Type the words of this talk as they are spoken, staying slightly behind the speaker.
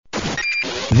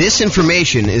This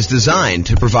information is designed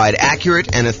to provide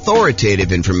accurate and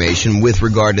authoritative information with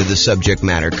regard to the subject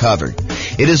matter covered.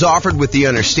 It is offered with the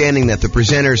understanding that the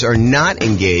presenters are not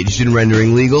engaged in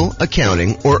rendering legal,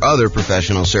 accounting, or other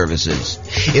professional services.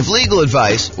 If legal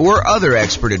advice or other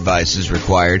expert advice is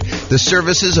required, the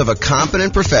services of a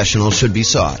competent professional should be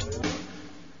sought.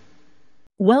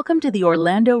 Welcome to the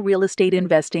Orlando Real Estate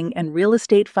Investing and Real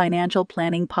Estate Financial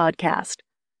Planning Podcast.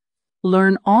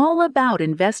 Learn all about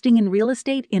investing in real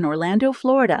estate in Orlando,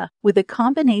 Florida, with a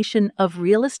combination of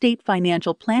real estate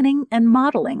financial planning and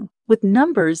modeling with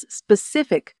numbers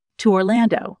specific to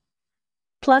Orlando.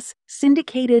 Plus,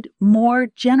 syndicated, more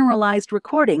generalized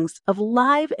recordings of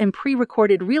live and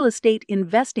pre-recorded real estate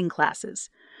investing classes,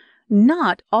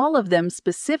 not all of them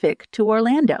specific to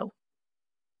Orlando.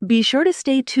 Be sure to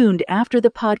stay tuned after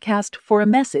the podcast for a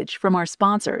message from our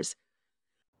sponsors.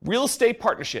 Real estate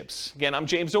partnerships. Again, I'm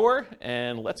James Orr,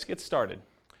 and let's get started.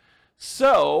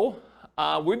 So,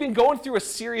 we've been going through a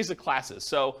series of classes.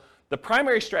 So, the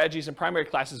primary strategies and primary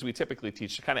classes we typically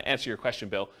teach, to kind of answer your question,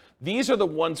 Bill, these are the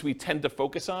ones we tend to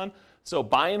focus on. So,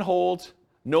 buy and hold,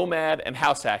 nomad, and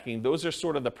house hacking, those are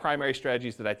sort of the primary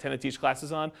strategies that I tend to teach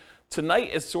classes on.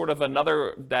 Tonight is sort of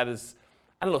another that is,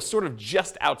 sort of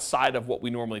just outside of what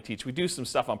we normally teach. We do some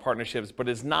stuff on partnerships, but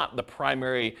it's not the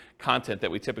primary content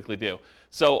that we typically do.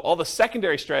 So all the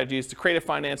secondary strategies, the creative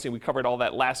financing, we covered all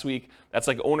that last week. That's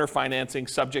like owner financing,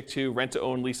 subject to, rent to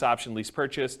own, lease option, lease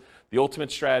purchase, the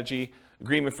ultimate strategy,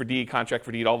 agreement for deed, contract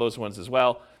for deed, all those ones as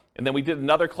well. And then we did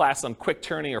another class on quick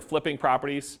turning or flipping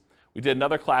properties. We did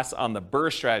another class on the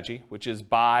BRRRR strategy, which is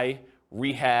buy,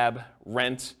 rehab,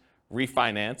 rent,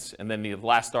 refinance, and then the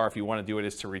last R, if you want to do it,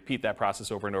 is to repeat that process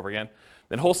over and over again.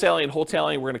 Then wholesaling and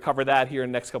wholetailing, we're going to cover that here in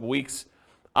the next couple weeks.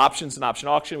 Options and option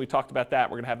auction, we talked about that.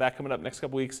 We're going to have that coming up next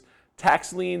couple weeks.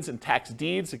 Tax liens and tax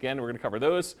deeds, again, we're going to cover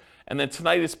those. And then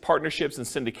tonight is partnerships and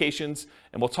syndications,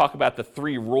 and we'll talk about the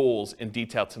three roles in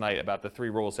detail tonight, about the three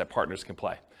roles that partners can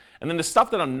play. And then the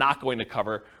stuff that I'm not going to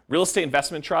cover, real estate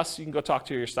investment trusts, you can go talk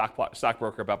to your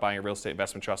stockbroker about buying a real estate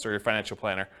investment trust, or your financial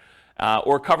planner.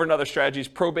 Or covering other strategies,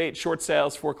 probate, short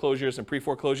sales, foreclosures, and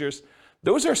pre-foreclosures.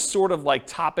 Those are sort of like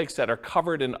topics that are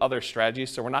covered in other strategies,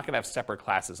 so we're not going to have separate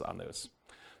classes on those.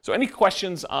 So any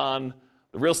questions on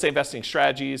the real estate investing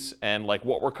strategies and like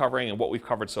what we're covering and what we've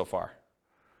covered so far?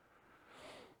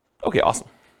 Okay, awesome.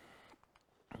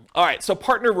 All right, so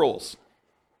partner rules.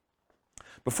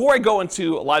 Before I go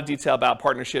into a lot of detail about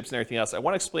partnerships and everything else, I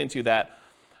want to explain to you that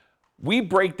we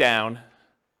break down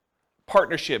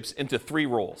partnerships into three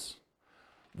roles.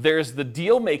 There's the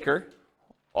deal maker,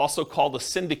 also called a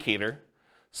syndicator,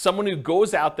 someone who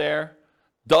goes out there,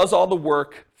 does all the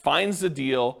work, finds the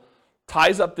deal,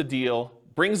 ties up the deal,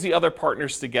 brings the other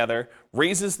partners together,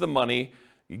 raises the money,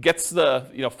 gets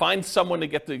finds someone to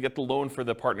get the loan for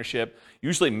the partnership,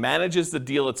 usually manages the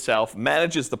deal itself,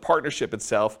 manages the partnership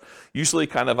itself, usually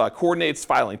kind of coordinates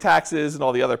filing taxes and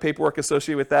all the other paperwork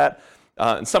associated with that.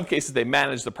 In some cases, they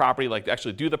manage the property, like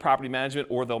actually do the property management,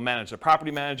 or they'll manage the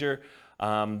property manager.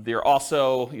 They're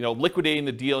also, liquidating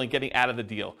the deal and getting out of the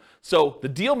deal. So the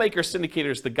deal maker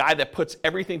syndicator is the guy that puts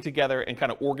everything together and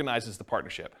kind of organizes the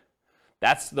partnership.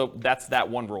 That's that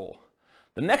one role.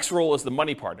 The next role is the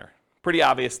money partner. Pretty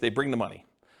obvious, they bring the money.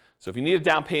 So if you need a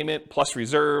down payment, plus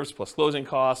reserves, plus closing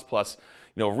costs, plus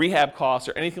rehab costs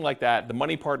or anything like that, the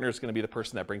money partner is going to be the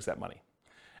person that brings that money.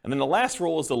 And then the last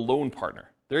role is the loan partner.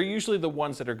 They're usually the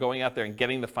ones that are going out there and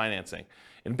getting the financing.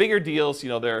 In bigger deals,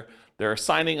 they're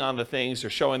signing on the things, they're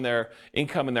showing their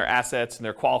income and their assets, and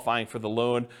they're qualifying for the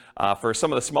loan. For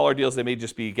some of the smaller deals, they may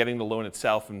just be getting the loan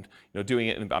itself and doing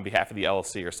it on behalf of the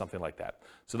LLC or something like that.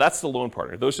 So that's the loan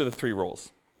partner. Those are the three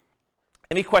roles.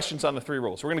 Any questions on the three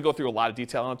roles? We're going to go through a lot of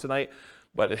detail on them tonight,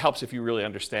 but it helps if you really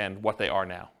understand what they are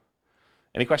now.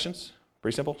 Any questions?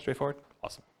 Pretty simple, straightforward?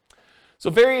 Awesome. So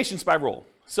variations by role.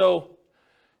 So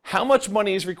how much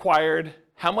money is required,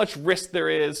 how much risk there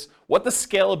is, what the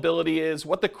scalability is,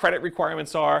 what the credit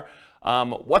requirements are,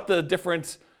 what the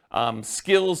different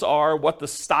skills are, what the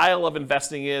style of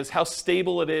investing is, how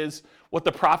stable it is, what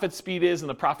the profit speed is and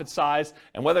the profit size,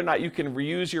 and whether or not you can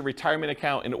reuse your retirement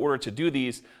account in order to do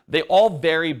these, they all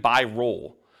vary by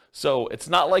role. So it's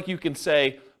not like you can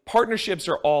say, partnerships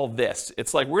are all this.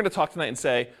 It's like we're going to talk tonight and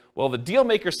say, well, the deal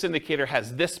maker syndicator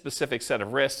has this specific set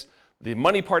of risks, the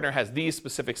money partner has these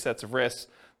specific sets of risks,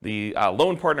 the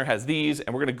loan partner has these,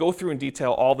 and we're going to go through in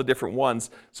detail all the different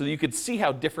ones so that you can see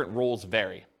how different roles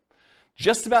vary.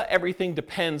 Just about everything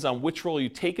depends on which role you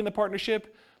take in the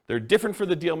partnership. They're different for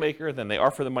the deal maker than they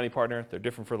are for the money partner. They're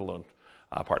different for the loan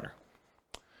partner.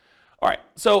 All right,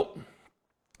 so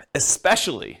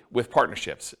especially with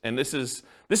partnerships, and this is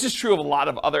true of a lot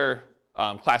of other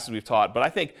classes we've taught, but I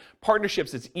think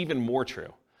partnerships it's even more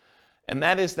true. And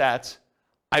that is that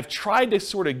I've tried to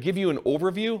sort of give you an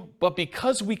overview, but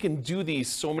because we can do these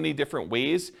so many different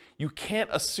ways, you can't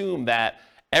assume that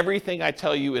everything I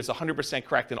tell you is 100%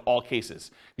 correct in all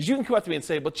cases. Because you can come up to me and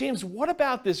say, but James, what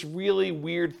about this really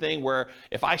weird thing where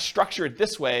if I structure it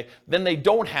this way, then they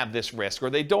don't have this risk, or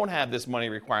they don't have this money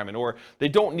requirement, or they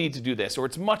don't need to do this, or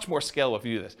it's much more scalable if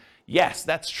you do this. Yes,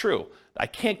 that's true. I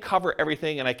can't cover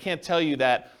everything, and I can't tell you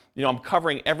that I'm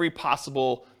covering every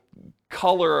possible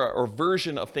color or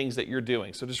version of things that you're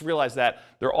doing. So just realize that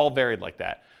they're all varied like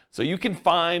that. So you can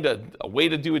find a way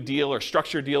to do a deal or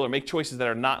structure a deal or make choices that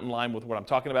are not in line with what I'm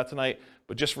talking about tonight,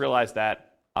 but just realize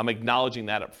that I'm acknowledging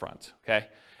that up front, okay?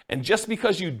 And just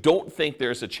because you don't think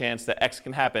there's a chance that X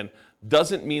can happen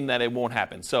doesn't mean that it won't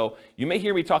happen. So you may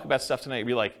hear me talk about stuff tonight and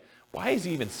be like, why is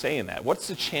he even saying that? What's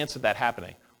the chance of that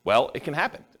happening? Well, it can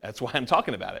happen. That's why I'm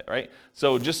talking about it, right?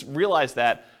 So just realize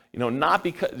that, not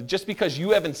because just because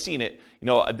you haven't seen it,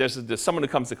 there's someone who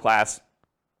comes to class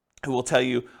who will tell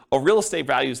you, oh, real estate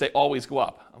values, they always go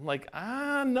up. I'm like,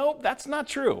 nope, that's not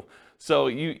true. So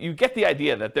you get the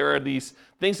idea that there are these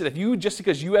things that just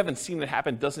because you haven't seen it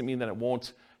happen doesn't mean that it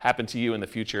won't happen to you in the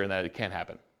future and that it can't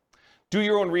happen. Do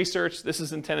your own research. This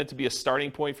is intended to be a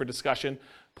starting point for discussion.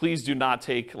 Please do not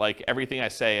take everything I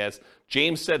say as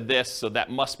James said this, so that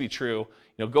must be true.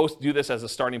 Go do this as a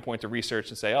starting point to research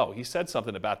and say, oh, he said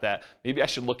something about that. Maybe I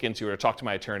should look into it or talk to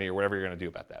my attorney or whatever you're going to do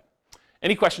about that.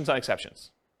 Any questions on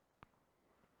exceptions?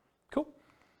 Cool.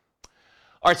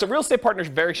 All right, so real estate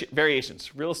partnership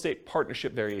variations. Real estate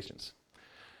partnership variations.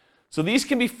 So these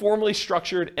can be formally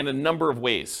structured in a number of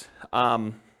ways.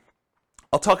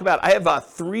 I'll talk about, I have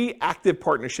 3 active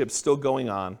partnerships still going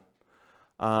on.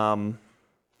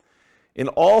 In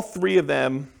all 3 of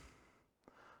them,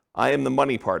 I am the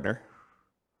money partner.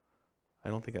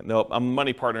 No, I'm a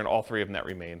money partner in all 3 of them that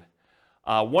remain.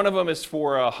 One of them is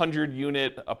for a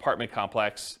 100-unit apartment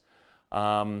complex.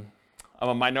 I'm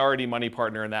a minority money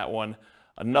partner in that one.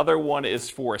 Another one is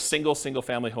for a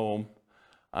single-family home.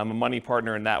 I'm a money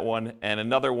partner in that one. And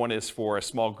another one is for a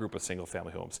small group of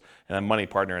single-family homes. And I'm a money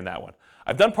partner in that one.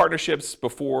 I've done partnerships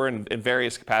before in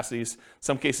various capacities.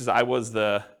 Some cases I was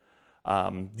the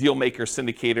deal maker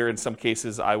syndicator. In some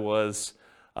cases I was,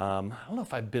 I don't know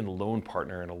if I've been loan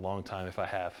partner in a long time, if I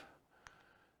have.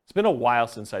 It's been a while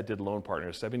since I did loan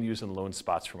partners. I've been using loan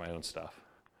spots for my own stuff.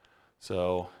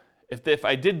 So if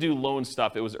I did do loan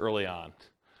stuff, it was early on.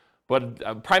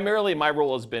 But primarily my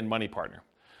role has been money partner.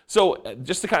 So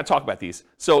just to kind of talk about these.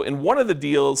 So in one of the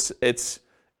deals, it's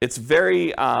a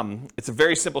very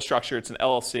simple structure. It's an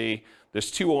LLC.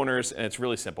 There's 2 owners, and it's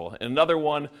really simple. In another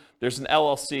one, there's an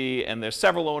LLC, and there's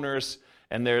several owners,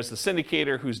 and there's the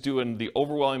syndicator who's doing the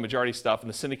overwhelming majority stuff, and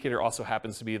the syndicator also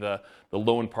happens to be the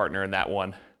loan partner in that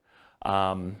one.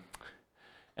 And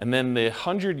then the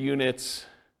 100 units,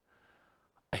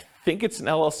 I think it's an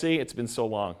LLC. It's been so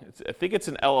long. I think it's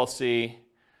an LLC,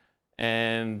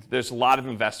 and there's a lot of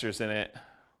investors in it.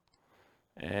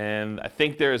 And I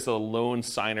think there's a loan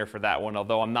signer for that one,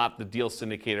 although I'm not the deal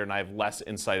syndicator and I have less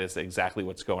insight as to exactly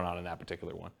what's going on in that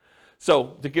particular one.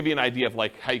 So to give you an idea of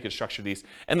how you could structure these,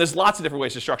 and there's lots of different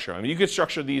ways to structure them. I mean, you could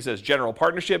structure these as general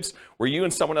partnerships where you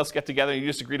and someone else get together and you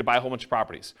just agree to buy a whole bunch of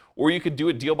properties. Or you could do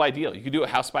it deal by deal. You could do it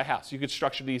house by house. You could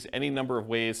structure these any number of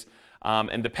ways.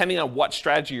 And depending on what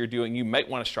strategy you're doing, you might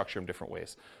want to structure them different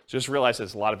ways. So just realize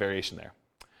there's a lot of variation there.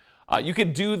 You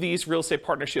could do these real estate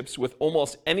partnerships with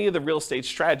almost any of the real estate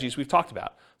strategies we've talked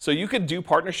about. So you could do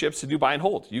partnerships to do buy and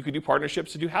hold. You could do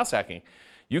partnerships to do house hacking.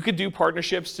 You could do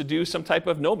partnerships to do some type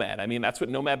of nomad. I mean, that's what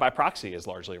nomad by proxy is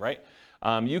largely, right?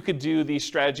 You could do these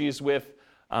strategies with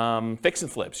fix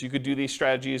and flips. You could do these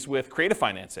strategies with creative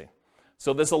financing.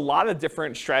 So there's a lot of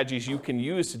different strategies you can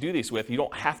use to do these with. You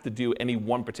don't have to do any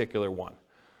one particular one.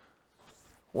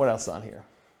 What else on here?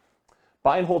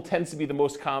 Buy and hold tends to be the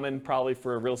most common probably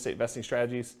for real estate investing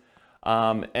strategies.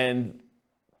 And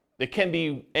it can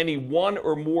be any one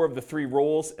or more of the 3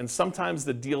 roles, and sometimes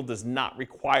the deal does not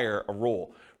require a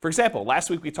role. For example, last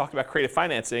week we talked about creative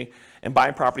financing and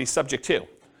buying properties subject to.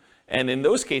 And in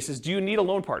those cases, do you need a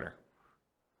loan partner?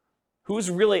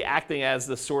 Who's really acting as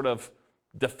the sort of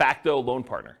de facto loan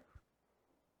partner?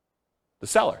 The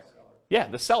seller. Yeah,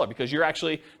 the seller, because you're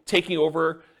actually taking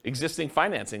over existing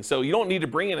financing. So you don't need to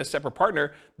bring in a separate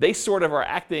partner. They sort of are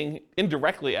acting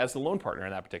indirectly as the loan partner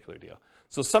in that particular deal.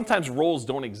 So sometimes roles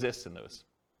don't exist in those.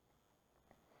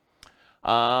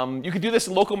 You could do this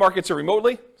in local markets or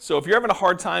remotely. So if you're having a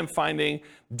hard time finding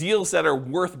deals that are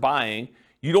worth buying,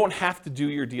 you don't have to do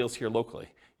your deals here locally.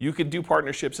 You could do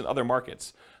partnerships in other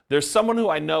markets. There's someone who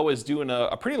I know is doing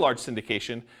a pretty large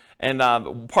syndication, and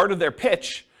part of their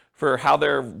pitch for how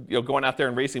they're going out there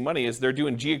and raising money is they're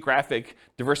doing geographic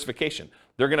diversification.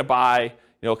 They're going to buy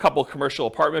a couple of commercial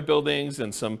apartment buildings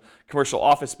and some commercial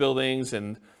office buildings,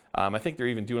 and I think they're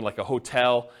even doing like a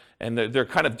hotel, and they're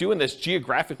kind of doing this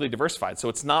geographically diversified, so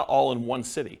it's not all in one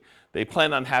city. They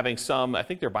plan on having some, I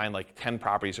think they're buying like 10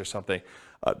 properties or something,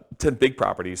 10 big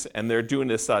properties, and they're doing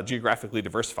this geographically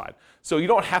diversified. So you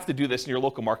don't have to do this in your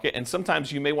local market, and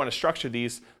sometimes you may want to structure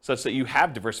these such that you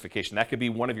have diversification. That could be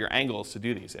one of your angles to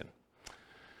do these in.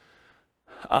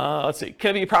 Let's see,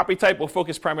 can it be a property type? We'll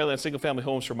focus primarily on single-family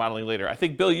homes for modeling later. I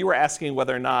think, Bill, you were asking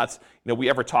whether or not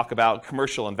we ever talk about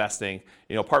commercial investing,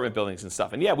 apartment buildings and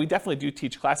stuff. And yeah, we definitely do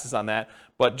teach classes on that.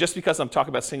 But just because I'm talking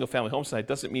about single-family homes tonight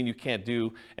doesn't mean you can't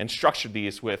do and structure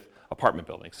these with apartment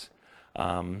buildings.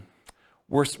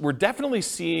 We're definitely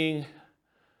seeing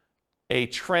a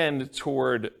trend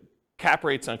toward cap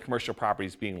rates on commercial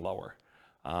properties being lower.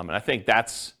 And I think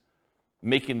that's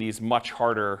making these much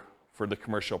harder for the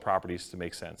commercial properties to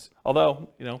make sense. Although,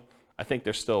 I think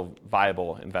they're still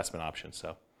viable investment options.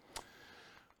 So,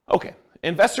 okay,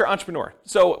 investor entrepreneur.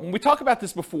 So when we talk about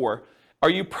this before, are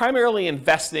you primarily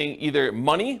investing either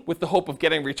money with the hope of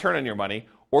getting a return on your money,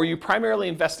 or are you primarily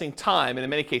investing time, and in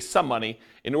many cases some money,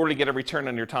 in order to get a return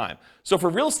on your time? So for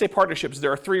real estate partnerships,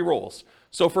 there are 3 roles.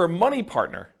 So for a money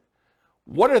partner,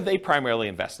 what are they primarily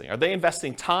investing? Are they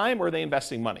investing time, or are they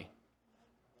investing money?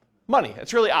 Money.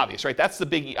 It's really obvious, right? That's the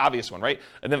big obvious one, right?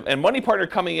 And money partner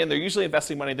coming in, they're usually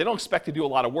investing money. They don't expect to do a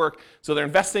lot of work, so they're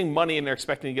investing money and they're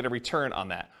expecting to get a return on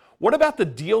that. What about the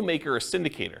deal maker or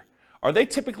syndicator? Are they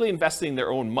typically investing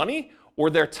their own money or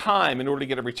their time in order to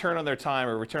get a return on their time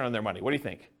or a return on their money? What do you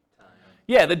think? Time.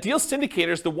 Yeah, the deal syndicator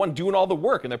is the one doing all the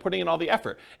work and they're putting in all the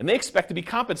effort. And they expect to be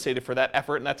compensated for that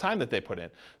effort and that time that they put in.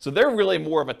 So they're really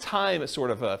more of a time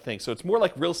sort of a thing. So it's more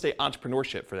like real estate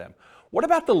entrepreneurship for them. What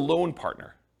about the loan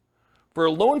partner? For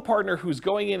a loan partner who's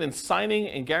going in and signing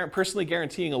and personally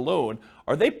guaranteeing a loan,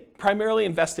 are they primarily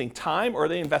investing time or are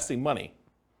they investing money?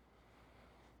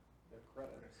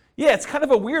 Yeah, it's kind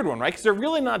of a weird one, right? Because they're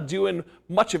really not doing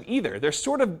much of either.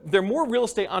 They're more real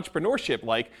estate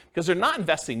entrepreneurship-like because they're not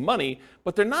investing money,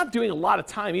 but they're not doing a lot of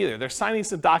time either. They're signing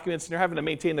some documents and they're having to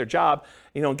maintain their job,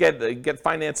 get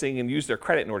financing and use their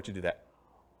credit in order to do that.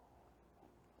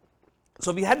 So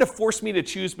if you had to force me to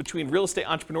choose between real estate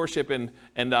entrepreneurship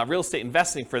and real estate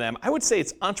investing for them, I would say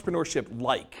it's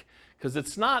entrepreneurship-like, because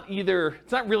it's not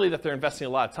really that they're investing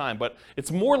a lot of time, but it's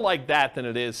more like that than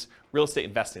it is real estate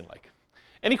investing-like.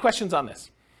 Any questions on this?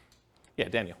 Yeah,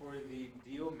 Daniel. For the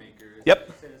deal makers, yep.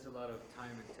 You said it's a lot of time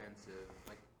intensive.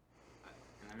 And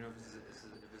I don't know if this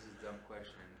is a dumb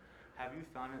question. Have you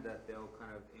found that they'll kind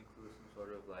of include some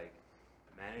sort of like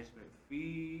management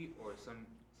fee or some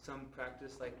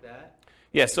practice like that?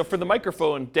 Yeah, so for the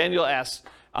microphone, Daniel asks,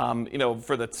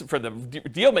 for the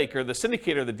deal maker, the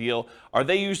syndicator of the deal, are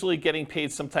they usually getting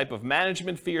paid some type of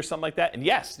management fee or something like that? And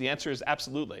yes, the answer is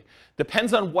absolutely.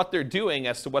 Depends on what they're doing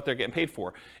as to what they're getting paid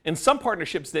for. In some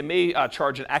partnerships, they may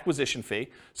charge an acquisition fee,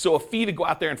 so a fee to go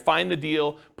out there and find the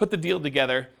deal, put the deal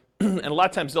together, and a lot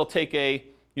of times they'll take a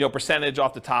percentage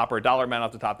off the top or a dollar amount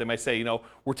off the top. They might say,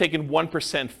 we're taking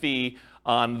 1% fee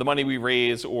on the money we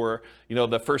raise, or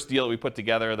the first deal that we put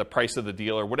together, the price of the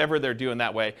deal, or whatever they're doing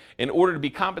that way, in order to be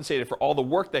compensated for all the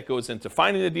work that goes into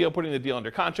finding the deal, putting the deal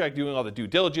under contract, doing all the due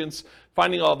diligence,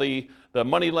 finding all the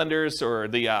money lenders or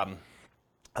the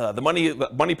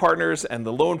money partners and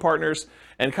the loan partners,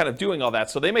 and kind of doing all that.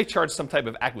 So they may charge some type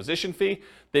of acquisition fee.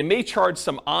 They may charge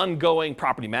some ongoing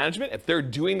property management. If they're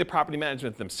doing the property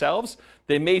management themselves,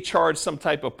 they may charge some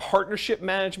type of partnership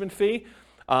management fee.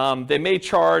 They may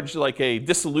charge like a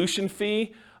dissolution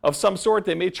fee of some sort.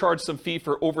 They may charge some fee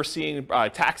for overseeing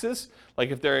taxes, like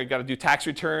if they're got to do tax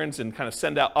returns and kind of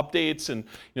send out updates and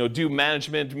do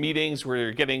management meetings where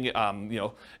you're getting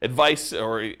advice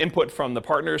or input from the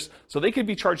partners. So they could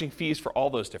be charging fees for all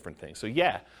those different things. So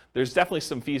yeah, there's definitely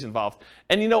some fees involved.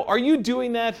 And are you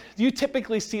doing that? Do you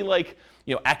typically see like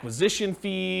acquisition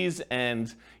fees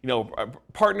and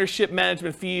partnership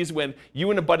management fees when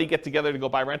you and a buddy get together to go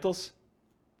buy rentals?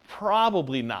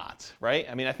 Probably not, right?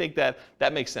 I mean, I think that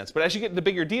makes sense. But as you get into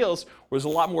bigger deals, where there's a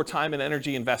lot more time and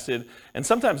energy invested, and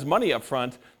sometimes money up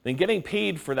front, then getting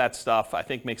paid for that stuff, I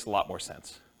think, makes a lot more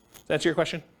sense. Does that answer your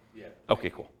question? Yeah. Okay,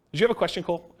 cool. Did you have a question,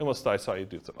 Cole? Almost I saw you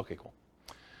do so. Okay, cool.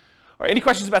 All right, any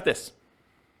questions about this?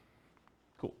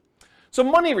 Cool. So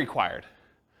money required.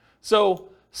 So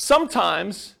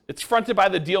sometimes it's fronted by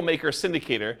the deal maker or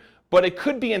syndicator, but it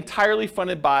could be entirely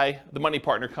funded by the money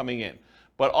partner coming in.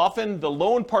 But often the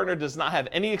loan partner does not have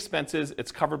any expenses.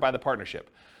 It's covered by the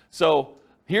partnership. So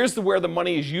here's where the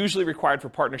money is usually required for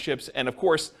partnerships. And of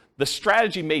course, the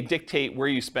strategy may dictate where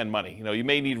you spend money. You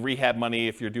may need rehab money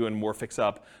if you're doing more fix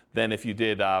up than if you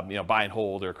did buy and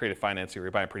hold or creative financing or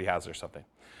you're buying pretty houses or something.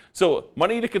 So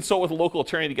money to consult with a local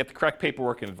attorney to get the correct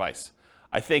paperwork and advice.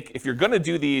 I think if you're going to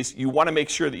do these, you want to make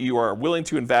sure that you are willing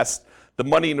to invest the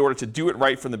money in order to do it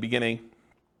right from the beginning.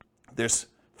 There's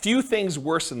few things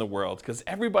worse in the world because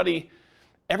everybody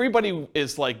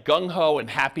is like gung-ho and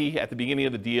happy at the beginning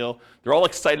of the deal. They're all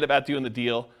excited about doing the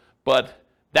deal, but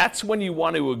that's when you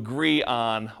want to agree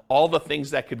on all the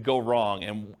things that could go wrong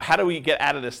and how do we get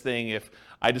out of this thing if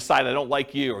I decide I don't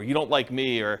like you or you don't like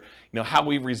me, or how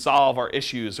we resolve our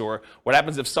issues, or what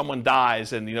happens if someone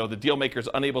dies and the deal maker is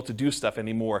unable to do stuff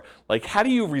anymore. Like, how do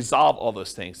you resolve all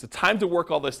those things? The time to work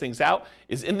all those things out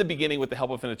is in the beginning with the help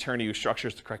of an attorney who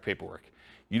structures the correct paperwork.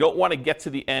 You don't want to get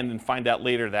to the end and find out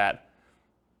later that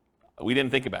we didn't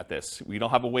think about this. We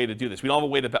don't have a way to do this. We don't have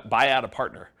a way to buy out a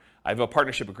partner. I have a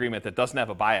partnership agreement that doesn't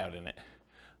have a buyout in it,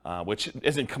 which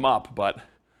isn't come up, but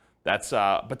that's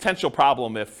a potential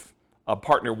problem if a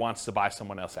partner wants to buy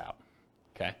someone else out,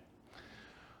 okay?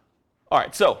 All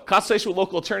right, so consultation with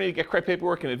local attorney to get correct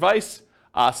paperwork and advice.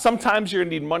 Sometimes you're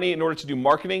gonna need money in order to do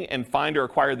marketing and find or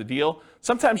acquire the deal.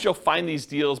 Sometimes you'll find these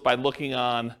deals by looking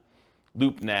on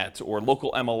LoopNet or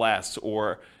local MLS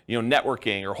or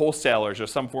networking or wholesalers or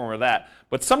some form of that.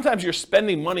 But sometimes you're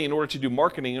spending money in order to do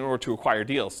marketing in order to acquire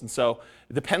deals. And so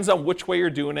it depends on which way you're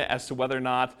doing it as to whether or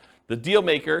not the deal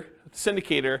maker, the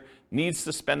syndicator, needs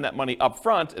to spend that money up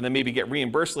front and then maybe get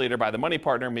reimbursed later by the money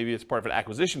partner. Maybe it's part of an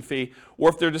acquisition fee, or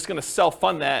if they're just going to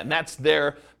self-fund that and that's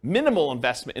their minimal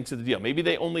investment into the deal. Maybe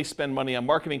they only spend money on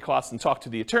marketing costs and talk to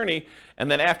the attorney,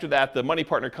 and then after that, the money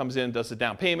partner comes in, does the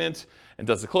down payment, and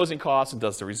does the closing costs, and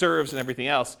does the reserves and everything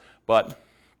else. But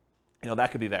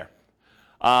that could be there.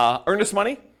 Earnest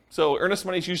money. So earnest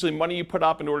money is usually money you put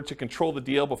up in order to control the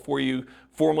deal before you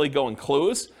formally go and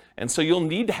close. And so you'll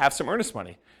need to have some earnest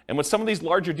money. And with some of these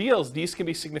larger deals, these can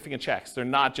be significant checks. They're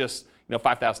not just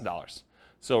 $5,000.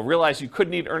 So realize you could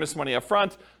need earnest money up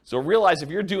front. So realize if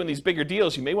you're doing these bigger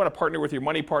deals, you may want to partner with your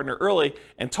money partner early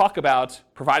and talk about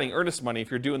providing earnest money if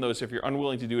you're doing those, if you're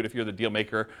unwilling to do it, if you're the deal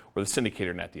maker or the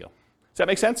syndicator in that deal. Does that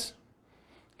make sense?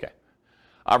 Okay.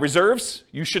 Reserves,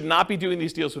 you should not be doing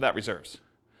these deals without reserves.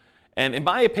 And in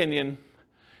my opinion,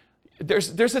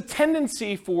 there's a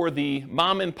tendency for the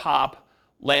mom and pop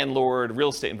landlord real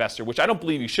estate investor, which I don't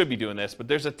believe you should be doing this, but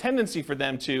there's a tendency for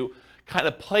them to kind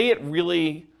of play it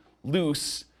really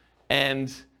loose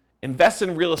and invest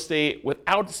in real estate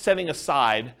without setting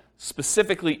aside,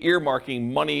 specifically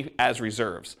earmarking money as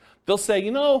reserves. They'll say,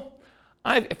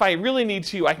 if I really need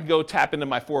to, I can go tap into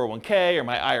my 401k or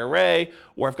my IRA,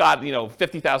 or I've got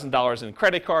 $50,000 in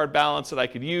credit card balance that I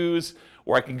could use,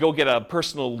 or I can go get a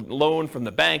personal loan from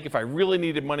the bank if I really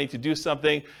needed money to do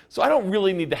something. So I don't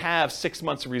really need to have 6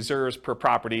 months of reserves per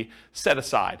property set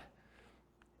aside.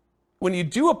 When you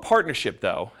do a partnership,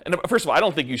 though, and first of all, I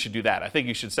don't think you should do that. I think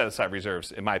you should set aside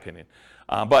reserves, in my opinion.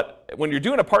 But when you're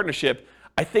doing a partnership,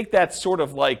 I think that's sort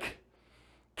of like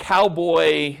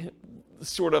cowboy,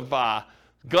 sort of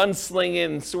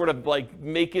gunslinging, sort of like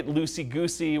make it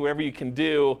loosey-goosey, whatever you can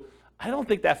do. I don't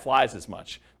think that flies as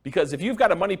much. Because if you've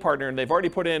got a money partner and they've already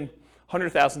put in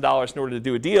 $100,000 in order to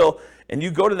do a deal, and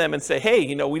you go to them and say,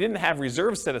 hey, we didn't have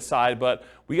reserves set aside, but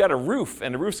we got a roof,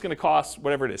 and the roof's going to cost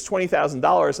whatever it is,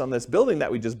 $20,000 on this building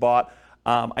that we just bought.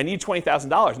 I need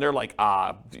 $20,000. And they're like,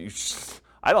 I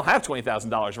don't have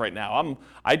 $20,000 right now.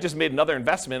 I just made another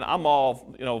investment.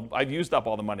 I've used up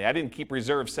all the money. I didn't keep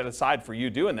reserves set aside for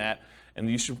you doing that. And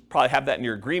you should probably have that in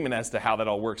your agreement as to how that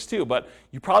all works too. But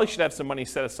you probably should have some money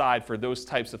set aside for those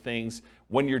types of things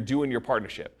when you're doing your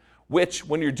partnership. Which,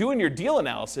 when you're doing your deal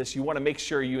analysis, you want to make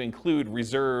sure you include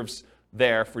reserves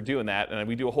there for doing that. And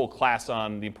we do a whole class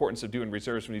on the importance of doing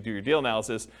reserves when you do your deal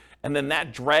analysis. And then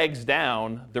that drags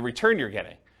down the return you're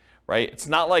getting, right? It's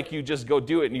not like you just go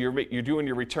do it and you're doing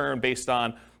your return based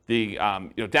on the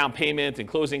down payment and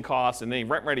closing costs and any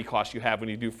rent ready costs you have when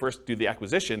you first do the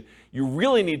acquisition. You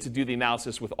really need to do the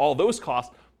analysis with all those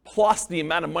costs plus the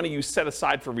amount of money you set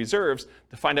aside for reserves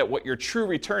to find out what your true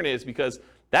return is, because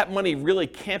that money really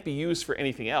can't be used for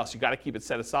anything else. You got to keep it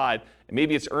set aside, and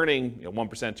maybe it's earning 1%,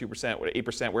 2%,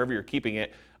 8%, wherever you're keeping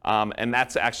it, and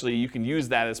that's actually, you can use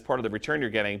that as part of the return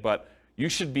you're getting, but you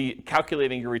should be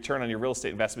calculating your return on your real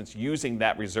estate investments using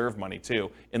that reserve money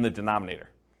too in the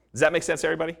denominator. Does that make sense to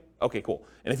everybody? Okay, cool.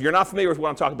 And if you're not familiar with what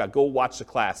I'm talking about, go watch the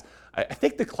class. I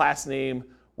think the class name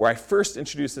where I first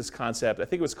introduced this concept, I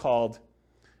think it was called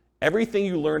Everything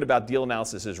You Learned About Deal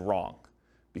Analysis is Wrong.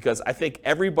 Because I think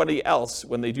everybody else,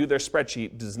 when they do their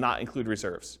spreadsheet, does not include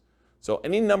reserves. So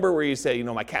any number where you say,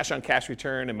 my cash on cash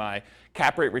return and my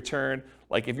cap rate return,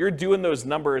 like if you're doing those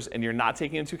numbers and you're not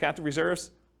taking into account the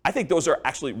reserves, I think those are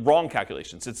actually wrong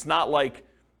calculations. It's not like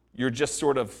you're just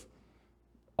sort of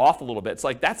off a little bit. It's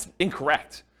like that's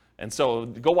incorrect. And so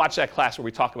go watch that class where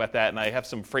we talk about that, and I have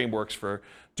some frameworks for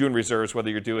doing reserves, whether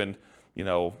you're doing,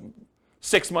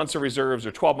 6 months of reserves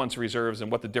or 12 months of reserves,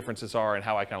 and what the differences are and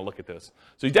how I kind of look at those.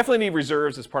 So you definitely need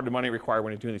reserves as part of the money required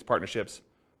when you're doing these partnerships.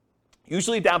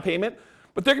 Usually down payment,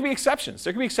 but there can be exceptions.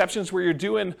 There can be exceptions where you're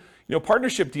doing,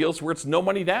 partnership deals where it's no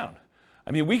money down.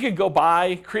 I mean, we could go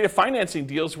buy creative financing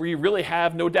deals where you really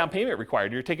have no down payment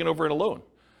required. You're taking over in a loan.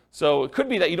 So it could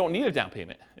be that you don't need a down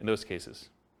payment in those cases.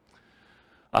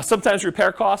 Sometimes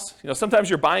repair costs. Sometimes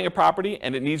you're buying a property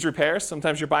and it needs repairs.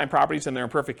 Sometimes you're buying properties and they're in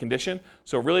perfect condition.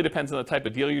 So it really depends on the type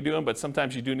of deal you're doing, but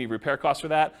sometimes you do need repair costs for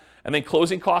that. And then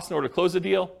closing costs in order to close the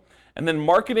deal. And then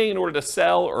marketing in order to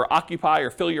sell or occupy or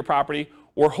fill your property,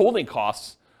 or holding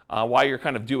costs while you're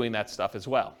kind of doing that stuff as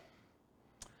well.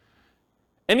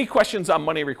 Any questions on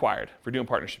money required for doing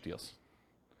partnership deals?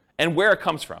 And where it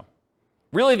comes from?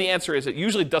 Really, the answer is it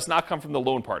usually does not come from the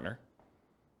loan partner,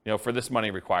 for this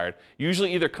money required.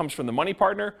 Usually either comes from the money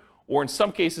partner, or in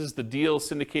some cases, the deal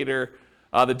syndicator,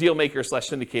 the deal maker /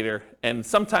 syndicator, and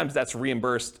sometimes that's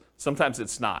reimbursed, sometimes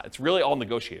it's not. It's really all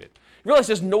negotiated. You realize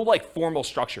there's no formal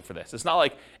structure for this. It's not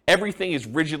like everything is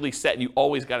rigidly set and you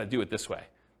always got to do it this way.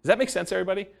 Does that make sense,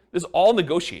 everybody? This is all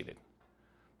negotiated.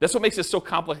 That's what makes it so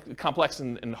complex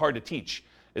and hard to teach,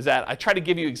 is that I try to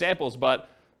give you examples, but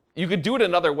you could do it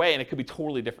another way and it could be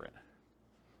totally different.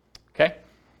 Okay?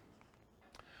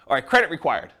 All right, credit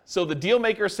required. So the deal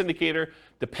maker or syndicator,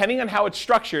 depending on how it's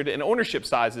structured and ownership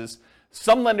sizes,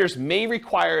 some lenders may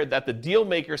require that the deal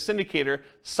maker syndicator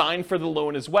sign for the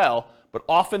loan as well, but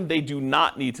often they do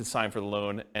not need to sign for the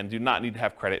loan and do not need to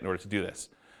have credit in order to do this,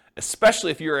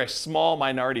 especially if you're a small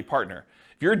minority partner.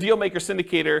 If you're a deal maker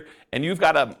syndicator and you've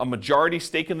got a majority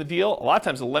stake in the deal, a lot of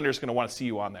times the lender is going to want to see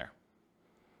you on there,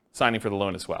 signing for the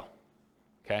loan as well.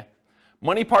 Okay?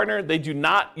 Money partner, they do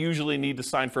not usually need to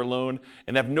sign for a loan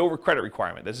and have no credit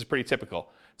requirement. This is pretty typical.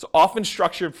 It's often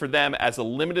structured for them as a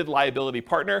limited liability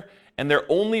partner, and their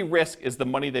only risk is the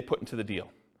money they put into the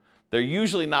deal. They're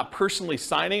usually not personally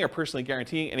signing or personally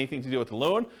guaranteeing anything to do with the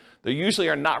loan. They usually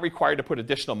are not required to put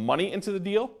additional money into the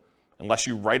deal unless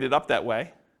you write it up that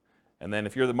way. And then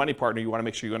if you're the money partner, you want to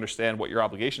make sure you understand what your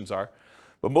obligations are.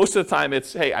 But most of the time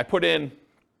it's, hey, I put in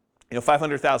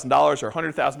 $500,000 or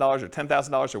 $100,000 or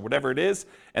 $10,000 or whatever it is,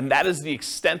 and that is the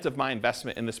extent of my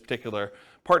investment in this particular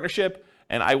partnership,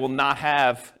 and I will not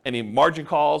have any margin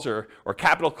calls or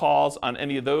capital calls on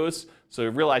any of those. So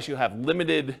realize you have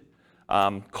limited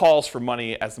calls for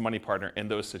money as the money partner in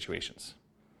those situations.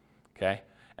 Okay?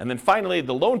 And then finally,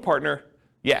 the loan partner,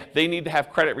 they need to have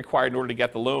credit required in order to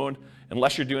get the loan,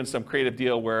 unless you're doing some creative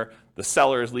deal where the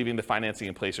seller is leaving the financing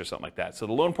in place or something like that. So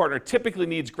the loan partner typically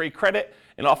needs great credit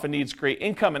and often needs great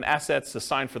income and assets to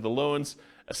sign for the loans,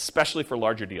 especially for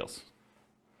larger deals.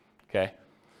 Okay?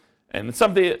 And in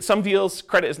some deals,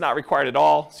 credit is not required at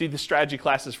all. See the strategy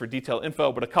classes for detailed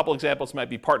info, but a couple examples might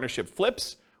be partnership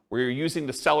flips, where you're using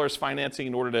the seller's financing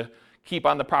in order to keep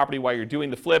on the property while you're doing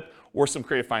the flip, or some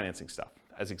creative financing stuff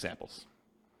as examples.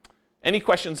 Any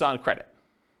questions on credit?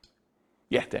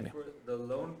 Yeah, Daniel. For the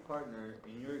loan partner,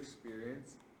 in your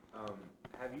experience,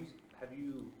 have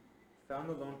you found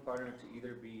the loan partner to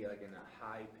either be like in a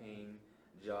high-paying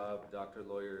job, doctor,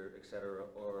 lawyer, etc.,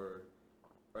 or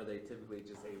are they typically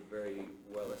just a very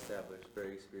well-established,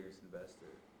 very experienced investor?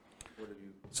 What have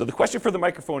you? So the question for the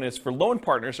microphone is, for loan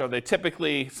partners, are they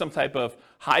typically some type of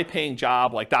high-paying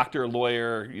job, like doctor,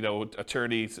 lawyer,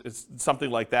 attorney, something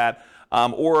like that,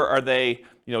 or are they,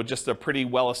 just a pretty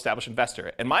well-established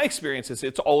investor? And my experience is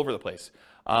it's all over the place.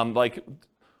 Like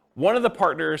one of the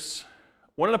partners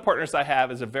I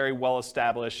have is a very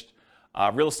well-established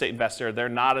real estate investor. They're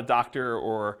not a doctor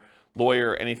or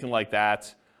lawyer or anything like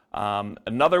that.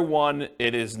 Another one,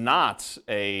 it is not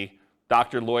a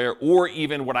doctor, lawyer, or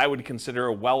even what I would consider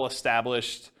a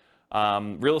well-established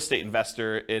real estate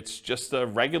investor. It's just a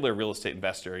regular real estate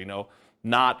investor,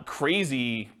 not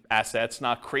crazy assets,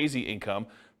 not crazy income,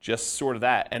 just sort of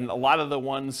that. And a lot of the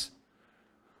ones,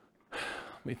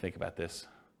 let me think about this.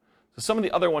 So some of the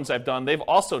other ones I've done, they've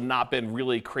also not been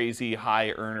really crazy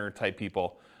high earner type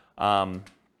people.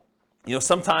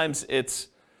 Sometimes it's,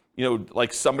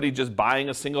 like somebody just buying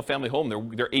a single family home.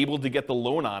 They're able to get the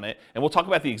loan on it. And we'll talk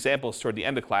about the examples toward the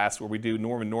end of class where we do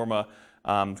Norm and Norma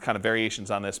kind of variations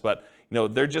on this. But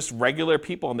they're just regular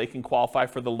people and they can qualify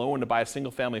for the loan to buy a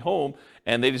single family home,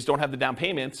 and they just don't have the down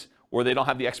payments, or they don't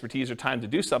have the expertise or time to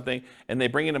do something, and they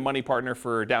bring in a money partner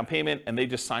for down payment and they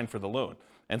just sign for the loan.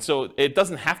 And so it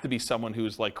doesn't have to be someone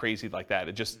who's like crazy like that.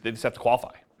 They just have to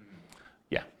qualify.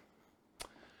 Yeah.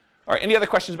 All right, any other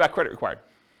questions about credit required?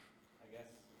 I guess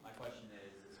my question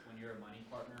is when you're a money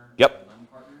partner Yep. or a loan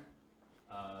partner,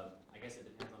 I guess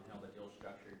it depends on how the deal's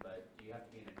structured, but do you have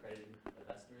to be an accredited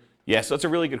investor? Yeah, so that's a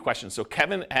really good question. So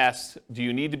Kevin asked, do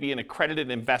you need to be an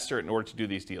accredited investor in order to do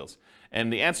these deals?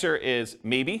 And the answer is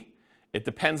maybe. It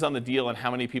depends on the deal and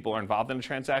how many people are involved in the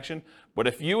transaction. But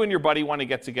if you and your buddy want to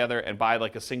get together and buy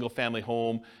like a single family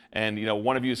home and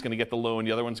one of you is going to get the loan,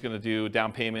 the other one's going to do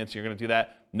down payments, you're going to do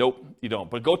that, nope, you don't.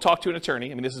 But go talk to an attorney.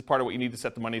 I mean, this is part of what you need to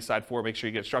set the money aside for, make sure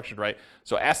you get it structured right.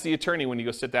 So ask the attorney when you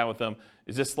go sit down with them,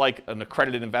 is this like an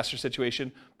accredited investor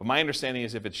situation? But my understanding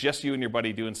is if it's just you and your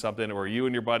buddy doing something, or you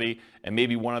and your buddy and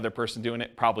maybe one other person doing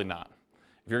it, probably not.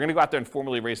 If you're going to go out there and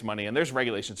formally raise money, and there's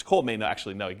regulations, Cole may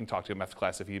actually know, you can talk to him after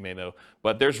class if you may know,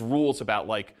 but there's rules about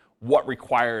like what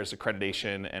requires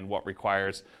accreditation and what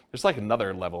requires, there's like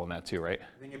another level in that too, right?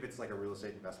 I think if it's like a real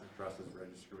estate investment trust that's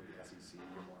registered with the SEC,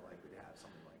 you're more likely to have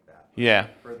something like that. Yeah.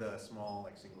 For the small,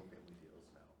 like single family deals,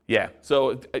 no. Yeah,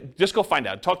 so just go find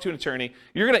out. Talk to an attorney.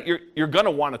 You're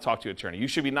gonna want to talk to an attorney. You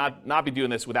should be not be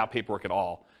doing this without paperwork at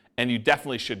all. And you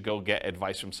definitely should go get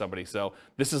advice from somebody. So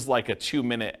this is like a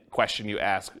 2-minute question you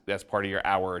ask that's part of your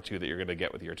hour or two that you're going to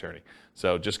get with your attorney.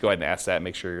 So just go ahead and ask that and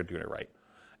make sure you're doing it right,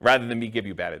 rather than me give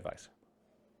you bad advice.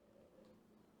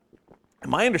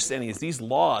 My understanding is these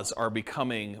laws are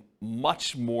becoming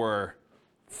much more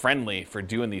friendly for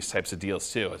doing these types of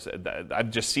deals too.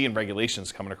 I'm just seeing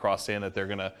regulations coming across saying that they're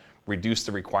going to reduce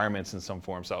the requirements in some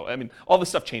form. So, I mean, all this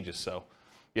stuff changes. So,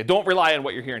 yeah, don't rely on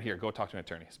what you're hearing here. Go talk to an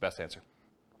attorney. It's the best answer.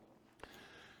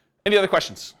 Any other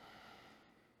questions?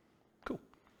 Cool.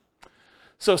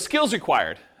 So skills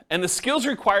required. And the skills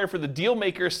required for the deal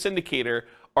maker syndicator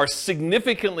are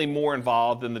significantly more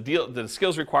involved than the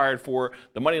skills required for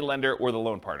the money lender or the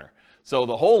loan partner. So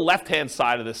the whole left-hand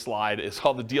side of this slide is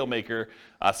all the deal maker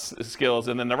skills,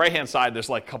 and then the right-hand side, there's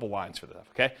like a couple lines for that,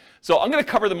 okay? So I'm gonna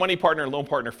cover the money partner and loan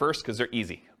partner first because they're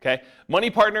easy, okay?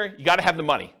 Money partner, you gotta have the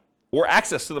money or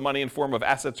access to the money in form of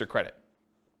assets or credit.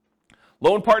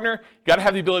 Loan partner, you got to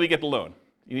have the ability to get the loan.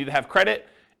 You need to have credit,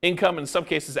 income, and in some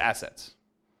cases, assets.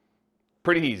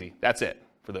 Pretty easy. That's it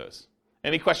for those.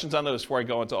 Any questions on those before I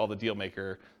go into all the deal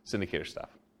maker syndicator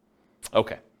stuff?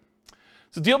 Okay.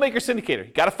 So deal maker syndicator,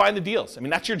 you got to find the deals. I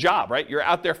mean, that's your job, right? You're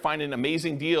out there finding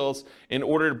amazing deals in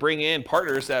order to bring in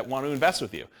partners that want to invest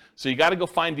with you. So you got to go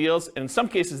find deals, and in some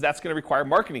cases, that's going to require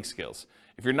marketing skills.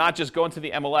 If you're not just going to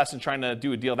the MLS and trying to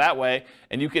do a deal that way,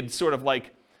 and you could sort of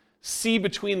like see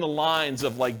between the lines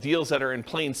of like deals that are in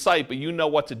plain sight, but you know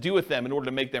what to do with them in order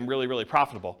to make them really, really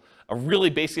profitable. A really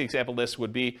basic example of this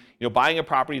would be, buying a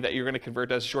property that you're going to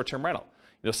convert as a short-term rental.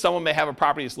 Someone may have a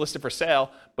property that's listed for sale,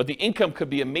 but the income could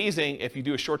be amazing if you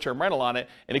do a short-term rental on it,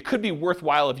 and it could be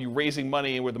worthwhile if you're raising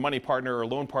money with a money partner or a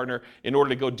loan partner in order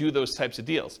to go do those types of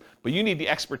deals. But you need the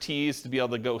expertise to be able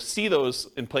to go see those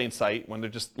in plain sight when they're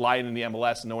just lying in the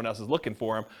MLS and no one else is looking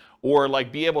for them, or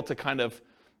like be able to kind of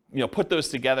put those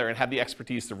together and have the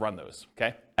expertise to run those,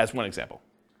 okay? As one example.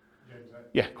 James,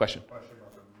 Yeah, question. Question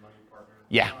about the money partner.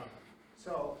 Yeah.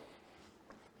 So,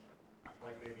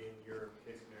 like maybe in your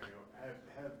case scenario,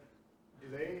 do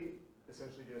they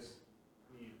essentially just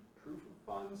need proof of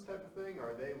funds type of thing,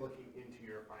 or are they looking into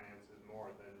your finances more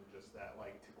than just that,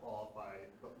 like to qualify,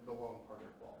 the loan partner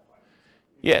qualify?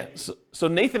 Yeah, so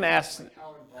Nathan asked, Like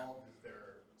how involved is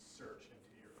their search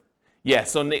into your... yeah,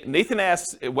 so Nathan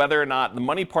asked whether or not the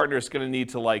money partner is going to need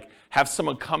to like have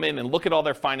someone come in and look at all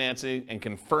their financing and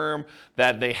confirm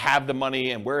that they have the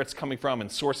money and where it's coming from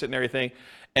and source it and everything.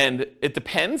 And it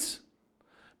depends.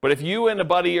 But if you and a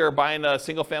buddy are buying a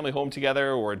single family home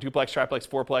together or a duplex, triplex,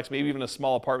 fourplex, maybe even a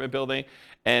small apartment building,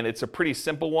 and it's a pretty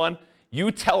simple one,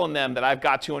 you telling them that I've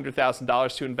got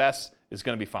 $200,000 to invest is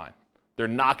going to be fine. They're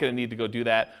not going to need to go do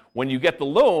that. When you get the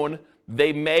loan,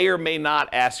 they may or may not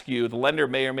ask you, the lender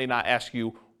may or may not ask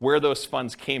you where those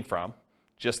funds came from,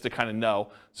 just to kind of know.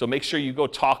 So make sure you go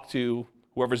talk to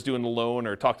whoever's doing the loan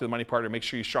or talk to the money partner, make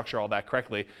sure you structure all that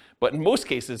correctly. But in most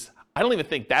cases, I don't even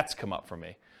think that's come up for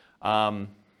me.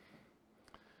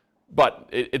 But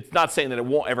it's not saying that it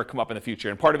won't ever come up in the future.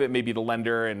 And part of it may be the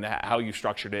lender and how you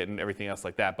structured it and everything else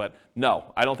like that. But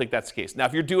no, I don't think that's the case. Now,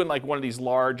 if you're doing like one of these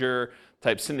larger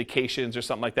type syndications or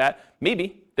something like that,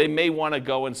 maybe they may want to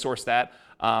go and source that.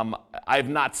 I've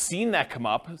not seen that come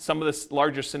up. Some of the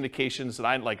larger syndications that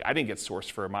I didn't get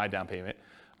sourced for my down payment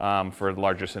for the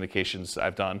larger syndications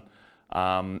I've done.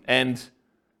 And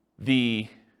the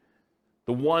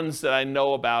ones that I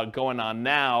know about going on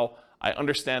now, I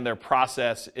understand their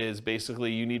process is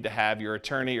basically you need to have your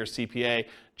attorney or CPA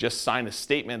just sign a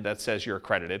statement that says you're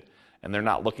accredited. and they're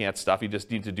not looking at stuff. You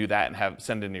just need to do that and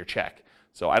send in your check.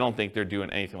 So I don't think they're doing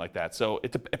anything like that. So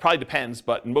it probably depends,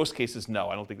 but in most cases, no,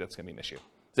 I don't think that's going to be an issue.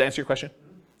 Does that answer your question?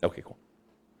 Okay, cool.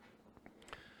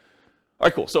 All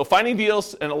right, cool. So finding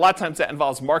deals, and a lot of times that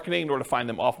involves marketing in order to find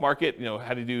them off market,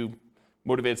 how to do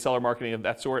motivated seller marketing of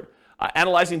that sort.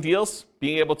 Analyzing deals,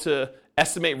 being able to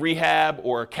estimate rehab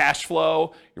or cash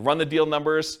flow, you run the deal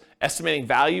numbers, estimating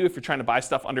value if you're trying to buy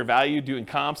stuff undervalued, doing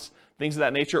comps, things of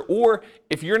that nature. Or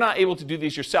if you're not able to do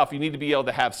these yourself, you need to be able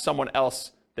to have someone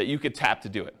else that you could tap to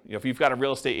do it. If you've got a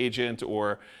real estate agent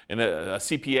or a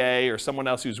CPA or someone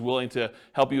else who's willing to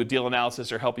help you with deal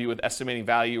analysis or help you with estimating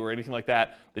value or anything like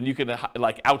that, then you can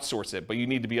outsource it. But you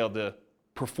need to be able to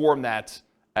perform that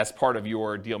as part of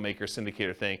your deal maker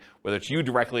syndicator thing, whether it's you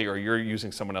directly or you're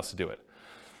using someone else to do it.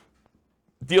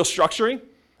 Deal structuring,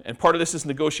 and part of this is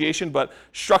negotiation, but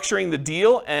structuring the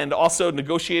deal and also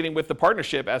negotiating with the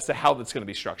partnership as to how that's going to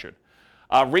be structured.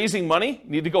 Raising money,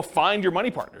 you need to go find your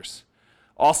money partners.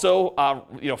 Also,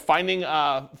 finding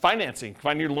financing,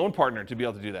 finding your loan partner to be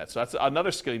able to do that. So that's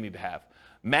another skill you need to have.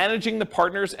 Managing the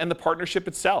partners and the partnership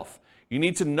itself. You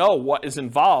need to know what is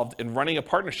involved in running a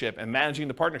partnership and managing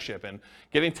the partnership and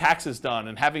getting taxes done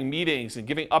and having meetings and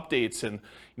giving updates and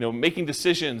making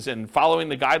decisions and following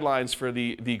the guidelines for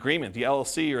the agreement, the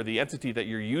LLC or the entity that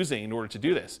you're using in order to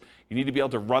do this. You need to be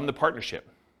able to run the partnership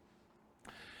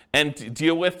and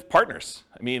deal with partners.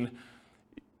 I mean,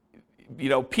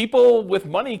 people with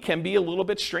money can be a little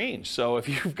bit strange. So if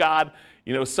you've got,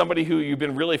 somebody who you've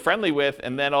been really friendly with,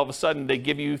 and then all of a sudden they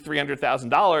give you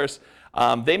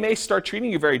 $300,000, they may start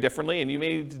treating you very differently, and you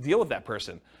may need to deal with that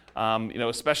person.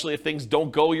 Especially if things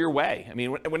don't go your way. I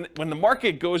mean, when the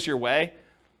market goes your way,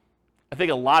 I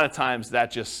think a lot of times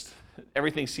that just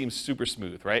everything seems super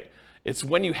smooth, right? It's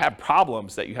when you have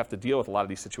problems that you have to deal with a lot of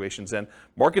these situations, and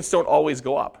markets don't always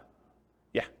go up.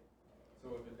 Yeah. So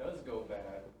if it does go bad,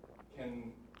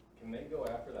 can they go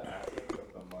after the assets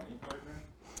of the money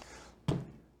partner?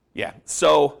 Yeah.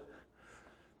 So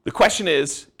the question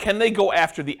is, can they go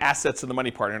after the assets of the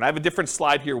money partner? And I have a different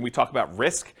slide here when we talk about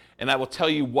risk, and I will tell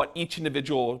you what each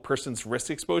individual person's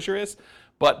risk exposure is.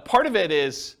 But part of it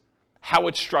is how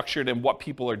it's structured and what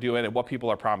people are doing and what people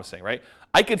are promising, right?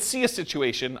 I could see a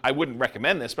situation, I wouldn't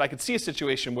recommend this, but I could see a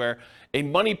situation where a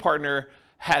money partner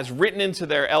has written into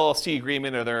their LLC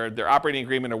agreement or their operating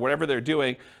agreement or whatever they're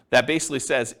doing that basically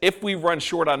says, if we run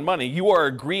short on money, you are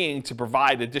agreeing to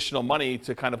provide additional money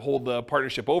to kind of hold the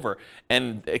partnership over.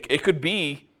 And it could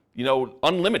be,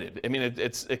 unlimited. I mean,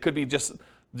 it could be just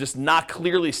not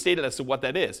clearly stated as to what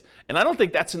that is. And I don't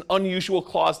think that's an unusual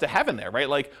clause to have in there, right?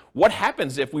 Like, what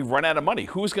happens if we run out of money?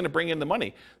 Who's going to bring in the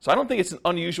money? So I don't think it's an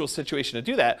unusual situation to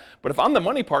do that. But if I'm the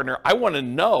money partner, I want to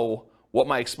know what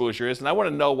my exposure is, and I want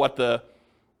to know what the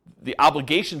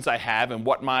obligations I have and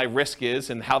what my risk is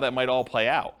and how that might all play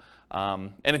out.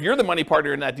 And if you're the money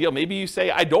partner in that deal, maybe you say,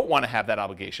 I don't want to have that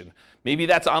obligation. Maybe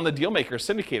that's on the deal maker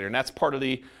syndicator, and that's part of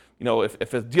the,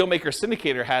 if a deal maker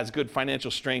syndicator has good financial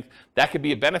strength, that could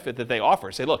be a benefit that they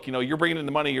offer. Say, look, you're bringing in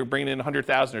the money, you're bringing in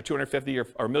 $100,000 or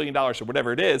 $250,000 or $1 million or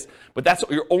whatever it is, but that's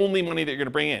your only money that you're going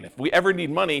to bring in. If we ever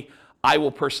need money, I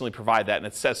will personally provide that, and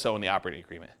it says so in the operating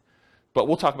agreement. But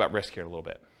we'll talk about risk here in a little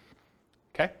bit.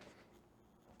 Okay?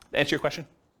 Answer your question?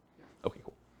 Okay,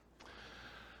 cool.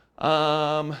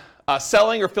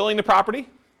 Selling or filling the property,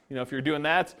 if you're doing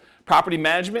that. Property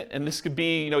management, and this could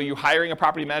be, you hiring a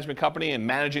property management company and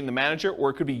managing the manager, or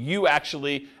it could be you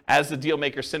actually, as the deal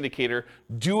maker syndicator,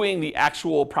 doing the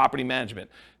actual property management.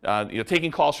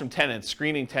 Taking calls from tenants,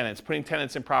 screening tenants, putting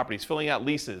tenants in properties, filling out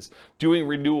leases, doing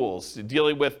renewals,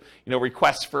 dealing with,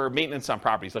 requests for maintenance on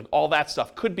properties. Like all that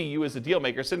stuff could be you as a deal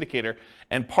maker syndicator,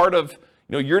 and part of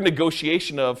your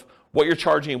negotiation of what you're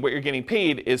charging and what you're getting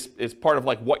paid is part of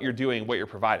like what you're doing, what you're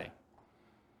providing.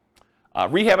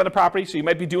 Rehab of the property, so you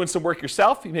might be doing some work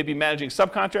yourself, you may be managing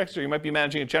subcontractors, or you might be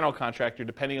managing a general contractor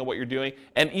depending on what you're doing,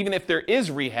 and even if there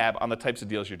is rehab on the types of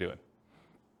deals you're doing.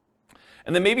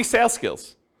 And then maybe sales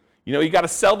skills. You got to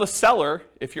sell the seller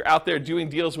if you're out there doing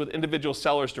deals with individual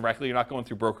sellers directly, you're not going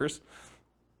through brokers.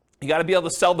 You got to be able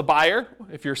to sell the buyer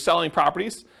if you're selling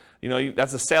properties.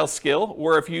 That's a sales skill.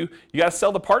 Or if you got to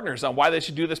sell the partners on why they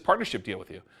should do this partnership deal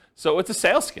with you. So it's a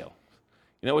sales skill.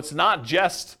 It's not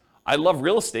just, I love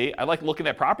real estate, I like looking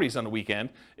at properties on the weekend.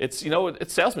 It's,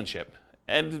 it's salesmanship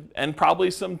and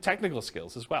probably some technical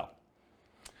skills as well.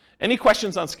 Any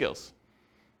questions on skills?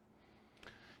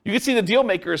 You can see the deal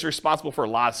maker is responsible for a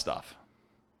lot of stuff.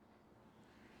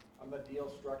 On the deal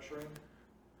structuring,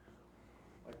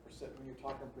 like when you're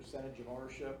talking percentage of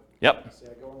ownership. Yep. Say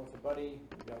I go in with a buddy,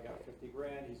 I got 50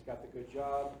 grand, he's got the good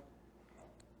job.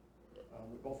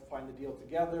 We both find the deal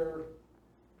together.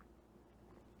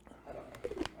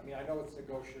 mean, I know it's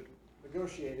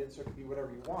negotiated, so it can be whatever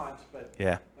you want, but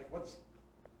Yeah. like what's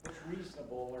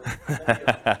reasonable or,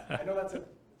 I know it's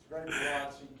very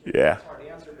broad, so you can't, it's hard to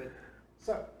answer, but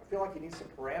I feel like you need some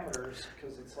parameters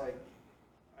because it's like,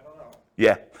 I don't know.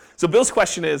 Yeah. So Bill's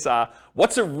question is,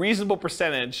 what's a reasonable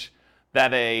percentage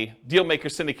that a deal maker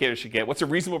syndicator should get? What's a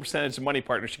reasonable percentage the money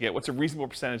partner should get? What's a reasonable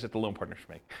percentage that the loan partner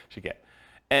should get?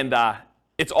 And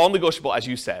it's all negotiable, as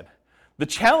you said. The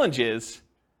challenge is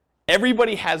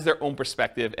everybody has their own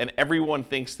perspective, and everyone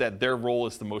thinks that their role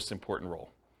is the most important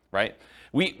role, right?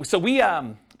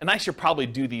 And I should probably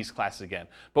do these classes again,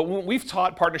 but when we've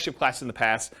taught partnership classes in the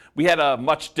past, we had a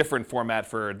much different format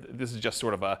for, this is just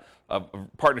sort of a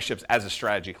partnerships as a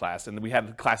strategy class, and we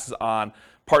had classes on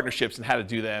partnerships and how to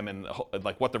do them and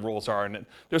like what the roles are, and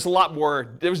there's a lot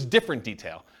more, there was different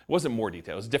detail. It wasn't more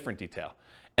detail, it was different detail.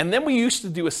 And then we used to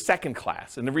do a second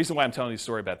class, and the reason why I'm telling you a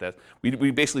story about this, we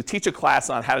basically teach a class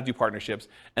on how to do partnerships,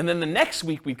 and then the next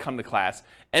week we'd come to class,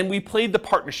 and we played the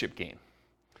partnership game.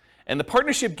 And the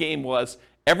partnership game was,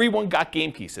 everyone got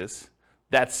game pieces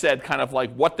that said kind of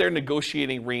like what their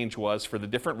negotiating range was for the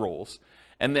different roles.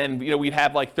 And then we'd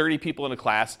have like 30 people in a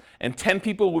class, and 10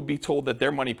 people would be told that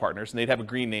they're money partners, and they'd have a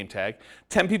green name tag.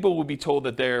 10 people would be told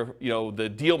that they're the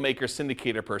deal maker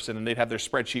syndicator person, and they'd have their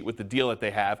spreadsheet with the deal that they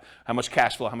have, how much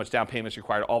cash flow, how much down payments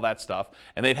required, all that stuff.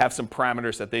 And they'd have some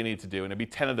parameters that they need to do, and it'd be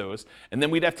 10 of those. And then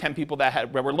we'd have 10 people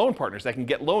that were loan partners that can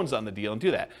get loans on the deal and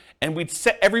do that. And we'd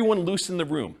set everyone loose in the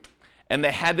room. And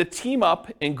they had to team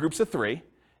up in groups of 3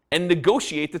 and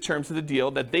negotiate the terms of the deal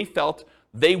that they felt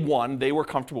they were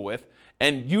comfortable with.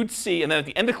 And you'd see, and then at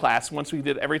the end of class, once we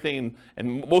did everything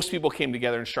and most people came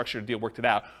together and structured a deal, worked it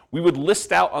out, we would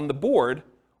list out on the board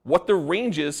what the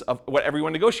ranges of what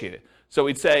everyone negotiated. So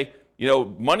we'd say,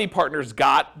 money partners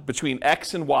got between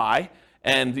X and Y,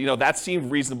 and that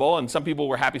seemed reasonable, and some people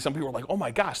were happy. Some people were like, oh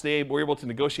my gosh, they were able to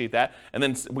negotiate that. And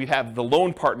then we'd have the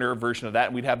loan partner version of that,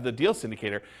 and we'd have the deal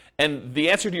syndicator. And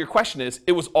the answer to your question is,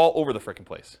 it was all over the frickin'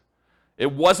 place.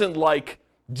 It wasn't like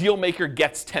deal maker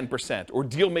gets 10%, or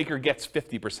deal maker gets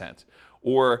 50%,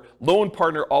 or loan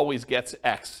partner always gets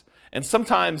X. And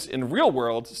sometimes in real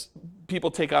world, people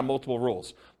take on multiple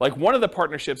roles. Like one of the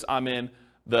partnerships I'm in,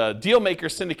 the deal maker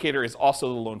syndicator is also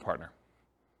the loan partner.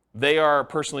 They are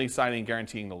personally signing and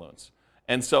guaranteeing the loans.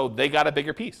 And so they got a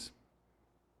bigger piece,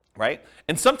 right?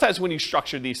 And sometimes when you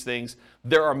structure these things,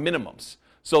 there are minimums.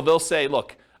 So they'll say,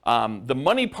 look, the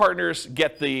money partners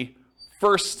get the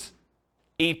first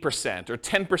 8% or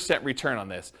 10% return on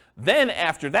this. Then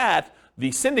after that, the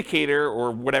syndicator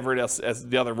or whatever else as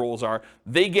the other roles are,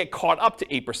 they get caught up to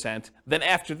 8%. Then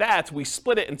after that, we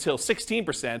split it until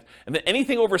 16%. And then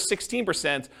anything over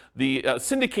 16%, the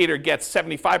syndicator gets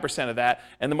 75% of that,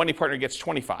 and the money partner gets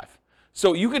 25%.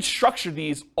 So you could structure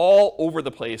these all over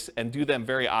the place and do them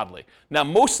very oddly. Now,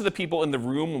 most of the people in the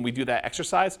room, when we do that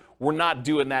exercise, we're not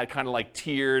doing that kind of like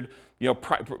tiered,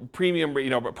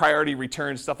 premium, priority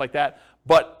returns, stuff like that.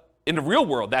 But in the real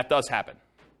world, that does happen.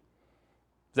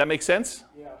 Does that make sense?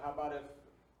 Yeah, how about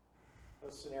if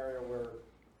a scenario where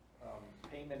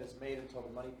payment is made until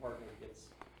the money partner gets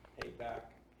paid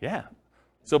back? Yeah.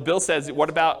 So Bill says, what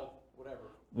about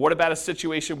a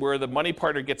situation where the money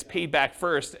partner gets paid back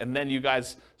first and then you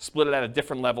guys split it at a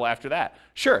different level after that?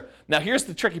 Sure. Now here's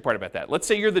the tricky part about that. Let's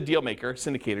say you're the deal maker,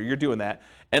 syndicator, you're doing that,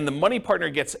 and the money partner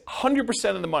gets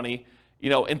 100% of the money,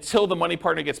 until the money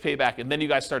partner gets paid back, and then you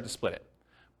guys start to split it.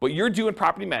 But you're doing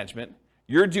property management,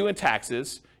 you're doing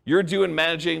taxes, you're doing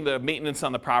managing the maintenance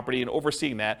on the property and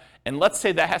overseeing that, and let's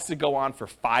say that has to go on for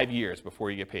 5 years before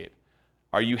you get paid.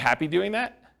 Are you happy doing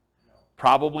that? No.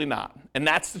 Probably not. And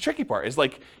that's the tricky part, is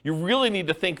like, you really need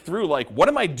to think through, like, what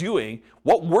am I doing?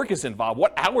 What work is involved?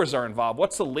 What hours are involved?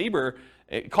 What's the labor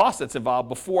cost that's involved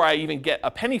before I even get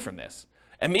a penny from this?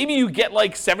 And maybe you get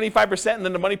like 75% and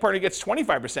then the money partner gets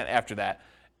 25% after that.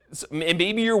 And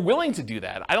maybe you're willing to do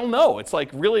that. I don't know. It's like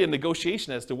really a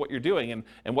negotiation as to what you're doing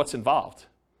and what's involved.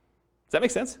 Does that make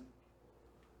sense?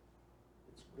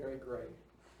 It's very gray.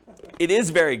 It is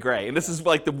very gray. And this is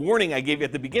like the warning I gave you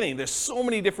at the beginning. There's so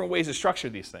many different ways to structure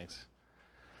these things.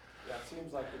 Yeah, it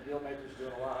seems like the deal maker's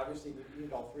doing a lot. Obviously, you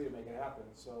need all 3 to make it happen.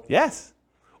 So yes.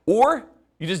 Or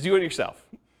you just do it yourself.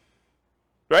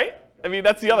 Right? I mean,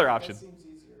 that's the other option. That seems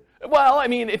easier. Well, I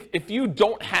mean, if you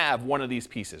don't have one of these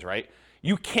pieces, right?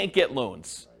 You can't get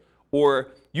loans, or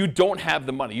you don't have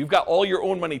the money. You've got all your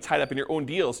own money tied up in your own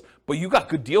deals, but you got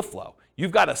good deal flow.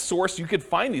 You've got a source, you could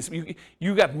find these.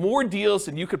 You got more deals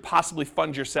than you could possibly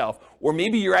fund yourself. Or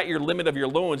maybe you're at your limit of your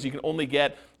loans. You can only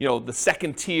get, the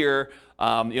second tier,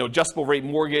 adjustable rate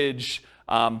mortgage,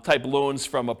 type loans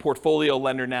from a portfolio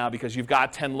lender now because you've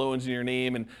got 10 loans in your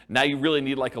name and now you really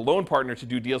need like a loan partner to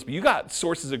do deals, but you got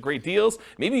sources of great deals.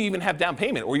 Maybe you even have down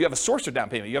payment, or you have a source of down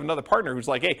payment. You have another partner who's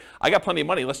like, hey, I got plenty of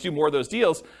money, let's do more of those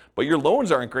deals, but your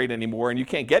loans aren't great anymore and you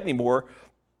can't get any more.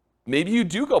 Maybe you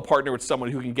do go partner with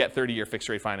someone who can get 30-year fixed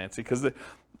rate financing because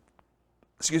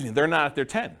they're not at their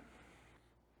 10. Does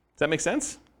that make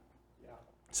sense? Yeah.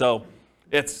 So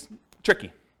it's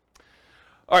tricky.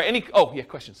 All right,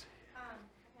 questions?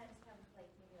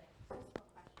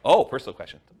 Personal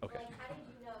question. Okay. Like, how did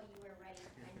you know you were ready to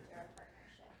enter a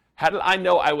partnership? How did I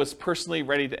know I was personally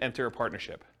ready to enter a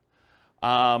partnership?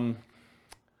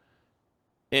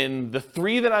 In the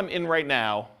 3 that I'm in right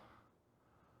now,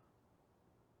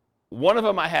 one of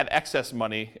them I had excess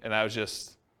money, and I was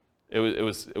just, it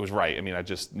was right. I mean, I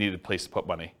just needed a place to put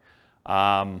money.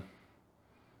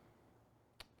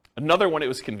 Another one, it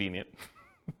was convenient.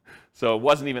 So it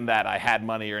wasn't even that I had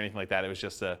money or anything like that. It was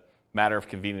just a matter of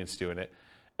convenience doing it.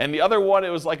 And the other one, it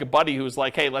was like a buddy who was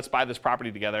like, hey, let's buy this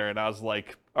property together. And I was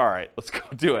like, all right, let's go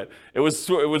do it. It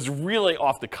was really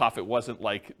off the cuff. It wasn't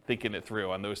like thinking it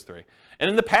through on those 3. And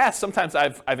in the past, sometimes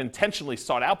I've intentionally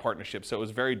sought out partnerships. So it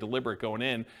was very deliberate going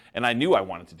in, and I knew I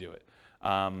wanted to do it.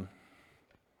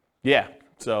 Yeah,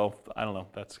 so I don't know.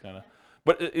 That's kind of,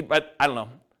 but I don't know.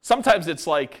 Sometimes it's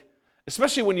like,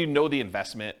 especially when you know the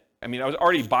investment. I mean, I was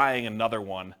already buying another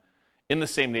one in the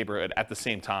same neighborhood at the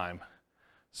same time.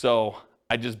 So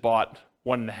I just bought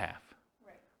 1.5,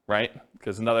 right?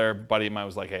 Because another buddy of mine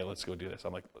was like, hey, let's go do this.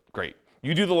 I'm like, great.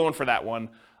 You do the loan for that one.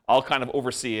 I'll kind of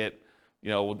oversee it. You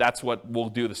know, that's what we'll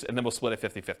do this, and then we'll split it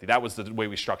 50-50. That was the way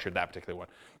we structured that particular one.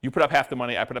 You put up half the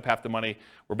money, I put up half the money.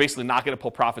 We're basically not going to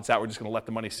pull profits out. We're just going to let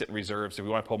the money sit in reserves. If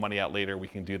we want to pull money out later, we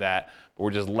can do that. But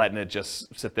we're just letting it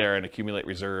just sit there and accumulate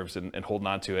reserves and holding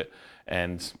on to it.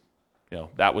 And, you know,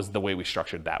 that was the way we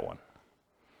structured that one.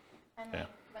 And Yeah.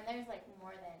 when there's like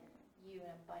more than you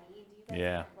and a buddy, do you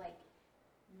guys have like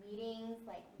meetings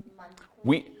like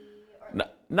monthly?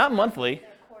 Not monthly.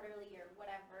 Or quarterly or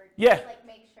whatever? Yeah. To, like,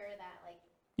 make sure that like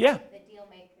Yeah. the deal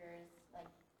makers like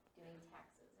doing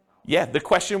taxes and all. Yeah, the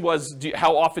question was,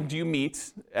 how often do you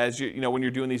meet as you know when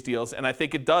you're doing these deals? And I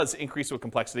think it does increase with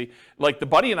complexity. Like the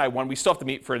buddy and I one, we still have to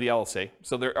meet for the LLC.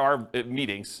 So there are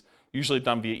meetings, usually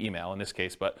done via email in this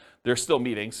case, but there's still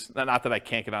meetings. Not that I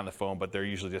can't get on the phone, but they're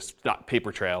usually just not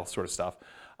paper trail sort of stuff.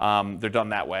 They're done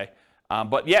that way.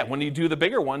 But yeah, when you do the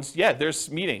bigger ones, yeah, there's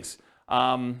meetings.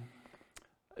 The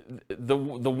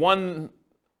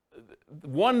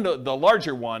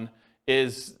larger one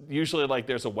is usually like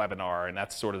there's a webinar, and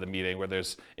that's sort of the meeting where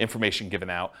there's information given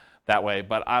out that way.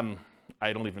 But I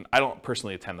don't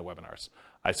personally attend the webinars.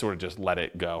 I sort of just let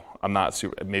it go. I'm not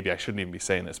super, maybe I shouldn't even be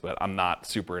saying this, but I'm not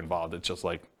super involved. It's just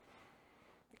like,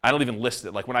 I don't even list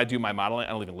it. Like when I do my modeling,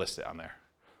 I don't even list it on there.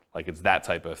 Like it's that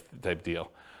type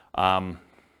deal. And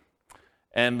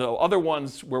the other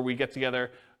ones where we get together,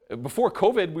 before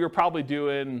COVID, we were probably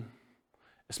doing,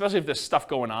 especially if there's stuff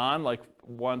going on, like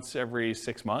once every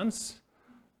 6 months,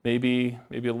 maybe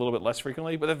a little bit less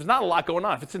frequently. But if there's not a lot going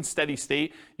on, if it's in steady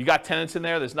state, you got tenants in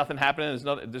there, there's nothing happening,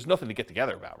 there's nothing to get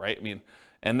together about, right? I mean,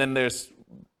 and then there's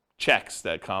checks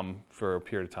that come for a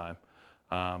period of time.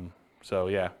 So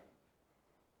yeah.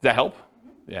 Does that help?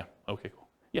 Yeah. Okay, cool.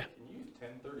 Yeah. Can you use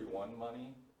 1031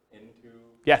 money into?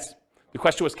 Yes. The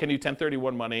question was, can you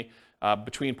 1031 money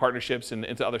between partnerships and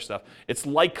into other stuff? It's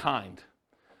like kind.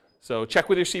 So check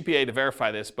with your CPA to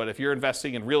verify this, but if you're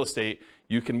investing in real estate,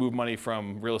 you can move money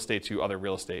from real estate to other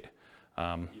real estate.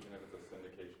 Even if it's a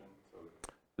syndication? So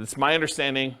It's my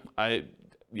understanding,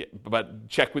 but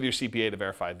check with your CPA to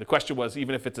verify. The question was,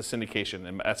 even if it's a syndication,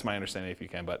 and that's my understanding if you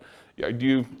can, but do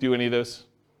you do any of those?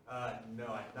 No,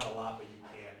 not a lot, but you can,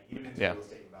 even into Yeah. real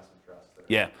estate investment trusts.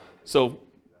 Yeah. So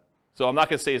I'm not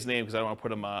going to say his name because I don't want to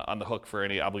put him on the hook for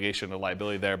any obligation or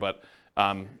liability there, but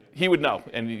he would know,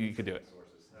 and you could do it.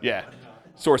 Yeah.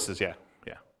 Sources, yeah.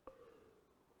 Yeah.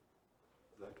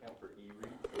 does that count for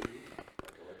E-REITs,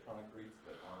 like electronic REITs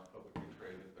that aren't publicly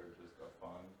traded, they're just a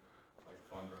fund, like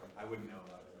fund? I wouldn't know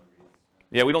about E-REITs.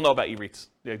 Yeah, we don't know about E-REITs.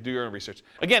 Yeah, do your own research.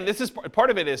 Again, this is part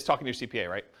of it is talking to your CPA,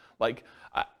 right? Like,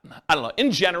 I don't know.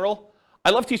 In general, I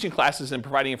love teaching classes and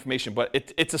providing information, but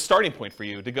it's a starting point for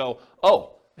you to go,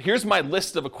 oh, here's my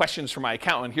list of questions for my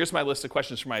accountant. Here's my list of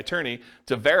questions for my attorney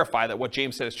to verify that what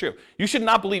James said is true. You should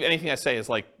not believe anything I say is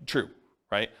like true,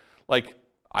 right? Like,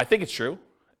 I think it's true,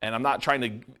 and I'm not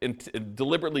trying to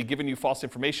deliberately giving you false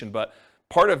information, but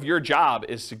part of your job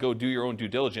is to go do your own due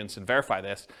diligence and verify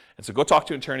this. And so go talk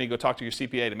to an attorney, go talk to your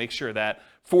CPA to make sure that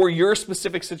for your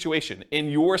specific situation, in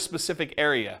your specific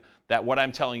area, that what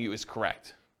I'm telling you is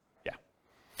correct. Yeah.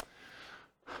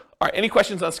 All right, any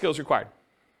questions on skills required?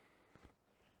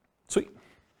 Sweet.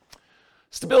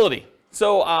 Stability.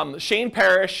 So Shane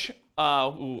Parrish,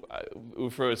 who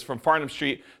was from Farnham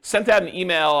Street, sent out an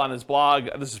email on his blog.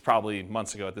 This is probably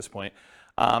months ago at this point.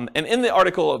 And in the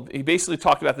article, he basically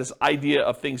talked about this idea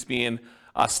of things being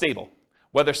stable,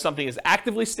 whether something is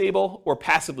actively stable or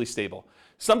passively stable.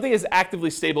 Something is actively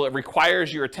stable, it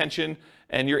requires your attention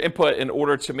and your input in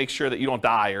order to make sure that you don't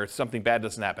die or something bad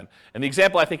doesn't happen. And the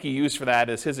example I think he used for that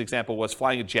is his example was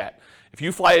flying a jet. If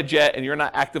you fly a jet and you're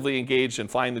not actively engaged in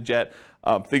flying the jet,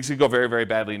 things could go very, very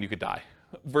badly and you could die.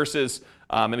 Versus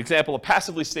an example of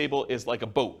passively stable is like a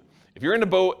boat. If you're in a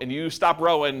boat and you stop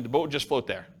rowing, the boat would just float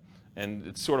there. And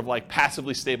it's sort of like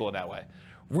passively stable in that way.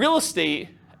 Real estate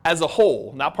as a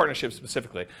whole, not partnerships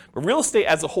specifically, but real estate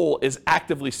as a whole is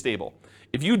actively stable.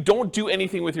 If you don't do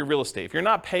anything with your real estate, if you're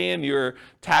not paying your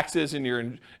taxes and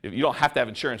you don't have to have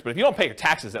insurance, but if you don't pay your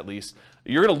taxes at least,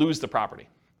 you're going to lose the property.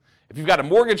 If you've got a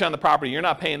mortgage on the property, you're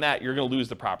not paying that, you're going to lose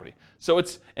the property.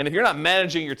 And if you're not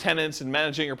managing your tenants and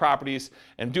managing your properties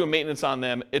and doing maintenance on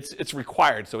them, it's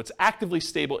required. So it's actively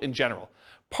stable in general.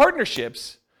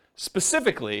 Partnerships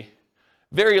specifically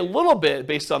vary a little bit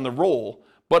based on the role,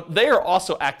 but they are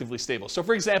also actively stable. So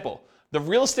for example, the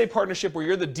real estate partnership where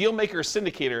you're the deal maker or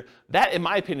syndicator, that in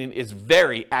my opinion is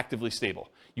very actively stable.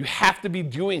 You have to be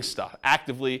doing stuff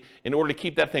actively in order to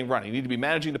keep that thing running. You need to be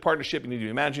managing the partnership, you need to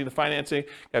be managing the financing, you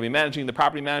got to be managing the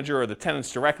property manager or the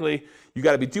tenants directly. You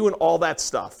got to be doing all that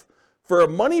stuff. For a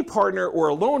money partner or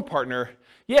a loan partner,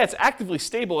 yeah, it's actively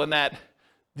stable in that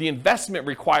the investment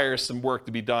requires some work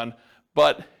to be done,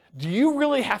 but do you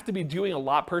really have to be doing a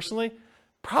lot personally?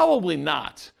 Probably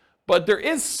not. But there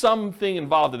is something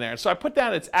involved in there. And so I put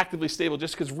down it's actively stable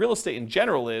just because real estate in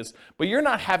general is, but you're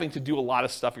not having to do a lot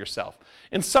of stuff yourself.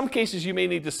 In some cases, you may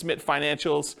need to submit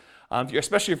financials,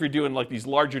 especially if you're doing like these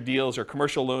larger deals or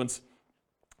commercial loans.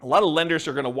 A lot of lenders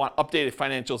are going to want updated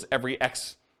financials every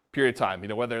X period of time,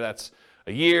 whether that's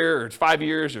a year or 5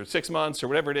 years or 6 months or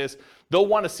whatever it is. They'll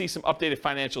want to see some updated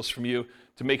financials from you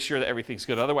to make sure that everything's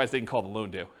good. Otherwise, they can call the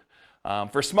loan due.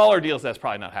 For smaller deals, that's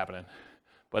probably not happening.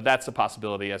 But that's a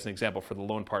possibility as an example for the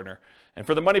loan partner. And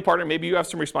for the money partner, maybe you have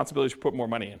some responsibilities to put more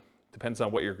money in. Depends on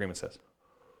what your agreement says.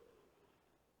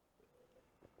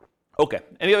 Okay,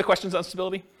 any other questions on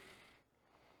stability?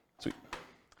 Sweet.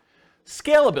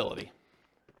 Scalability.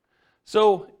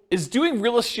 So is doing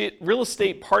real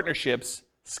estate partnerships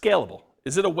scalable?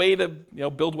 Is it a way to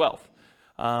build wealth?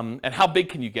 And how big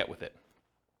can you get with it?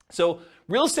 So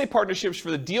real estate partnerships for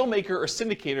the deal maker or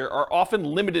syndicator are often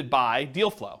limited by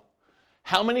deal flow.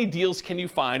 How many deals can you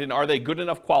find, and are they good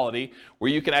enough quality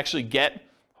where you can actually get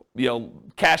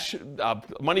cash,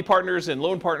 money partners and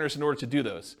loan partners in order to do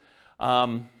those?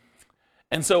 And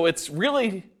so it's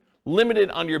really limited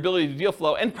on your ability to deal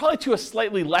flow, and probably to a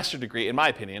slightly lesser degree, in my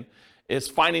opinion, is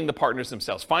finding the partners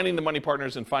themselves, finding the money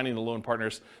partners and finding the loan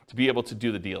partners to be able to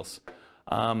do the deals.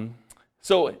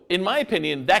 So in my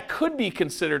opinion, that could be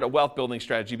considered a wealth building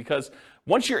strategy because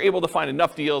once you're able to find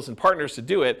enough deals and partners to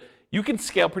do it, you can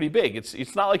scale pretty big.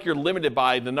 It's not like you're limited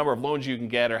by the number of loans you can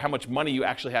get or how much money you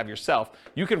actually have yourself.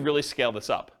 You can really scale this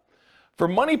up. For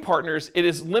money partners, it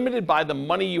is limited by the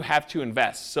money you have to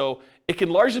invest. So it can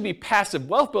largely be passive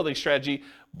wealth building strategy,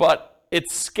 but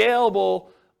it's scalable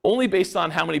only based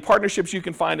on how many partnerships you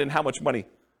can find and how much money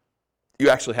you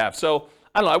actually have. So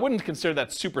I don't know, I wouldn't consider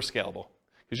that super scalable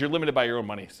because you're limited by your own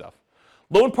money stuff.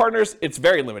 Loan partners, it's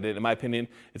very limited in my opinion.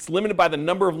 It's limited by the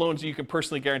number of loans that you can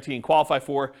personally guarantee and qualify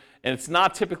for, and it's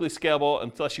not typically scalable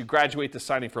unless you graduate to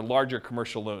signing for larger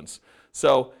commercial loans.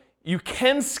 So you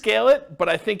can scale it, but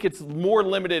I think it's more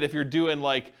limited if you're doing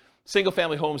like single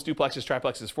family homes, duplexes,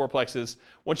 triplexes, fourplexes.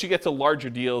 Once you get to larger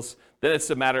deals, then it's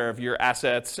a matter of your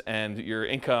assets and your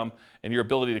income and your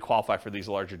ability to qualify for these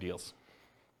larger deals.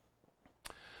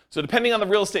 So depending on the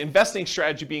real estate investing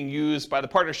strategy being used by the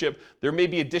partnership, there may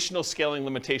be additional scaling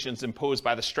limitations imposed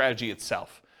by the strategy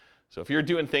itself. So if you're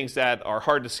doing things that are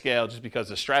hard to scale just because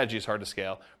the strategy is hard to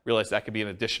scale, realize that could be an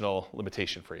additional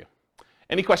limitation for you.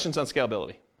 Any questions on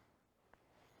scalability?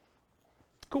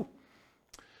 Cool.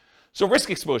 So risk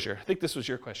exposure. I think this was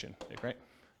your question, Nick, right?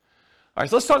 All right,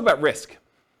 so let's talk about risk.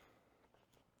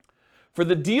 For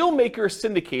the deal maker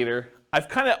syndicator, I've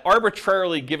kind of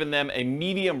arbitrarily given them a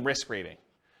medium risk rating.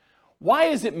 Why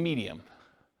is it medium?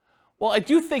 Well, I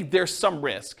do think there's some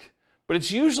risk, but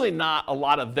it's usually not a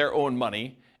lot of their own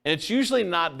money, and it's usually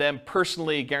not them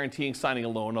personally guaranteeing signing a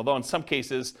loan, although in some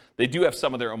cases, they do have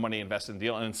some of their own money invested in the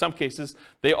deal, and in some cases,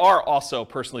 they are also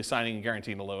personally signing and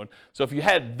guaranteeing a loan. So if you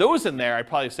had those in there, I'd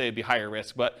probably say it'd be higher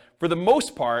risk, but for the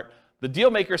most part, the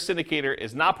deal maker syndicator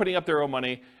is not putting up their own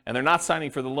money, and they're not signing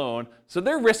for the loan, so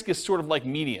their risk is sort of like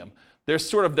medium. There's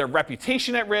sort of their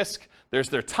reputation at risk, there's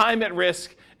their time at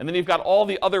risk, And then you've got all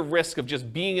the other risk of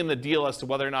just being in the deal as to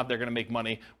whether or not they're going to make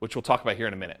money, which we'll talk about here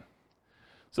in a minute.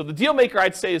 So the deal maker,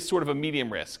 I'd say, is sort of a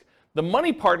medium risk. The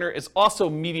money partner is also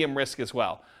medium risk as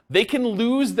well. They can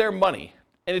lose their money,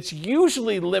 and it's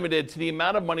usually limited to the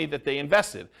amount of money that they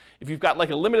invested. If you've got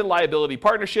like a limited liability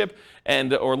partnership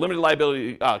or limited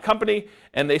liability company,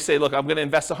 and they say, look, I'm going to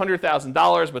invest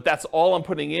 $100,000, but that's all I'm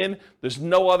putting in. There's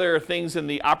no other things in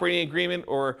the operating agreement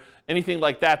or anything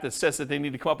like that that says that they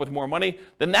need to come up with more money,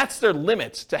 then that's their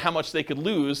limit to how much they could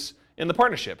lose in the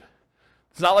partnership.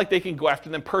 It's not like they can go after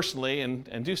them personally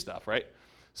and do stuff, right?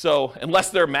 So unless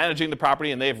they're managing the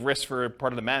property and they have risk for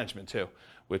part of the management too,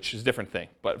 which is a different thing.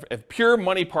 But a pure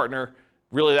money partner,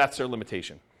 really that's their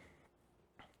limitation.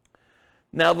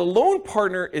 Now the loan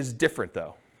partner is different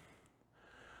though.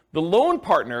 The loan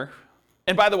partner,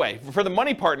 and by the way, for the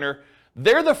money partner,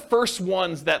 they're the first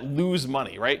ones that lose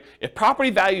money, right? If property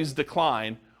values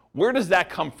decline, where does that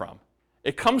come from?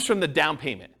 It comes from the down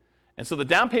payment. And so the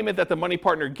down payment that the money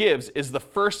partner gives is the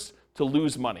first to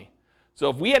lose money. So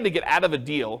if we had to get out of a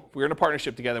deal, if we were in a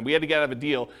partnership together and we had to get out of a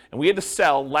deal and we had to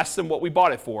sell less than what we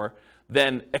bought it for,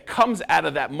 then it comes out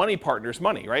of that money partner's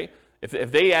money, right?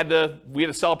 If we had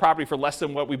to sell a property for less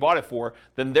than what we bought it for,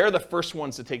 then they're the first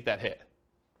ones to take that hit,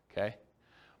 okay?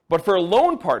 But for a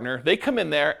loan partner, they come in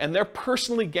there and they're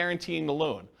personally guaranteeing the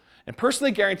loan. And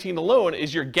personally guaranteeing the loan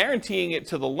is you're guaranteeing it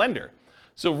to the lender.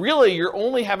 So really, you're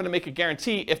only having to make a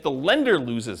guarantee if the lender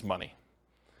loses money,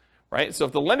 right? So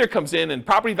if the lender comes in and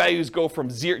property values go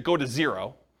to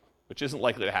zero, which isn't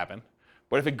likely to happen,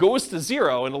 but if it goes to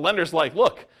zero and the lender's like,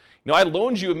 look, I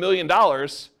loaned you $1 million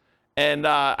and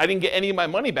I didn't get any of my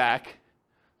money back,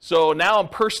 so now I'm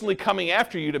personally coming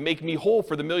after you to make me whole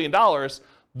for the $1 million,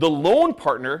 the loan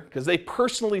partner, because they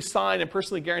personally signed and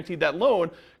personally guaranteed that loan,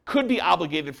 could be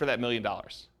obligated for that $1 million.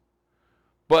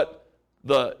 But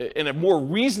in a more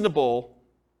reasonable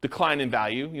decline in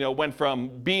value, went from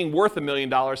being worth $1 million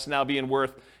to now being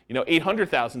worth,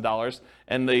 $800,000,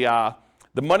 and the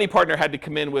money partner had to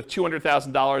come in with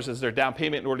 $200,000 as their down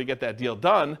payment in order to get that deal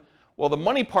done. Well, the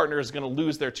money partner is going to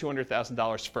lose their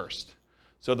 $200,000 first.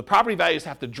 So the property values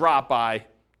have to drop by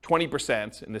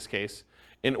 20% in this case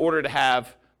in order to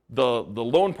have the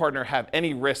loan partner have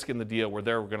any risk in the deal where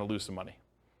they're going to lose some money.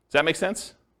 Does that make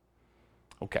sense?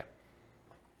 Okay.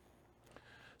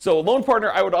 So a loan partner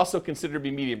I would also consider to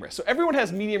be medium risk. So everyone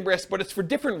has medium risk, but it's for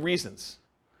different reasons.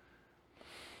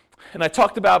 And I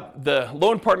talked about the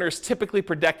loan partner is typically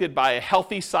protected by a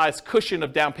healthy sized cushion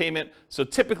of down payment. So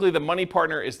typically the money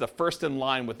partner is the first in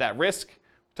line with that risk. We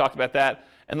talked about that.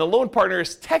 And the loan partner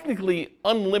is technically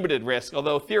unlimited risk,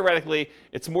 although theoretically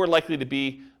it's more likely to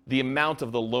be the amount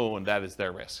of the loan that is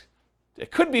their risk.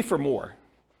 It could be for more.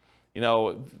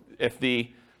 If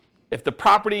the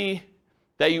property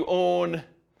that you own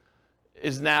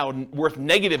is now worth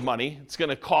negative money, it's going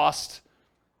to cost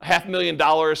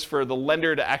 $500,000 for the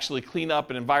lender to actually clean up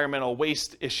an environmental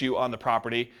waste issue on the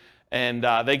property, and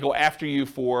they go after you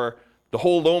for the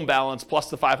whole loan balance plus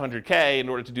the $500K in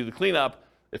order to do the cleanup.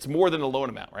 It's more than a loan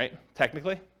amount, right?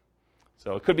 Technically.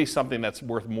 So it could be something that's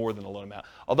worth more than a loan amount.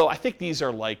 Although I think these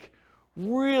are like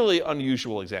really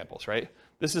unusual examples, right?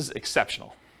 This is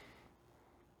exceptional.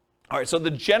 All right, so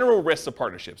the general risks of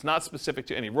partnerships, not specific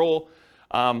to any role.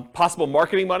 Possible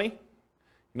marketing money,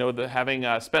 having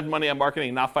spent money on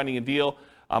marketing, not finding a deal,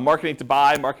 marketing to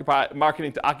buy,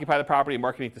 marketing to occupy the property,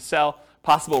 marketing to sell.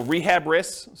 Possible rehab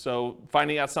risks, so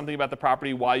finding out something about the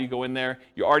property while you go in there.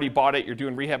 You already bought it, you're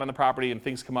doing rehab on the property, and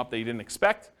things come up that you didn't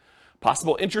expect.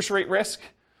 Possible interest rate risk.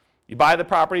 You buy the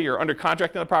property, you're under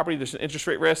contract on the property, there's an interest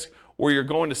rate risk, or you're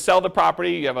going to sell the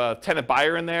property, you have a tenant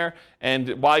buyer in there, and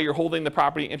while you're holding the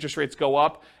property, interest rates go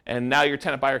up, and now your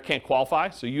tenant buyer can't qualify,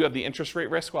 so you have the interest rate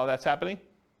risk while that's happening.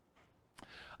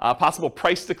 Possible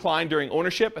price decline during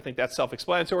ownership, I think that's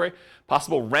self-explanatory.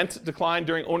 Possible rent decline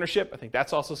during ownership, I think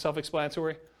that's also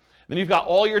self-explanatory. Then you've got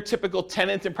all your typical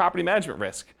tenant and property management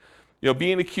risk.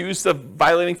 Being accused of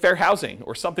violating fair housing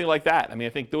or something like that. I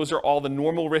think those are all the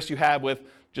normal risks you have with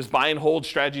just buy and hold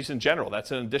strategies in general. That's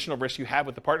an additional risk you have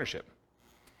with the partnership.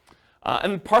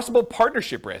 And possible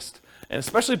partnership risk, and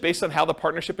especially based on how the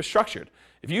partnership is structured.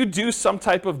 If you do some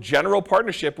type of general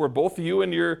partnership where both you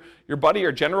and your buddy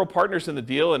are general partners in the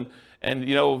deal and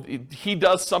he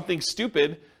does something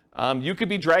stupid, you could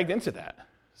be dragged into that.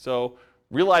 So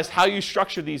realize how you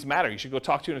structure these matter. You should go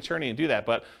talk to an attorney and do that,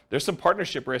 but there's some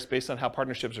partnership risk based on how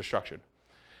partnerships are structured.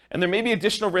 And there may be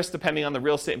additional risk depending on the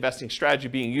real estate investing strategy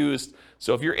being used.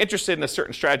 So if you're interested in a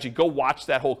certain strategy, go watch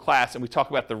that whole class and we talk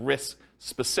about the risks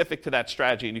specific to that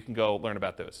strategy and you can go learn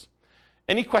about those.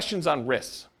 Any questions on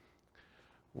risks?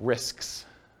 Risks.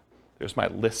 There's my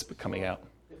lisp coming out.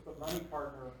 If the money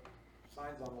partner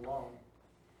signs on the loan,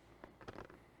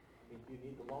 I mean, do you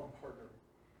need the loan partner?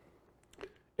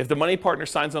 If the money partner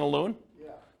signs on a loan? Yeah.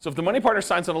 So if the money partner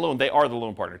signs on a loan, they are the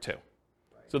loan partner too.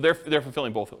 Right. So they're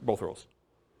fulfilling both roles.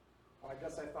 Well, I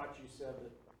guess I thought you said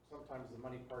that sometimes the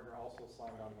money partner also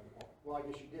signed on the loan. Well,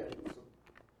 I guess you did. So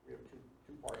we have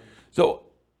two parties.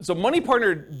 So money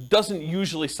partner doesn't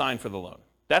usually sign for the loan.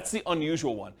 That's the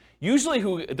unusual one. Usually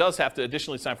who does have to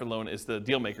additionally sign for the loan is the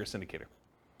deal maker syndicator.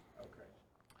 Okay.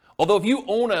 Although if you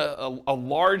own a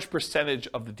large percentage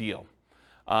of the deal,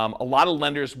 a lot of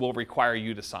lenders will require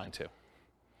you to sign too,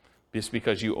 just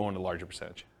because you own a larger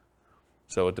percentage.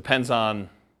 So it depends on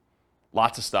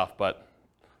lots of stuff, but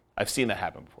I've seen that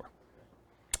happen before.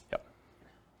 Yep.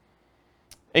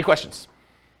 Any questions?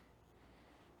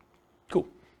 Cool.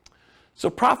 So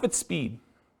profit speed.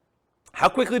 How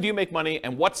quickly do you make money,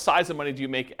 and what size of money do you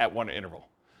make at one interval?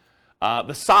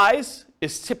 The size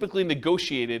is typically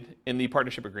negotiated in the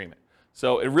partnership agreement.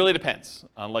 So it really depends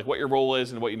on like what your role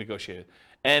is and what you negotiated.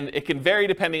 And it can vary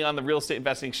depending on the real estate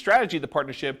investing strategy of the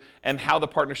partnership and how the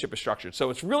partnership is structured. So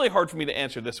it's really hard for me to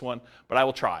answer this one, but I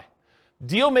will try.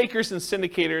 Deal makers and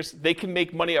syndicators, they can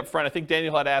make money up front. I think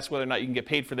Daniel had asked whether or not you can get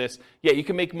paid for this. Yeah, you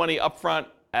can make money up front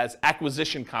as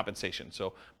acquisition compensation.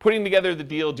 So putting together the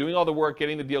deal, doing all the work,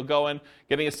 getting the deal going,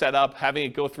 getting it set up, having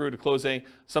it go through to closing.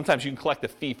 Sometimes you can collect a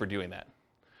fee for doing that.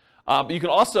 But you can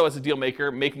also, as a deal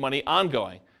maker, make money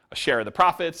ongoing. A share of the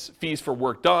profits, fees for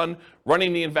work done,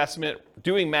 running the investment,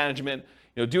 doing management,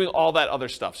 doing all that other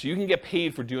stuff. So you can get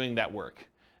paid for doing that work.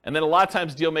 And then a lot of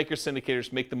times deal makers,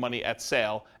 syndicators make the money at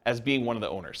sale as being one of the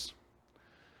owners.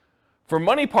 For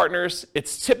money partners,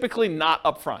 it's typically not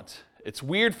upfront. It's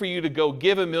weird for you to go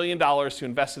give $1 million to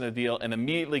invest in a deal and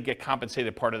immediately get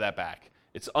compensated part of that back.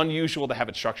 It's unusual to have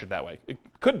it structured that way. It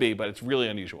could be, but it's really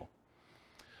unusual.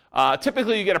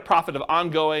 Typically, you get a profit of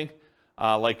ongoing,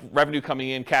 like revenue coming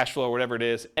in, cash flow, whatever it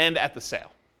is, and at the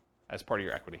sale as part of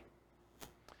your equity.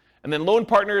 And then loan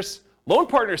partners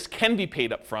can be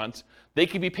paid up front. They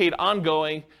can be paid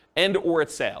ongoing and or at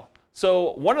sale.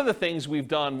 So one of the things we've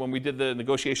done when we did the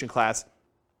negotiation class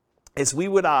is we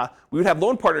would have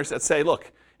loan partners that say,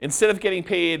 look, instead of getting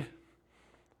paid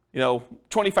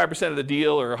 25% of the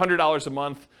deal or $100 a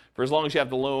month for as long as you have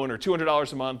the loan, or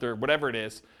 $200 a month, or whatever it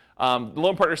is, the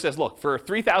loan partner says, look, for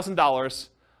 $3,000,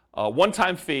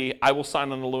 one-time fee, I will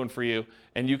sign on the loan for you,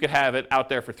 and you could have it out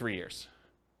there for 3 years.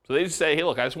 So they just say, hey,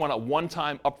 look, I just want a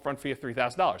one-time upfront fee of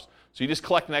 $3,000. So you just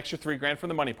collect an extra $3,000 from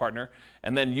the money partner,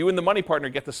 and then you and the money partner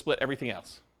get to split everything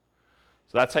else.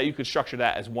 So that's how you could structure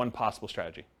that as one possible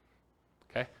strategy.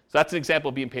 Okay? So that's an example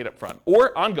of being paid up front.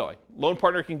 Or ongoing. Loan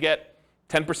partner can get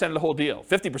 10% of the whole deal,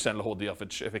 50% of the whole deal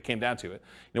if it came down to it.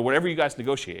 Whatever you guys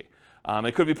negotiate.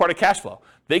 It could be part of cash flow.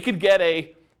 They could get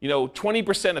a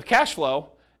 20% of cash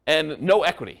flow and no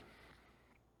equity.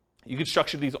 You could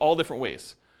structure these all different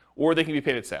ways. Or they can be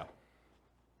paid at sale.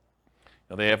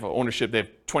 They have ownership, they have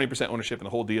 20% ownership in the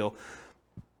whole deal,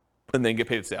 and then get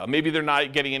paid at sale. Maybe they're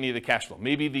not getting any of the cash flow.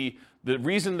 Maybe the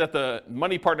reason that the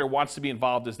money partner wants to be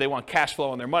involved is they want cash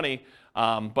flow on their money,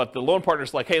 but the loan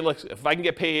partner's like, hey, look, if I can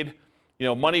get paid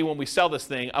money when we sell this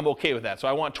thing, I'm okay with that. So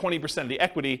I want 20% of the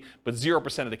equity, but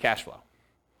 0% of the cash flow.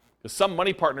 Because some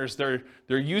money partners, they're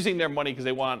using their money because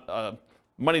they want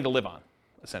money to live on,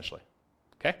 essentially.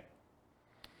 Okay?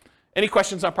 Any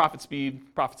questions on profit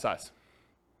speed, profit size?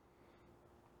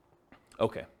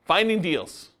 Okay, finding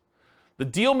deals. The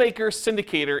deal maker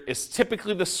syndicator is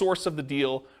typically the source of the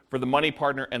deal for the money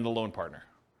partner and the loan partner.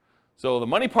 So the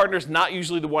money partner is not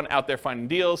usually the one out there finding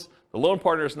deals. The loan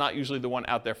partner is not usually the one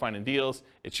out there finding deals.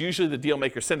 It's usually the deal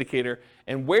maker syndicator.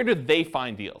 And where do they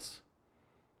find deals?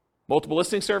 Multiple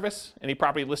listing service, any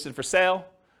property listed for sale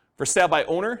by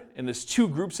owner, and there's two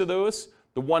groups of those.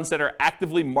 The ones that are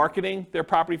actively marketing their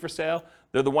property for sale,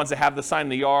 they're the ones that have the sign in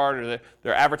the yard, or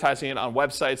they're advertising it on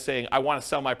websites saying, I want to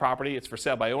sell my property, it's for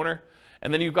sale by owner.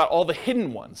 And then you've got all the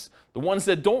hidden ones, the ones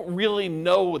that don't really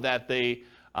know that they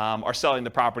are selling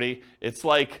the property. It's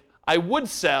like, I would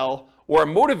sell, or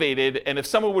I'm motivated, and if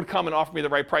someone would come and offer me the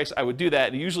right price, I would do that.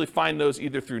 And you usually find those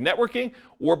either through networking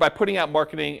or by putting out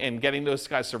marketing and getting those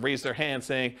guys to raise their hand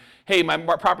saying, hey, my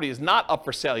property is not up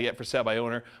for sale yet, for sale by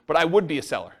owner, but I would be a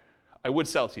seller. I would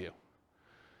sell to you.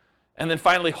 And then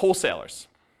finally, wholesalers.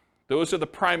 Those are the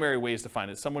primary ways to find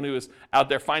it. Someone who is out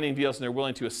there finding deals and they're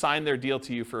willing to assign their deal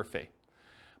to you for a fee.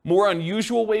 More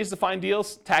unusual ways to find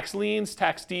deals: tax liens,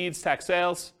 tax deeds, tax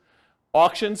sales,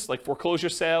 auctions like foreclosure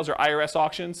sales or IRS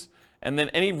auctions, and then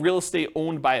any real estate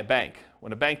owned by a bank.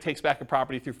 When a bank takes back a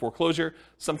property through foreclosure,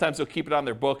 sometimes they'll keep it on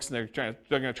their books and they're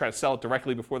going to try to sell it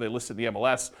directly before they list it in the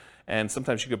MLS, and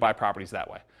sometimes you could buy properties that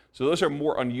way. So those are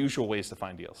more unusual ways to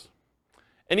find deals.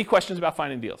 Any questions about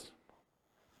finding deals?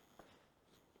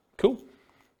 Cool.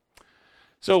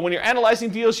 So when you're analyzing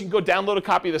deals, you can go download a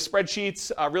copy of the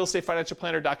spreadsheets,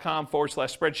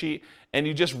 realestatefinancialplanner.com/spreadsheet, and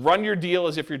you just run your deal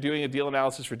as if you're doing a deal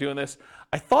analysis for doing this.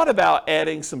 I thought about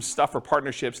adding some stuff for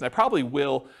partnerships, and I probably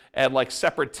will add like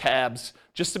separate tabs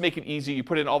just to make it easy. You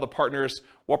put in all the partners,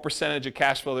 what percentage of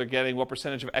cash flow they're getting, what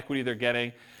percentage of equity they're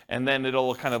getting, and then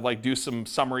it'll kind of like do some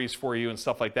summaries for you and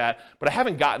stuff like that. But I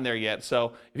haven't gotten there yet.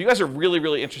 So if you guys are really,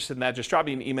 really interested in that, just drop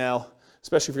me an email,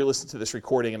 especially if you're listening to this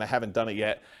recording and I haven't done it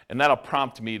yet. And that'll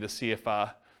prompt me to see if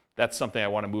that's something I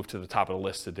want to move to the top of the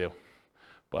list to do.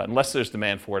 But unless there's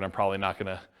demand for it, I'm probably not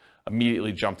going to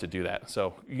immediately jump to do that.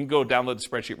 So you can go download the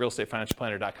spreadsheet,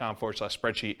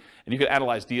 realestatefinancialplanner.com/spreadsheet, and you can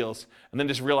analyze deals and then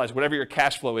just realize whatever your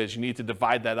cash flow is, you need to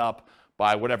divide that up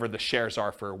by whatever the shares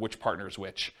are for which partner is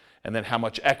which. And then how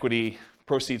much equity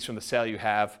proceeds from the sale you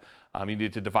have, you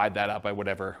need to divide that up by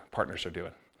whatever partners are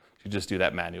doing. You just do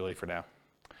that manually for now.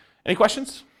 Any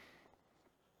questions?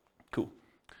 Cool.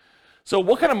 So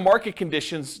what kind of market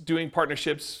conditions doing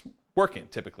partnerships work in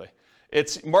typically?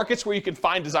 It's markets where you can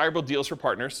find desirable deals for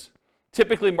partners,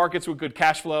 typically markets with good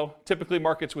cash flow, typically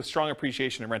markets with strong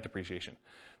appreciation and rent appreciation.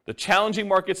 The challenging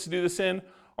markets to do this in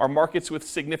are markets with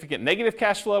significant negative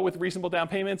cash flow with reasonable down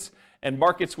payments and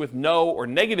markets with no or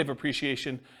negative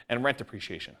appreciation and rent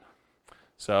appreciation.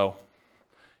 So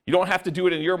you don't have to do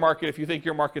it in your market. If you think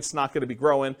your market's not going to be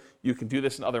growing, you can do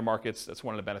this in other markets. That's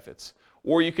one of the benefits.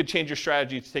 Or you could change your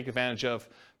strategy to take advantage of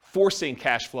forcing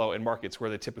cash flow in markets where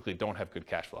they typically don't have good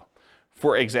cash flow.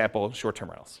 For example, short-term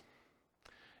rentals.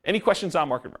 Any questions on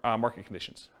market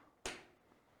conditions?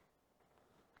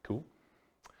 Cool.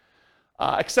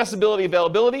 Accessibility,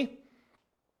 availability.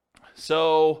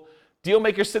 So deal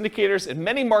makers, syndicators. In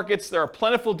many markets, there are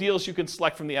plentiful deals you can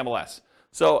select from the MLS.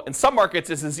 So in some markets,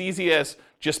 it's as easy as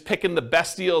just picking the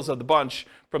best deals of the bunch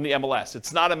from the MLS.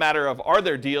 It's not a matter of are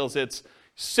there deals, it's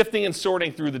sifting and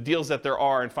sorting through the deals that there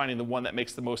are and finding the one that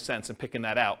makes the most sense and picking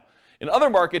that out. In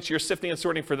other markets, you're sifting and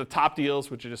sorting for the top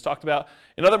deals, which I just talked about.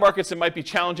 In other markets, it might be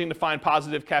challenging to find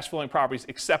positive cash flowing properties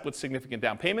except with significant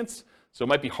down payments. So it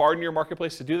might be hard in your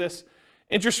marketplace to do this.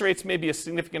 Interest rates may be a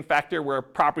significant factor where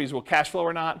properties will cash flow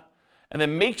or not. And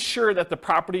then make sure that the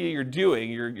property you're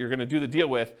going to do the deal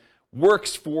with,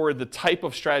 works for the type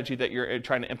of strategy that you're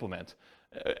trying to implement.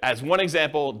 As one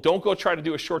example, don't go try to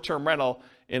do a short-term rental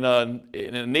in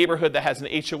a neighborhood that has an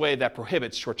HOA that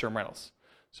prohibits short-term rentals.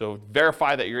 So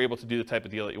verify that you're able to do the type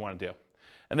of deal that you want to do.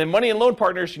 And then money and loan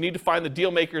partners, you need to find the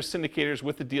deal makers, syndicators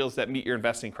with the deals that meet your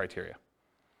investing criteria.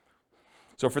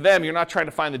 So for them, you're not trying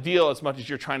to find the deal as much as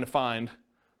you're trying to find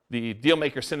the deal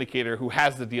maker syndicator who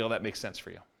has the deal that makes sense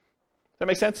for you. Does that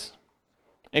make sense?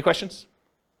 Any questions?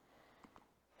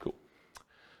 Cool.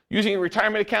 Using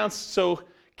retirement accounts. So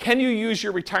can you use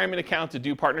your retirement account to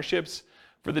do partnerships?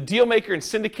 For the deal maker and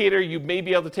syndicator, you may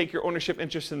be able to take your ownership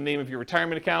interest in the name of your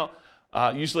retirement account.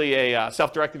 Usually a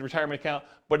self-directed retirement account,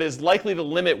 but is likely to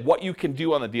limit what you can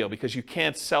do on the deal because you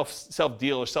can't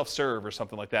self-deal or self-serve or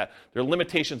something like that. There are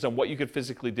limitations on what you could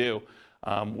physically do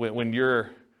when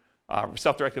your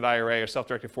self-directed IRA or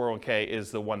self-directed 401k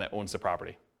is the one that owns the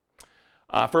property.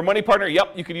 For a money partner,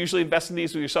 yep, you could usually invest in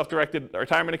these with your self-directed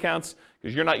retirement accounts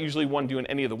because you're not usually one doing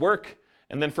any of the work.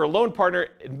 And then for a loan partner,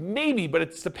 maybe, but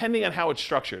it's depending on how it's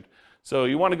structured. So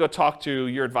you want to go talk to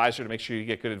your advisor to make sure you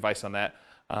get good advice on that.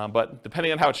 But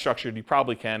depending on how it's structured, you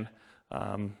probably can,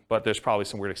 but there's probably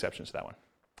some weird exceptions to that one.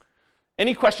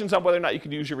 Any questions on whether or not you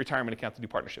can use your retirement account to do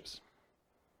partnerships?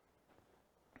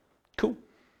 Cool.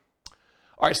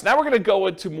 All right, so now we're going to go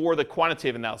into more of the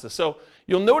quantitative analysis. So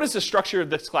you'll notice the structure of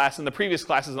this class and the previous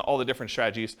classes and all the different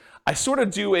strategies. I sort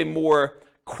of do a more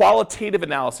qualitative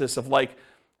analysis of like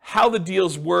how the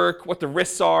deals work, what the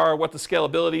risks are, what the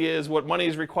scalability is, what money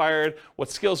is required, what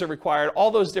skills are required,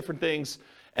 all those different things.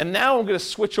 And now I'm going to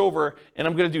switch over and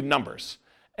I'm going to do numbers.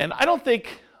 And I don't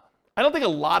think a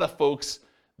lot of folks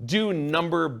do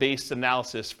number-based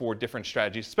analysis for different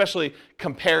strategies, especially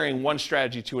comparing one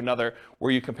strategy to another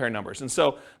where you compare numbers. And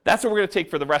so that's what we're going to take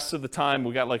for the rest of the time.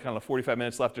 We got like 45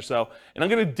 minutes left or so. And I'm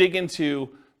going to dig into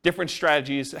different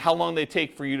strategies, how long they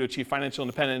take for you to achieve financial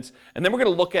independence. And then we're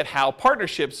going to look at how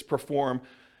partnerships perform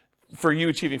for you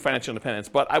achieving financial independence.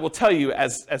 But I will tell you,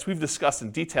 as we've discussed in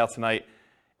detail tonight,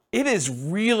 it is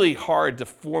really hard to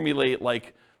formulate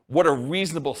like what a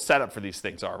reasonable setup for these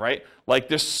things are, right? Like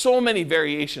there's so many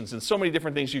variations and so many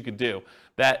different things you can do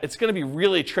that it's going to be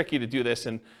really tricky to do this.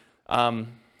 And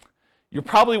you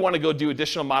probably want to go do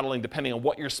additional modeling depending on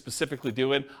what you're specifically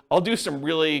doing. I'll do some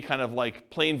really kind of like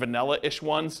plain vanilla-ish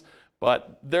ones,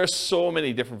 but there's so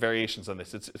many different variations on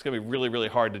this. It's going to be really, really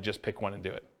hard to just pick one and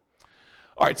do it.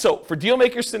 All right, so for deal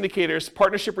makers, syndicators,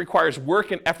 partnership requires work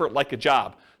and effort like a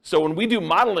job. So when we do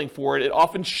modeling for it, it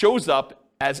often shows up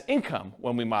as income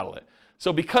when we model it.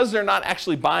 So because they're not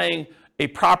actually buying a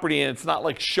property and it's not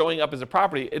like showing up as a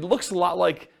property, it looks a lot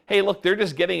like, hey, look, they're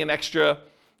just getting an extra,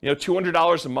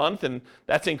 $200 a month, and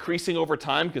that's increasing over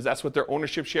time because that's what their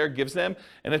ownership share gives them.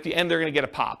 And at the end, they're going to get a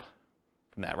pop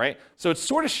from that, right? So it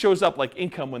sort of shows up like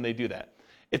income when they do that.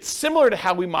 It's similar to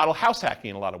how we model house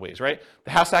hacking in a lot of ways, right?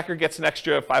 The house hacker gets an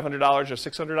extra $500 or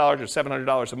 $600 or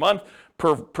 $700 a month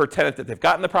per tenant that they've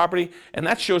got in the property, and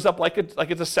that shows up like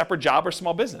it's a separate job or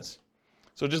small business.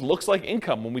 So it just looks like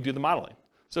income when we do the modeling.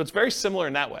 So it's very similar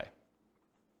in that way.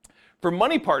 For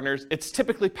money partners, it's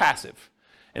typically passive,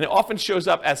 and it often shows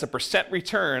up as a %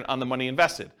 return on the money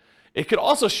invested. It could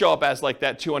also show up as like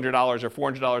that $200 or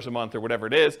 $400 a month or whatever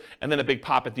it is, and then a big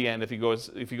pop at the end if you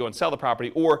go and sell the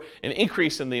property, or an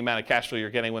increase in the amount of cash flow you're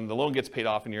getting when the loan gets paid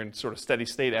off and you're in sort of steady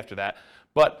state after that.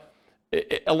 But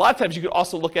a lot of times you could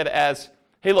also look at it as,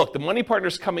 hey, look, the money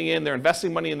partner's coming in, they're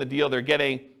investing money in the deal, they're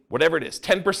getting whatever it is,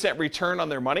 10% return on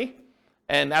their money,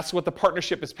 and that's what the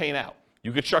partnership is paying out.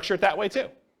 You could structure it that way too.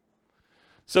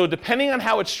 So depending on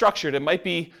how it's structured, it might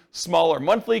be smaller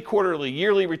monthly, quarterly,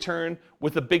 yearly return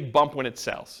with a big bump when it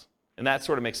sells. And that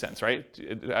sort of makes sense, right?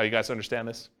 You guys understand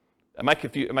this? Am I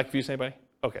confusing anybody?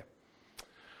 Okay.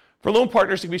 For loan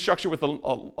partners, it can be structured with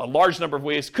a large number of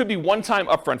ways. It could be one-time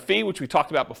upfront fee, which we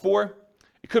talked about before.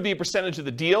 It could be a percentage of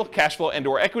the deal, cash flow and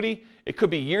or equity. It could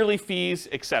be yearly fees,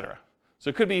 etc. So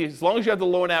it could be, as long as you have the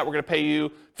loan out, we're going to pay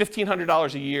you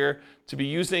 $1,500 a year to be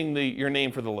using your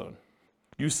name for the loan.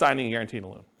 You signing and guaranteeing a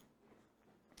loan.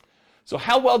 So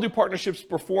how well do partnerships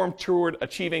perform toward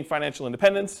achieving financial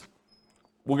independence?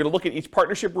 We're going to look at each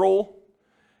partnership role,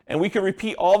 and we can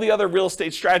repeat all the other real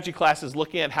estate strategy classes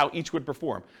looking at how each would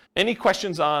perform. Any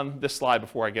questions on this slide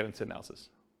before I get into analysis?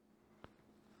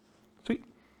 Sweet.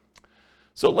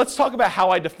 So let's talk about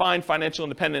how I define financial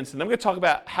independence, and then I'm going to talk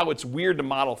about how it's weird to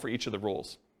model for each of the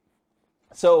roles.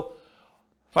 So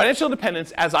financial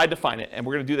independence, as I define it, and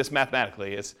we're going to do this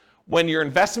mathematically, is when your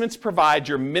investments provide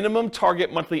your minimum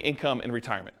target monthly income in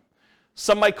retirement.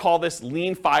 Some might call this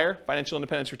lean FIRE, financial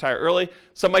independence, retire early.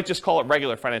 Some might just call it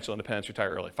regular financial independence,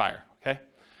 retire early, FIRE, okay?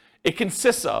 It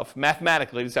consists of,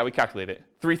 mathematically, this is how we calculate it,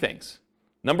 3 things.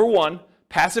 Number 1,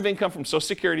 passive income from Social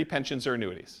Security, pensions, or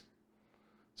annuities.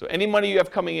 So any money you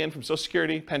have coming in from Social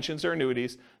Security, pensions, or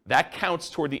annuities, that counts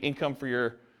toward the income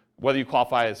for whether you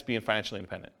qualify as being financially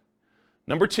independent.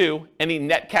 Number 2, any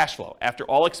net cash flow after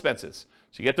all expenses.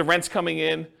 So you get the rents coming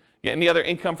in, you get any other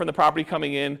income from the property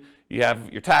coming in, you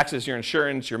have your taxes, your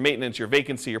insurance, your maintenance, your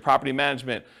vacancy, your property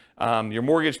management, your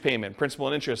mortgage payment, principal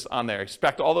and interest on there.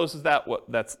 Expect all those is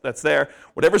that's there.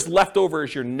 Whatever's left over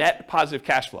is your net positive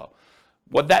cash flow.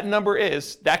 What that number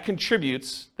is, that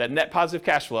contributes, that net positive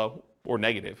cash flow, or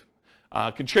negative,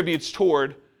 contributes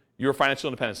toward your financial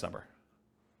independence number.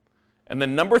 And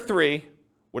then number 3,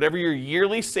 whatever your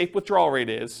yearly safe withdrawal rate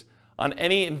is on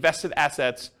any invested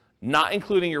assets, not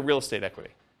including your real estate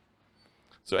equity.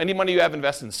 So any money you have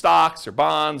invested in stocks or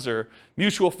bonds or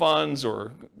mutual funds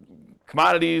or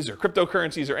commodities or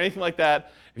cryptocurrencies or anything like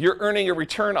that, if you're earning a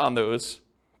return on those,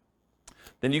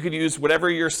 then you could use whatever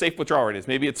your safe withdrawal rate is.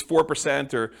 Maybe it's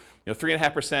 4% or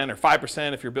 3.5% or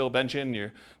 5% if you're Bill Benjamin, you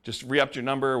just re-upped your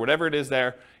number, whatever it is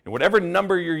there. And whatever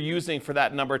number you're using for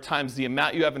that number times the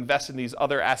amount you have invested in these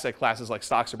other asset classes like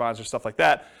stocks or bonds or stuff like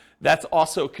that, that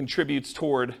also contributes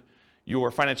toward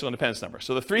your financial independence number.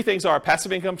 So the 3 things are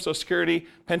passive income, Social Security,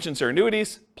 pensions or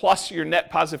annuities, plus your net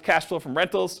positive cash flow from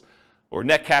rentals, or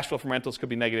net cash flow from rentals could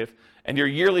be negative, and your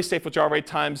yearly safe withdrawal rate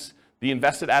times the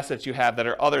invested assets you have that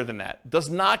are other than that. Does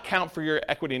not count for your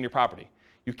equity in your property.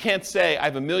 You can't say I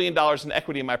have $1 million in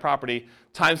equity in my property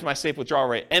times my safe withdrawal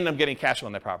rate and I'm getting cash flow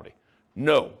on that property.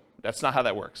 No, that's not how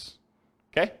that works.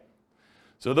 Okay?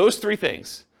 So those 3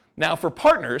 things. Now for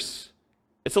partners,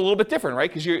 it's a little bit different,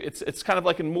 right? Because it's kind of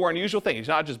like a more unusual thing. You're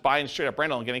not just buying straight up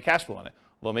rental and getting cash flow on it.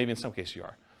 Although maybe in some cases you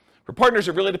are. For partners,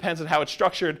 it really depends on how it's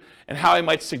structured and how I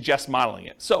might suggest modeling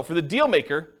it. So for the deal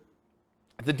maker,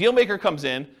 if the deal maker comes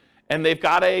in and they've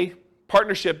got a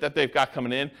partnership that they've got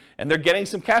coming in and they're getting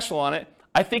some cash flow on it,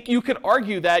 I think you could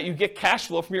argue that you get cash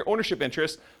flow from your ownership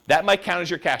interest. That might count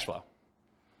as your cash flow.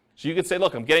 So you could say,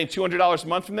 look, I'm getting $200 a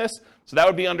month from this, so that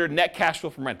would be under net cash flow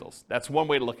from rentals. That's one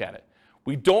way to look at it.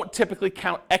 We don't typically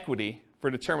count equity for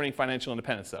determining financial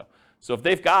independence, though. So if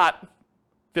they've got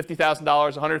 $50,000,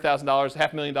 $100,000,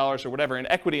 $500,000, or whatever in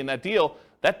equity in that deal,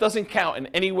 that doesn't count in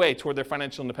any way toward their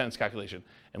financial independence calculation.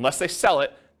 Unless they sell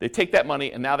it, they take that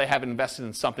money, and now they have it invested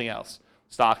in something else,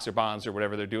 stocks or bonds or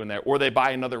whatever they're doing there, or they buy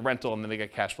another rental, and then they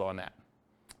get cash flow on that.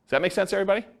 Does that make sense,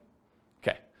 everybody?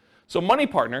 Okay. So money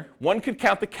partner, one could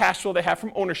count the cash flow they have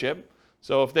from ownership.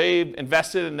 So if they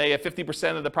invested and they have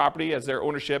 50% of the property as their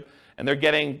ownership and they're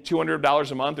getting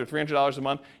 $200 a month or $300 a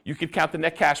month, you could count the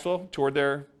net cash flow toward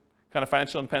their kind of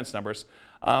financial independence numbers.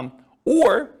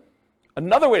 Or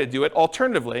another way to do it,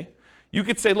 alternatively, you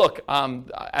could say, look,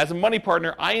 as a money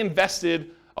partner, I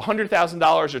invested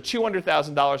 $100,000 or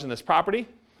 $200,000 in this property,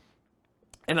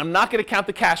 and I'm not going to count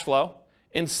the cash flow.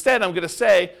 Instead, I'm going to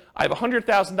say I have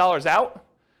 $100,000 out,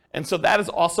 and so that is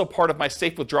also part of my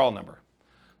safe withdrawal number.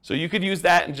 So you could use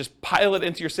that and just pile it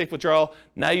into your safe withdrawal.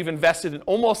 Now you've invested in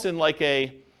almost in like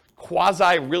a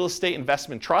quasi real estate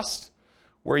investment trust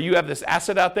where you have this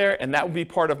asset out there, and that would be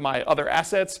part of my other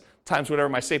assets times whatever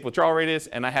my safe withdrawal rate is,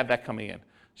 and I have that coming in.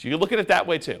 So you look at it that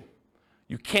way too.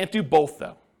 You can't do both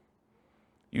though.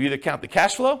 You either count the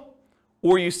cash flow,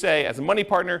 or you say, as a money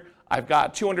partner, I've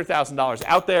got $200,000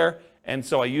 out there, and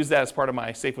so I use that as part of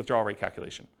my safe withdrawal rate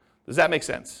calculation. Does that make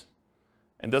sense?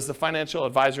 And does the financial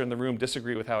advisor in the room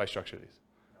disagree with how I structure these?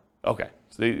 Okay,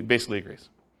 so he basically agrees.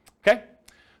 Okay?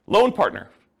 Loan partner.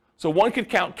 So one could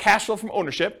count cash flow from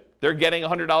ownership. They're getting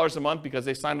 $100 a month because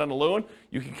they signed on a loan.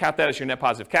 You can count that as your net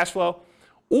positive cash flow.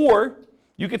 Or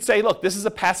you could say, look, this is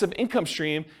a passive income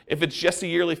stream if it's just a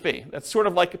yearly fee. That's sort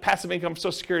of like a passive income,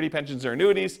 Social Security, pensions, or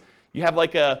annuities. You have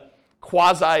like a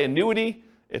quasi annuity.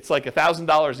 It's like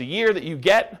 $1,000 a year that you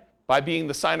get by being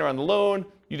the signer on the loan.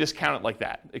 You just count it like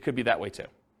that. It could be that way too.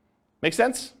 Make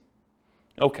sense?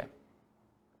 Okay.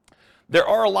 There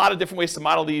are a lot of different ways to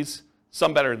model these,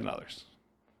 some better than others.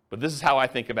 But this is how I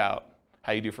think about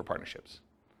how you do for partnerships.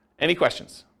 Any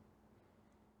questions?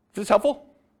 Is this helpful?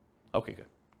 Okay, good.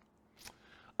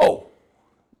 Oh,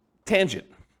 tangent.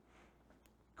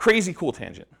 Crazy cool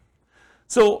tangent.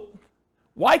 So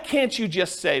why can't you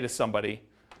just say to somebody,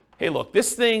 hey, look,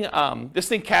 this thing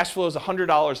cash flow is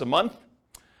 $100 a month.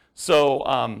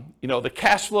 So the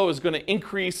cash flow is going to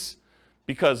increase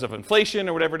because of inflation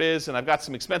or whatever it is, and I've got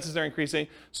some expenses that are increasing.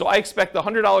 So I expect the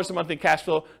 $100 a month in cash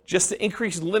flow just to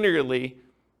increase linearly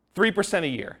 3% a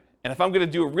year. And if I'm going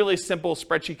to do a really simple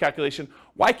spreadsheet calculation,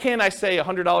 why can't I say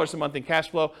 $100 a month in cash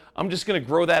flow? I'm just going to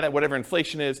grow that at whatever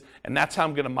inflation is, and that's how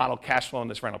I'm going to model cash flow in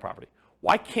this rental property.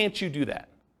 Why can't you do that?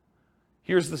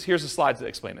 Here's the slides that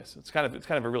explain this. It's kind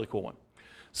of a really cool one.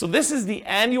 So this is the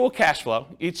annual cash flow,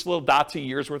 each little dot's a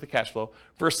year's worth of cash flow,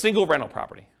 for a single rental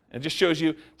property. And it just shows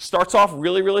you, starts off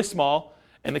really, really small,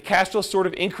 and the cash flow sort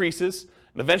of increases,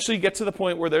 and eventually you get to the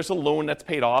point where there's a loan that's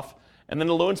paid off, and then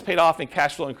the loan's paid off and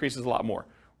cash flow increases a lot more.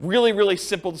 Really, really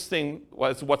simple thing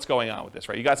was what's going on with this,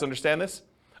 right? You guys understand this?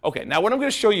 Okay, now what I'm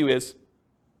going to show you is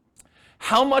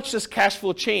how much does cash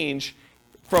flow change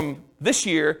from this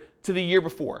year to the year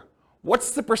before?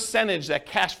 What's the percentage that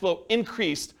cash flow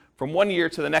increased from one year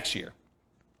to the next year?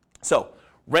 So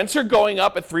rents are going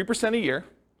up at 3% a year.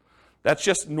 That's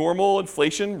just normal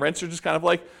inflation. Rents are just kind of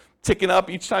like ticking up.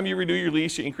 Each time you renew your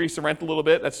lease, you increase the rent a little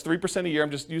bit. That's 3% a year.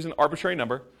 I'm just using an arbitrary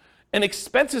number. And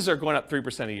expenses are going up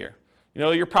 3% a year. You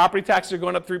know, your property taxes are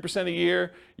going up 3% a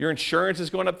year. Your insurance is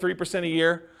going up 3% a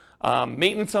year.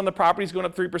 Maintenance on the property is going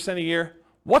up 3% a year.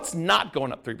 What's not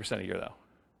going up 3% a year, though?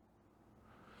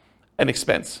 An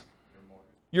expense.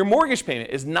 Your mortgage payment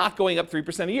is not going up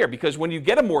 3% a year because when you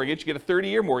get a mortgage, you get a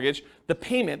 30-year mortgage, the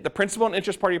payment, the principal and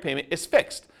interest part of your payment is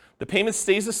fixed. The payment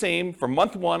stays the same from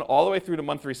month 1 all the way through to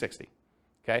month 360.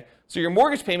 Okay? So your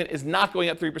mortgage payment is not going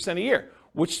up 3% a year,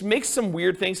 which makes some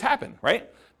weird things happen, right?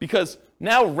 Because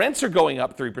now rents are going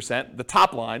up 3%, the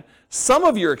top line. Some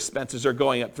of your expenses are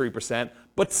going up 3%,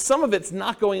 but some of it's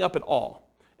not going up at all.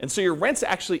 And so your rent's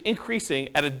actually increasing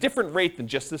at a different rate than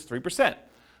just this 3%.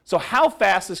 So how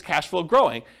fast is cash flow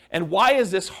growing? And why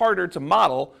is this harder to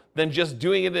model than just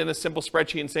doing it in a simple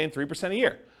spreadsheet and saying 3% a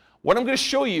year? What I'm going to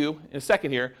show you in a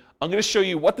second here, I'm going to show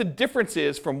you what the difference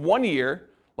is from one year,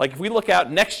 like if we look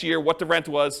out next year what the rent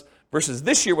was versus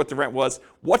this year what the rent was,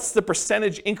 what's the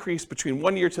percentage increase between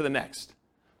one year to the next?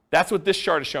 That's what this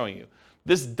chart is showing you.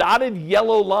 This dotted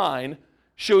yellow line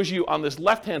shows you on this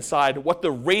left-hand side what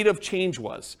the rate of change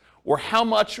was, or how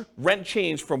much rent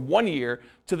changed from one year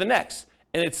to the next.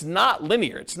 And it's not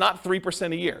linear. It's not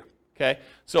 3% a year. Okay?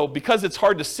 So because it's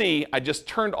hard to see, I just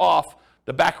turned off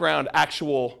the background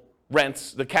actual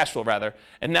rents, the cash flow rather,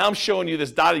 and now I'm showing you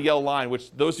this dotted yellow line,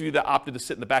 which those of you that opted to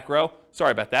sit in the back row,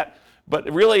 sorry about that.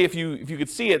 But really, if you could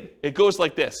see it, it goes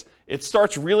like this. It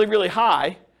starts really, really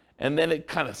high, and then it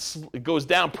kind of it goes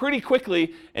down pretty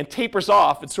quickly and tapers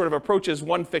off. It sort of approaches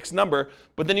one fixed number,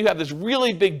 but then you have this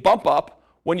really big bump up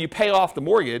when you pay off the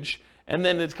mortgage, and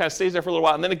then it kind of stays there for a little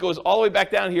while, and then it goes all the way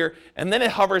back down here, and then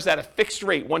it hovers at a fixed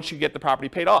rate once you get the property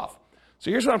paid off.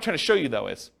 So here's what I'm trying to show you, though,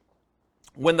 is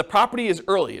when the property is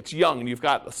early, it's young, and you've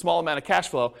got a small amount of cash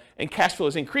flow, and cash flow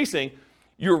is increasing,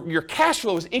 your cash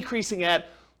flow is increasing at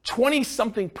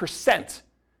 20-something%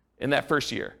 in that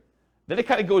first year. Then it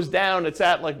kind of goes down, it's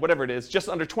at like whatever it is, just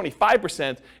under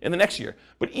 25% in the next year.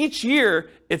 But each year,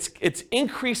 it's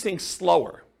increasing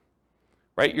slower,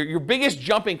 right? Your biggest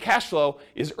jump in cash flow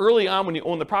is early on when you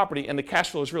own the property, and the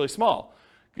cash flow is really small.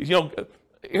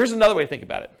 Here's another way to think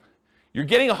about it. You're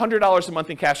getting $100 a month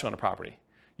in cash flow on a property.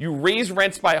 You raise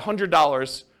rents by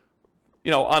 $100,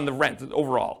 on the rent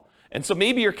overall. And so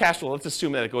maybe your cash flow, let's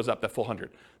assume that it goes up that full 100.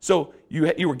 So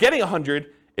you were getting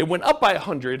 100, it went up by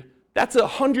 100, that's a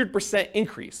 100%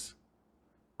 increase,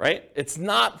 right? It's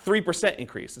not 3%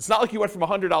 increase. It's not like you went from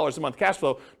 $100 a month cash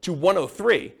flow to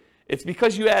 103. It's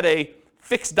because you had a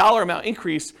fixed dollar amount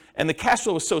increase and the cash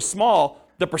flow was so small,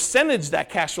 the percentage that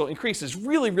cash flow increase is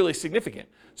really, really significant.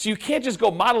 So you can't just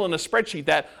go model in a spreadsheet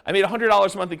that I made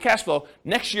 $100 a month in cash flow,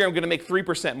 next year I'm going to make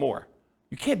 3% more.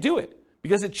 You can't do it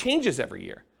because it changes every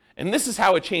year. And this is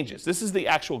how it changes. This is the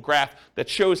actual graph that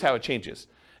shows how it changes.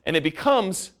 And it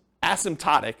becomes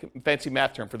asymptotic, fancy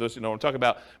math term for those who know what I'm talking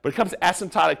about, but it becomes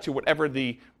asymptotic to whatever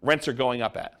the rents are going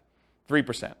up at,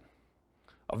 3%.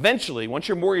 Eventually, once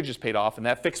your mortgage is paid off and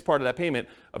that fixed part of that payment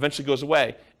eventually goes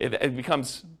away, it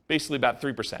becomes basically about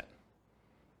 3%.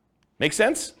 Make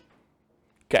sense?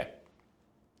 Okay.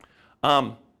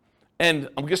 And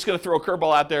I'm just going to throw a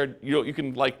curveball out there. You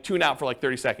can tune out for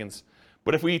 30 seconds.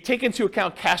 But if we take into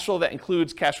account cash flow that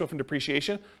includes cash flow from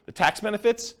depreciation, the tax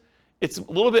benefits, it's a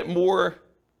little bit more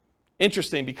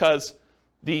interesting because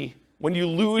when you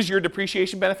lose your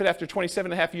depreciation benefit after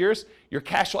 27.5 years, your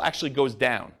cash flow actually goes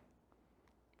down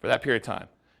for that period of time.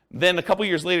 Then a couple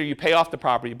years later, you pay off the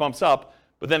property, it bumps up,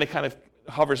 but then it kind of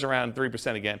hovers around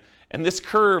 3% again. And this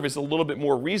curve is a little bit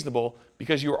more reasonable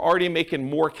because you're already making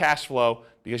more cash flow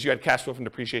because you had cash flow from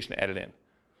depreciation added in.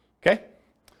 Okay?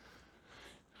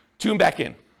 Tune back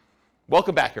in.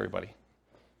 Welcome back, everybody.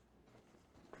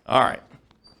 All right.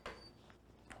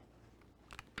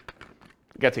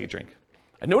 I gotta take a drink.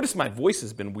 I noticed my voice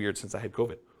has been weird since I had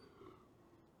COVID.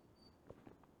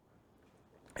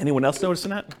 Anyone else noticing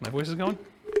that? My voice is going?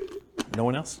 No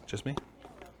one else? Just me? A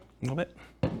little bit?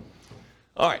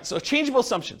 All right, so changeable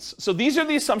assumptions. So these are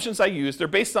the assumptions I use. They're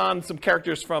based on some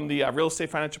characters from the Real Estate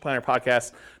Financial Planner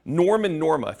podcast, Norm and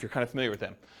Norma, if you're kind of familiar with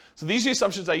them. So these are the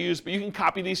assumptions I use, but you can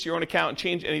copy these to your own account and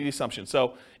change any of the assumptions.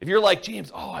 So if you're like,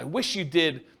 James, I wish you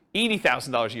did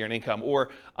 $80,000 a year in income, or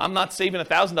I'm not saving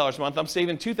 $1,000 a month, I'm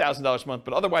saving $2,000 a month,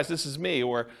 but otherwise this is me,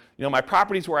 or my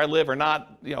properties where I live are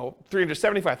not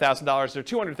 $375,000, they're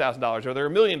 $200,000, or they're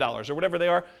 $1 million, or whatever they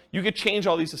are. You could change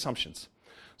all these assumptions.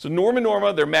 So Norm and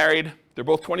Norma, they're married, they're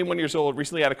both 21 years old,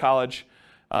 recently out of college.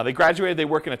 They graduated, they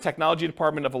work in a technology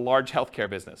department of a large healthcare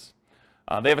business.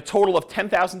 They have a total of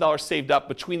 $10,000 saved up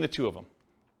between the two of them,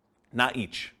 not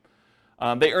each.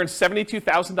 They earn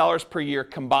 $72,000 per year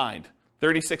combined,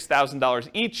 $36,000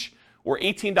 each, or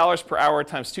 $18 per hour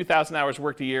times 2,000 hours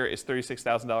worked a year is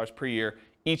 $36,000 per year.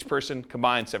 Each person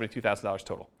combined $72,000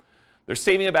 total. They're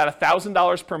saving about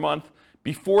 $1,000 per month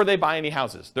before they buy any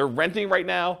houses. They're renting right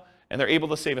now, and they're able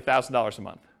to save $1,000 a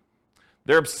month.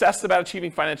 They're obsessed about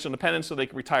achieving financial independence so they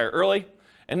can retire early.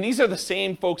 And these are the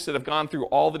same folks that have gone through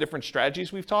all the different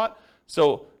strategies we've taught.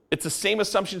 So it's the same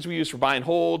assumptions we use for buy and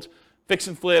hold, fix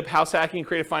and flip, house hacking,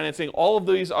 creative financing. All of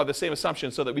these are the same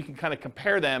assumptions so that we can kind of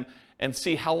compare them and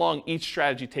see how long each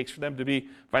strategy takes for them to be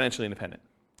financially independent.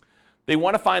 They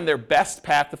want to find their best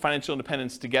path to financial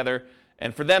independence together.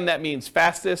 And for them, that means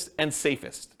fastest and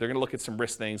safest. They're going to look at some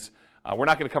risk things. We're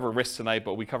not going to cover risk tonight,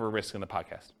 but we cover risk in the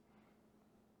podcast.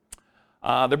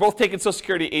 They're both taking Social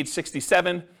Security at age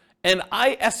 67. And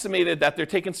I estimated that they're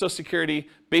taking Social Security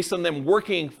based on them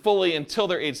working fully until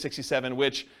they're age 67,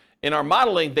 which in our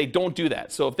modeling, they don't do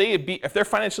that. So if they're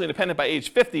financially independent by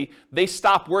age 50, they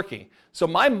stop working. So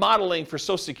my modeling for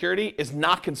Social Security is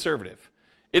not conservative.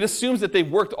 It assumes that they've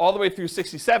worked all the way through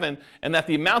 67 and that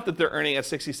the amount that they're earning at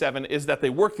 67 is that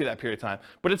they worked through that period of time.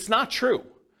 But it's not true.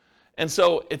 And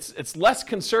so it's less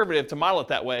conservative to model it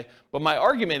that way. But my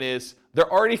argument is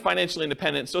they're already financially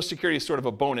independent. Social Security is sort of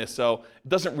a bonus, so it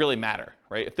doesn't really matter,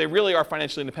 right? If they really are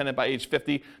financially independent by age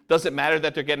 50, does it matter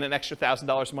that they're getting an extra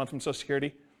 $1,000 a month from Social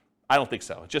Security? I don't think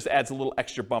so. It just adds a little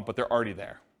extra bump, but they're already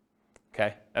there.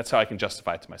 Okay? That's how I can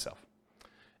justify it to myself.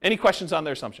 Any questions on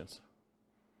their assumptions?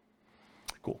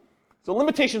 Cool. So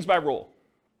limitations by role.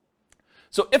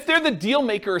 So if they're the deal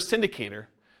maker or syndicator,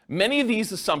 many of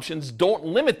these assumptions don't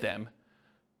limit them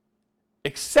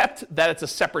except that it's a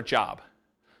separate job.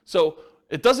 So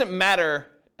it doesn't matter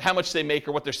how much they make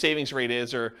or what their savings rate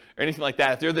is or anything like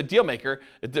that. If they're the deal maker,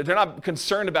 they're not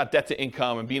concerned about debt to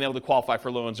income and being able to qualify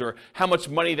for loans or how much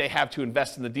money they have to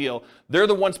invest in the deal. They're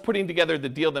the ones putting together the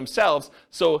deal themselves.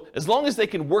 So as long as they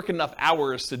can work enough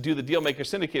hours to do the deal maker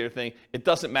syndicator thing, it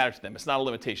doesn't matter to them. It's not a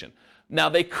limitation. Now,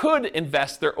 they could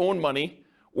invest their own money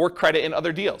or credit in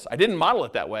other deals. I didn't model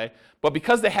it that way, but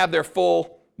because they have their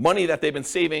full money that they've been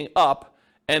saving up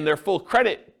and their full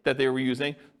credit that they were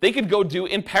using, they could go do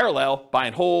in parallel buy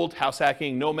and hold, house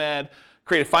hacking, Nomad,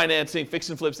 creative financing, fix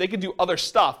and flips. They could do other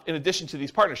stuff in addition to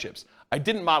these partnerships. I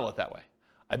didn't model it that way.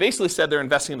 I basically said they're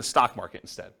investing in the stock market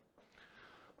instead.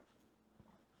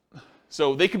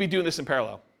 So they could be doing this in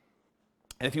parallel.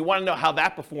 And if you want to know how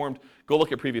that performed, go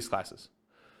look at previous classes.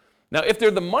 Now, if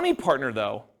they're the money partner,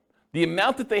 though, the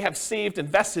amount that they have saved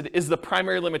invested is the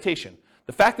primary limitation.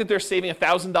 The fact that they're saving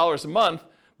 $1,000 a month,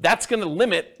 that's going to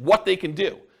limit what they can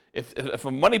do. If a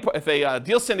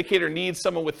deal syndicator needs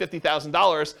someone with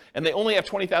 $50,000 and they only have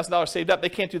 $20,000 saved up, they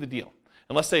can't do the deal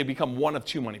unless they become one of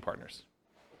two money partners.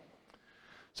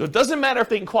 So it doesn't matter if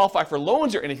they can qualify for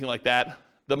loans or anything like that.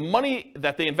 The money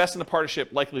that they invest in the partnership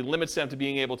likely limits them to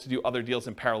being able to do other deals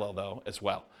in parallel, though, as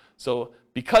well. So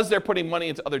because they're putting money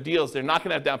into other deals, they're not going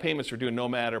to have down payments for doing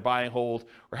Nomad or buy and hold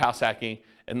or house hacking,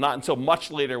 and not until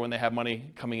much later when they have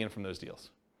money coming in from those deals.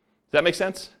 Does that make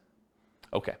sense?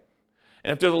 Okay.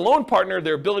 And if they're the loan partner,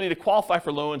 their ability to qualify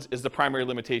for loans is the primary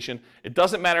limitation. It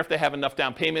doesn't matter if they have enough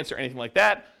down payments or anything like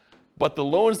that, but the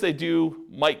loans they do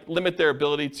might limit their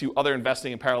ability to other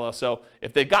investing in parallel. So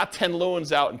if they've got 10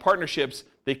 loans out in partnerships,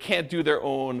 they can't do their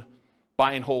own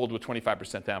buy and hold with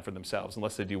 25% down for themselves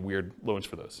unless they do weird loans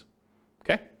for those.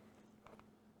 Okay?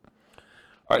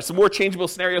 All right, some more changeable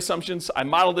scenario assumptions. I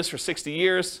modeled this for 60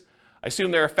 years. I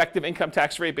assume their effective income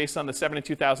tax rate based on the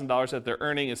 $72,000 that they're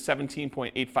earning is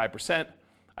 17.85%.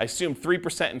 I assume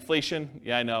 3% inflation.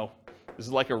 Yeah, I know. This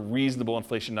is like a reasonable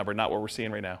inflation number, not what we're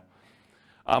seeing right now.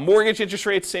 Mortgage interest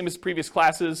rates, same as previous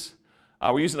classes.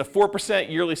 We're using a 4%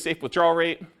 yearly safe withdrawal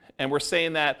rate, and we're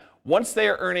saying that once they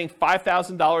are earning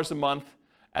 $5,000 a month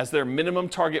as their minimum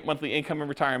target monthly income in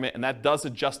retirement, and that does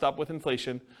adjust up with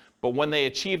inflation, but when they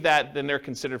achieve that, then they're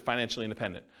considered financially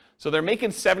independent. So they're making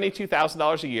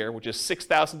 $72,000 a year, which is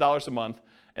 $6,000 a month,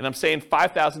 and I'm saying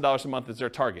 $5,000 a month is their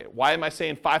target. Why am I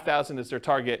saying $5,000 is their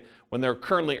target when they're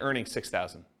currently earning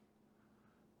 $6,000?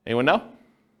 Anyone know?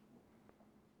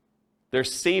 They're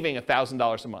saving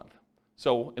 $1,000 a month.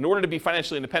 So in order to be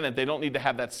financially independent, they don't need to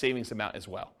have that savings amount as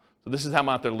well. So this is how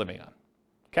much they're living on.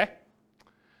 Okay?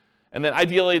 And then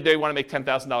ideally, they want to make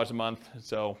 $10,000 a month.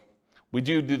 So we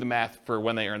do the math for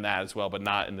when they earn that as well, but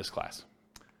not in this class.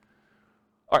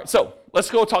 All right, so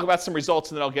let's go talk about some results,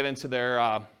 and then I'll get into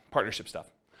their partnership stuff.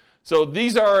 So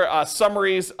these are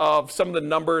summaries of some of the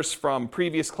numbers from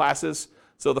previous classes.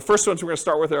 So the first ones we're going to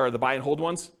start with are the buy and hold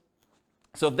ones.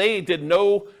 So they did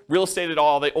no real estate at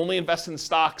all. They only invested in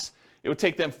stocks. It would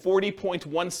take them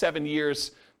 40.17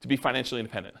 years to be financially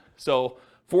independent. So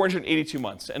 482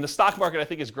 months. And the stock market, I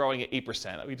think, is growing at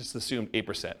 8%. We just assumed 8%.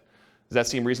 Does that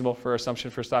seem reasonable for assumption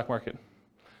for stock market?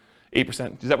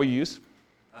 8%. Is that what you use?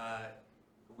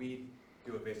 We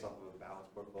do it based off of a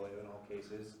balanced portfolio in all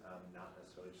cases, not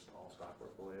necessarily just an all-stock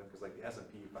portfolio, because like the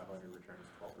S&P 500 returns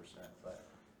 12%, but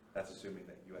that's assuming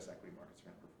that U.S. equity markets are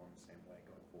going to perform the same way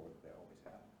going forward that they always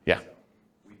have. Yeah. So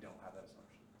we don't have that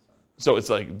assumption. So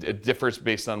it's like it differs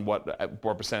based on what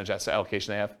percentage asset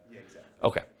allocation they have? Yeah, exactly.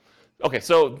 Okay. Okay,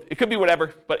 so it could be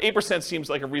whatever, but 8% seems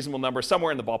like a reasonable number,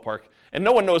 somewhere in the ballpark. And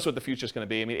no one knows what the future is going to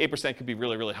be. I mean, 8% could be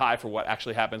really, really high for what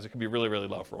actually happens. It could be really, really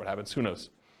low for what happens. Who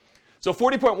knows? So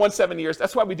 40.17 years,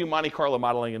 that's why we do Monte Carlo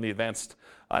modeling in the advanced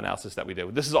analysis that we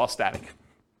do. This is all static.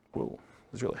 Whoa,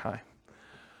 this is really high.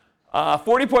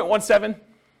 40.17.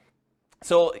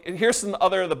 So here's some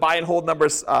other the buy and hold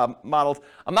numbers modeled.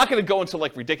 I'm not going to go into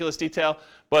like ridiculous detail,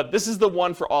 but this is the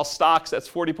one for all stocks. That's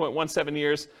 40.17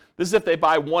 years. This is if they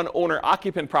buy one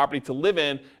owner-occupant property to live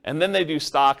in, and then they do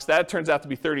stocks. That turns out to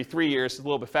be 33 years, a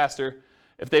little bit faster.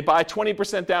 If they buy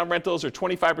 20% down rentals or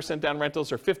 25% down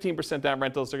rentals or 15% down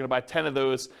rentals, they're going to buy 10 of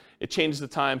those. It changes the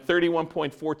time.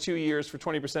 31.42 years for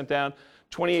 20% down,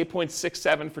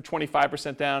 28.67 for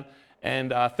 25% down,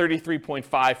 and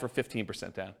 33.5 for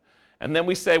 15% down. And then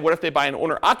we say, what if they buy an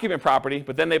owner-occupant property,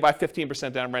 but then they buy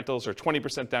 15% down rentals or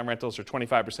 20% down rentals or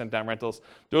 25% down rentals?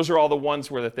 Those are all the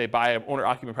ones where that they buy an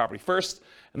owner-occupant property first,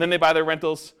 and then they buy their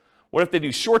rentals. What if they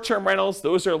do short-term rentals?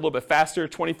 Those are a little bit faster,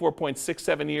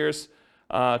 24.67 years.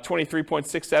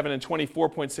 23.67 and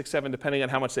 24.67 depending on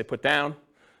how much they put down.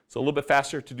 So a little bit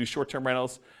faster to do short-term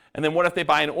rentals. And then what if they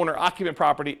buy an owner-occupant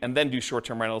property and then do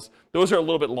short-term rentals? Those are a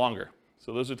little bit longer.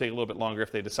 So those would take a little bit longer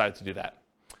if they decide to do that.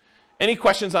 Any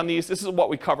questions on these? This is what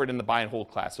we covered in the buy and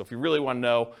hold class. So if you really want to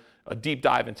know a deep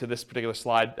dive into this particular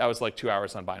slide, that was like 2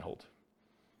 hours on buy and hold.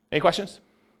 Any questions?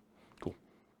 Cool.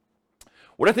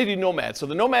 What if they do nomad? So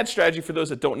the nomad strategy, for those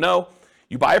that don't know,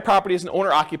 you buy a property as an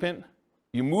owner-occupant,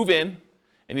 you move in,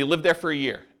 and you live there for a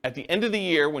year. At the end of the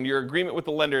year, when your agreement with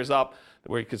the lender is up,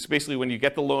 because basically when you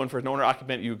get the loan for an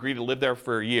owner-occupant, you agree to live there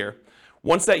for a year.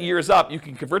 Once that year is up, you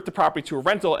can convert the property to a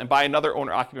rental and buy another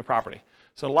owner-occupant property.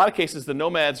 So in a lot of cases, the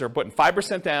nomads are putting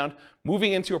 5% down,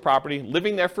 moving into a property,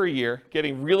 living there for a year,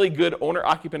 getting really good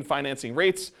owner-occupant financing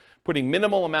rates, putting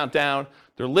minimal amount down.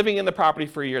 They're living in the property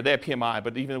for a year. They have PMI,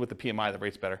 but even with the PMI, the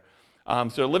rate's better. So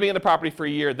they're living in the property for a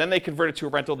year, then they convert it to a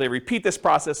rental. They repeat this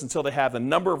process until they have the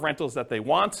number of rentals that they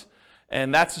want,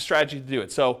 and that's the strategy to do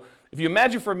it. So if you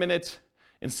imagine for a minute,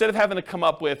 instead of having to come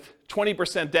up with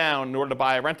 20% down in order to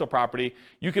buy a rental property,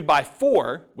 you could buy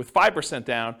 4 with 5%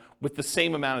 down with the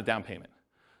same amount of down payment.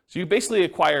 So you basically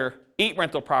acquire 8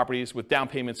 rental properties with down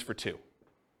payments for 2.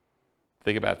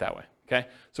 Think about it that way, okay?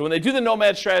 So when they do the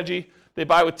nomad strategy, they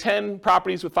buy with 10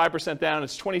 properties with 5% down.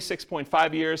 It's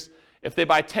 26.5 years. If they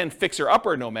buy 10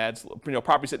 fixer-upper nomads,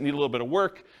 properties that need a little bit of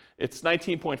work, it's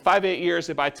 19.58 years.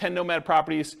 They buy 10 nomad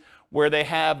properties where they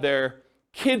have their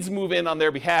kids move in on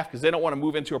their behalf because they don't want to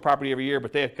move into a property every year,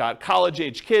 but they've got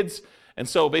college-age kids. And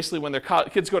so basically when their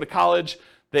kids go to college,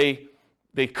 they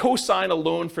co-sign a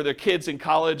loan for their kids in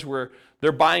college where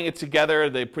they're buying it together.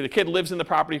 The kid lives in the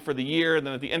property for the year, and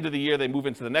then at the end of the year, they move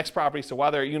into the next property. So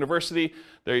while they're at university,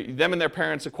 them and their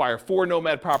parents acquire 4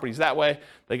 nomad properties that way.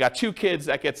 They got 2 kids,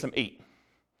 that gets them 8.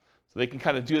 So they can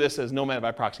kind of do this as nomad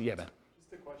by proxy. Yeah, Ben?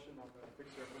 Just a question on the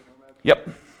fixer-upper nomad. Yep.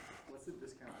 What's the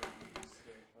discount rate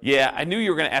you use? Yeah, I knew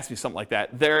you were going to ask me something like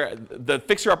that. The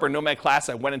fixer-upper nomad class,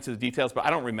 I went into the details, but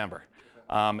I don't remember.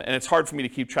 And it's hard for me to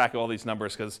keep track of all these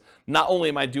numbers because not only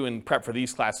am I doing prep for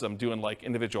these classes, I'm doing like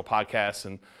individual podcasts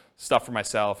and stuff for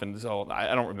myself. And so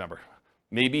I don't remember.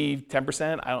 Maybe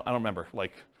 10%? I don't remember.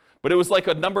 But it was like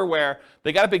a number where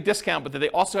they got a big discount, but then they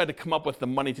also had to come up with the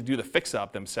money to do the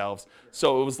fix-up themselves.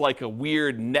 So it was like a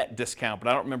weird net discount, but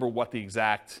I don't remember what the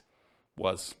exact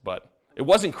was. But it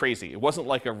wasn't crazy. It wasn't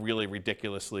like a really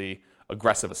ridiculously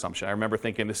aggressive assumption. I remember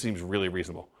thinking this seems really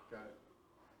reasonable.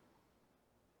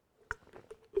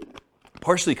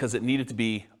 Partially because it needed to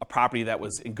be a property that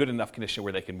was in good enough condition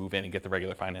where they can move in and get the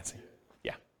regular financing.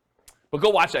 Yeah. But go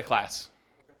watch that class.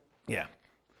 Yeah.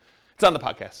 It's on the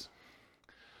podcast.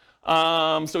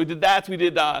 So we did that. We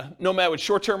did nomad with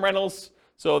short-term rentals.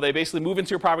 So they basically move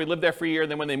into a property, live there for a year, and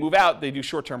then when they move out, they do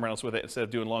short-term rentals with it instead of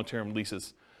doing long-term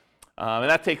leases. And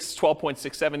that takes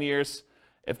 12.67 years.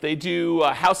 If they do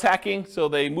house hacking, so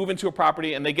they move into a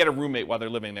property and they get a roommate while they're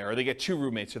living there, or they get 2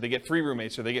 roommates, or they get 3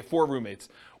 roommates, or they get 4 roommates,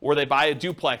 or they buy a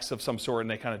duplex of some sort and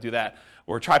they kind of do that,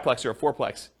 or a triplex or a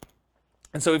fourplex.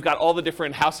 And so we've got all the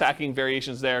different house hacking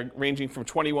variations there, ranging from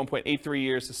 21.83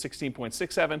 years to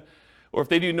 16.67. Or if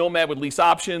they do nomad with lease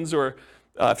options, or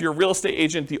if you're a real estate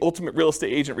agent, the ultimate real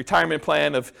estate agent retirement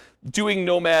plan of doing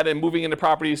nomad and moving into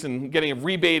properties and getting a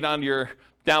rebate on your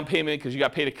down payment because you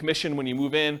got paid a commission when you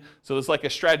move in. So there's like a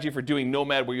strategy for doing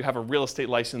nomad where you have a real estate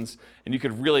license and you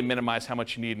could really minimize how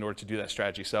much you need in order to do that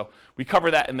strategy. So we cover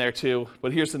that in there too,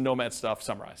 but here's the nomad stuff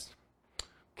summarized.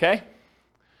 Okay?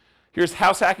 Here's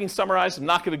house hacking summarized. I'm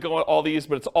not going to go on all these,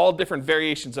 but it's all different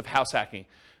variations of house hacking.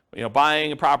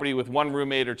 Buying a property with 1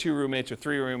 roommate or 2 roommates or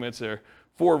 3 roommates or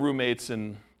 4 roommates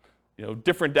and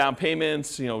different down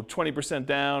payments, 20%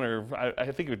 down, or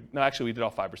I think actually we did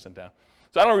all 5% down.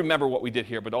 So I don't remember what we did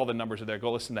here, but all the numbers are there.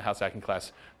 Go listen to house hacking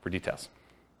class for details.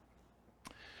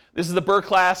 This is the BRRRR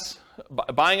class,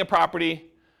 buying a property,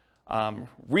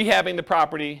 rehabbing the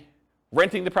property,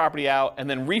 renting the property out, and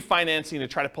then refinancing to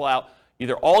try to pull out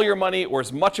either all your money or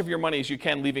as much of your money as you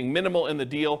can, leaving minimal in the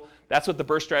deal. That's what the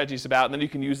BRRRR strategy is about, and then you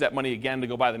can use that money again to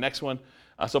go buy the next one.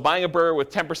 So buying a BRRRR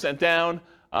with 10% down,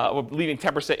 leaving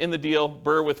 10% in the deal,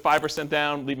 BRRRR with 5%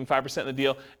 down, leaving 5% in the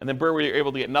deal, and then BRRRR where you're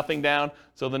able to get nothing down.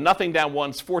 So the nothing down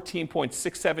one's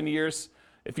 14.67 years.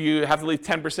 If you have to leave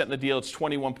 10% in the deal, it's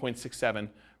 21.67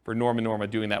 for Norma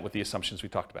doing that with the assumptions we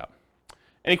talked about.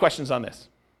 Any questions on this?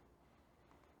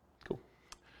 Cool.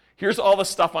 Here's all the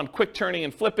stuff on quick turning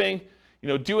and flipping.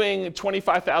 Doing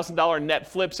 $25,000 net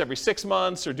flips every 6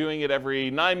 months, or doing it every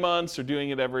 9 months, or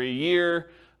doing it every year,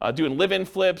 doing live-in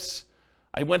flips.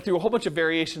 I went through a whole bunch of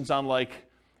variations on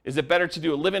is it better to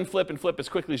do a live-in flip and flip as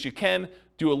quickly as you can,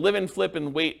 do a live-in flip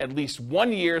and wait at least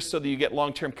 1 year so that you get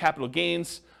long-term capital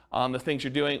gains on the things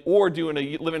you're doing, or doing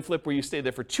a live and flip where you stay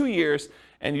there for 2 years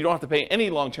and you don't have to pay any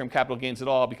long-term capital gains at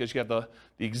all because you have the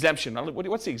exemption.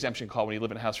 What's the exemption called when you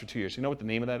live in a house for 2 years? You know what the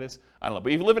name of that is? I don't know.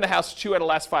 But if you live in a house 2 out of the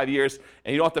last 5 years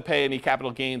and you don't have to pay any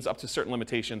capital gains up to certain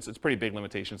limitations, it's pretty big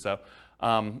limitations though,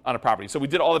 on a property. So we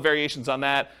did all the variations on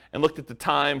that and looked at the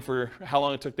time for how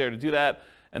long it took there to do that.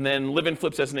 And then live in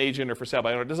flips as an agent or for sale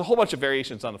by owner. There's a whole bunch of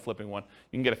variations on the flipping one.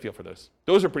 You can get a feel for those.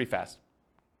 Those are pretty fast.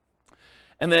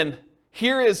 And then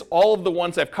here is all of the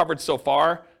ones I've covered so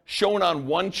far, shown on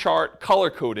one chart,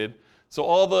 color-coded. So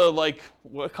all the, like,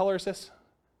 what color is this?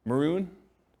 Maroon?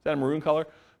 Is that a maroon color?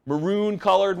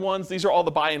 Maroon-colored ones, these are all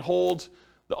the buy and hold.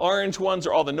 The orange ones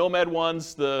are all the Nomad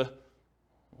ones. The,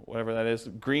 whatever that is,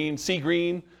 green, sea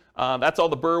green, that's all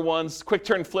the Burr ones. Quick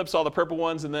turn flips, all the purple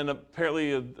ones. And then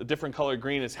apparently a different color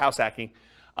green is house hacking.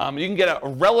 You can get a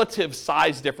relative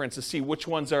size difference to see which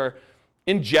ones are,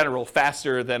 in general,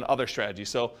 faster than other strategies.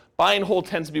 So buy and hold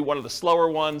tends to be one of the slower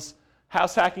ones.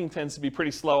 House hacking tends to be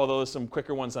pretty slow, although there's some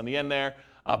quicker ones on the end there.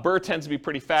 Burr tends to be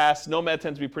pretty fast. Nomad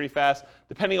tends to be pretty fast.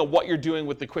 Depending on what you're doing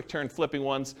with the quick turn flipping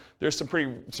ones, there's some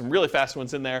really fast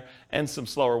ones in there and some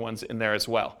slower ones in there as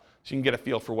well. So you can get a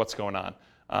feel for what's going on.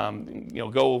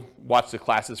 Go watch the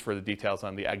classes for the details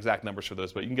on the exact numbers for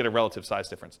those, but you can get a relative size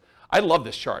difference. I love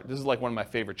this chart. This is like one of my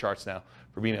favorite charts now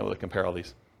for being able to compare all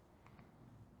these.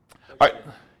 All right,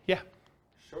 yeah.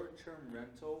 Short-term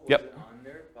rental, was Yep. it on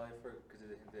there? Probably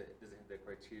because it doesn't hit the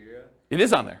criteria. It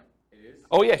is on there. It is?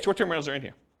 Oh yeah, short-term rentals are in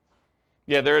here.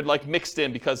 Yeah, they're like mixed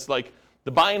in because like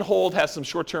the buy and hold has some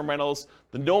short-term rentals,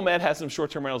 the Nomad has some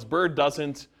short-term rentals, Burr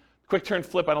doesn't, quick turn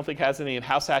flip I don't think has any, and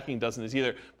house hacking doesn't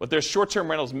either. But there's short-term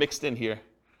rentals mixed in here.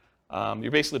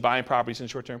 You're basically buying properties in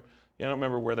short-term. Yeah, I don't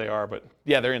remember where they are, but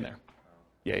yeah, they're in there.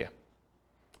 Yeah.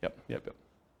 Yep.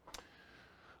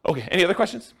 Okay, any other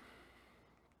questions?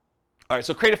 All right,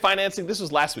 so creative financing, this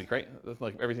was last week, right?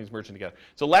 Like everything's merging together.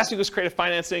 So last week was creative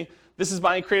financing. This is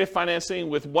buying creative financing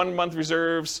with 1 month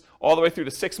reserves all the way through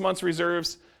to 6 months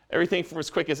reserves. Everything from as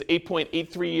quick as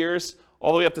 8.83 years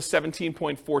all the way up to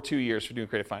 17.42 years for doing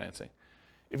creative financing.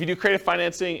 If you do creative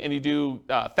financing and you do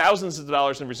thousands of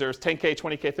dollars in reserves, 10K,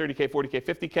 20K, 30K, 40K,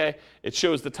 50K, it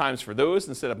shows the times for those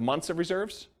instead of months of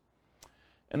reserves.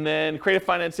 And then creative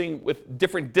financing with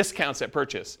different discounts at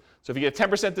purchase. So if you get a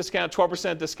 10% discount,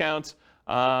 12% discount,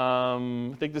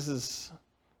 I think this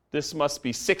must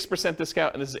be 6%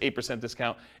 discount, and this is 8%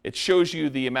 discount. It shows you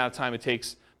the amount of time it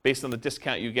takes based on the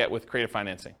discount you get with creative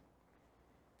financing.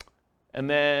 And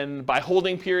then by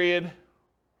holding period,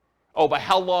 by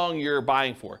how long you're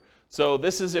buying for. So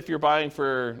this is if you're buying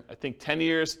for, I think, 10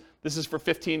 years. This is for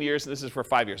 15 years, and this is for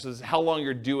 5 years. So this is how long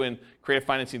you're doing creative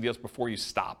financing deals before you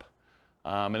stop.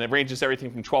 And it ranges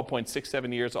everything from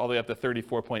 12.67 years all the way up to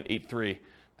 34.83,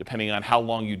 depending on how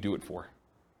long you do it for.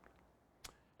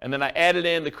 And then I added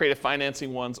in the creative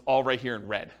financing ones all right here in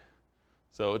red.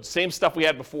 So it's the same stuff we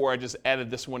had before, I just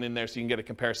added this one in there so you can get a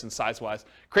comparison size-wise.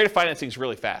 Creative financing is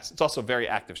really fast. It's also a very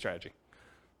active strategy.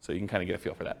 So you can kind of get a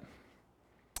feel for that.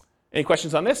 Any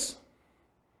questions on this?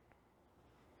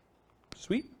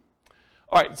 Sweet.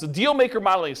 All right, so deal maker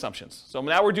modeling assumptions. So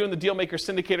now we're doing the deal maker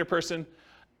syndicator person.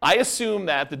 I assume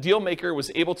that the deal maker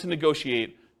was able to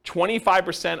negotiate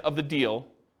 25% of the deal,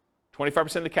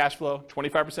 25% of the cash flow,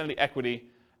 25% of the equity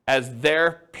as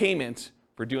their payment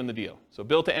for doing the deal. So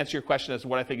Bill, to answer your question as to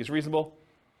what I think is reasonable,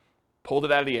 pulled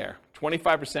it out of the air.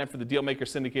 25% for the deal maker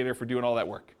syndicator for doing all that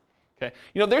work. Okay.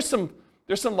 There's some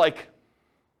like,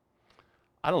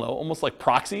 I don't know, almost like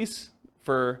proxies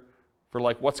for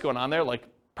like what's going on there. Like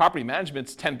property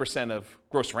management's 10% of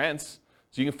gross rents.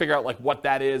 So you can figure out like what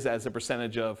that is as a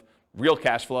percentage of real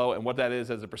cash flow and what that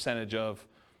is as a percentage of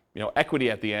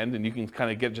equity at the end. And you can kind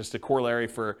of get just a corollary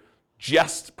for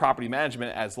just property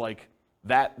management as like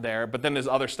that there. But then there's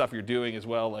other stuff you're doing as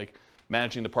well, like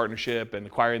managing the partnership and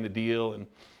acquiring the deal. And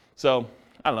so,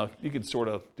 I don't know, you could sort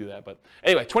of do that. But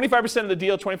anyway, 25% of the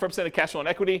deal, 25% of cash flow and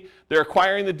equity. They're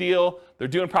acquiring the deal. They're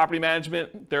doing property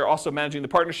management. They're also managing the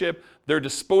partnership. They're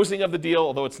disposing of the deal,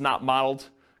 although it's not modeled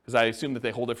because I assume that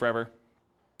they hold it forever.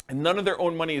 And none of their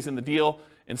own money is in the deal.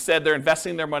 Instead, they're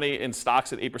investing their money in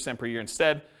stocks at 8% per year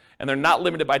instead, and they're not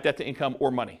limited by debt to income or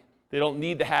money. They don't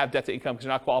need to have debt to income because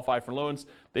they're not qualified for loans.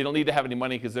 They don't need to have any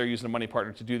money because they're using a money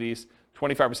partner to do these.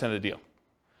 25% of the deal.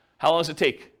 How long does it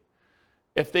take?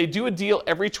 If they do a deal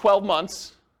every 12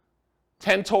 months,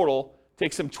 10 total, it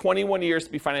takes them 21 years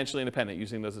to be financially independent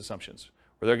using those assumptions,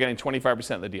 where they're getting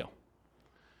 25% of the deal.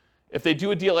 If they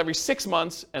do a deal every 6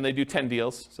 months and they do 10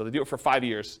 deals, so they do it for 5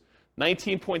 years,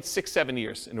 19.67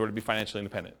 years in order to be financially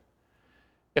independent.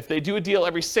 If they do a deal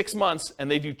every 6 months and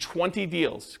they do 20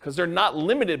 deals, because they're not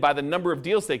limited by the number of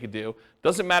deals they could do,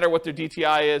 doesn't matter what their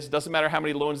DTI is, doesn't matter how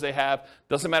many loans they have,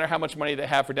 doesn't matter how much money they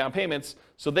have for down payments,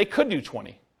 so they could do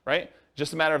 20, right?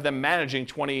 Just a matter of them managing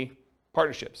 20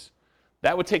 partnerships.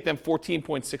 That would take them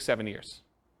 14.67 years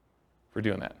for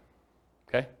doing that,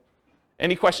 okay?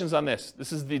 Any questions on this?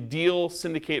 This is the deal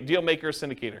maker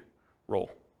syndicator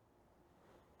role.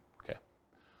 Okay.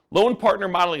 Loan partner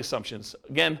modeling assumptions.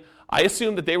 Again, I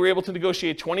assume that they were able to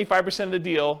negotiate 25% of the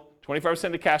deal, 25%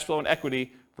 of the cash flow and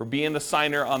equity for being the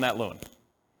signer on that loan.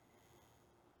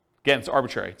 Again, it's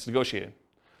arbitrary. It's negotiated.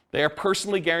 They are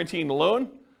personally guaranteeing the loan.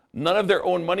 None of their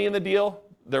own money in the deal.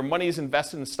 Their money is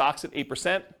invested in stocks at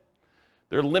 8%.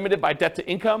 They're limited by debt to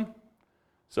income,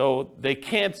 so they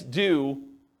can't do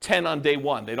 10 on day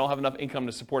one. They don't have enough income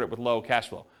to support it with low cash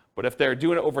flow. But if they're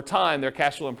doing it over time, their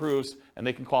cash flow improves and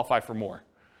they can qualify for more.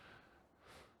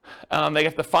 They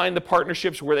have to find the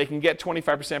partnerships where they can get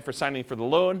 25% for signing for the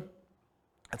loan.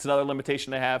 That's another limitation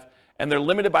they have. And they're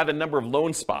limited by the number of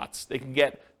loan spots. They can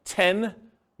get 10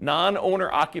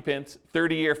 non-owner occupant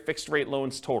 30-year fixed rate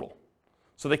loans total.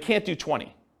 So they can't do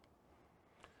 20.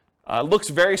 Looks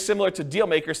very similar to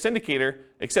Dealmaker Syndicator,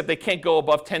 except they can't go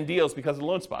above 10 deals because of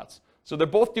loan spots. So they're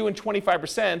both doing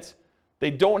 25%. They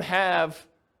don't have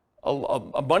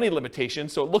a money limitation,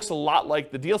 so it looks a lot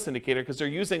like the deal syndicator because they're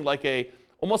using like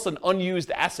almost an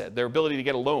unused asset, their ability to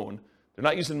get a loan. They're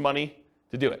not using money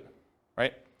to do it,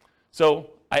 right?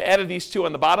 So I added these two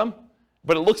on the bottom,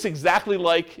 but it looks exactly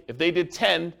like if they did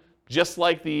 10, just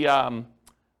like the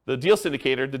deal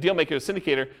syndicator, the deal maker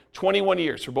syndicator, 21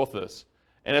 years for both of those.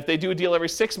 And if they do a deal every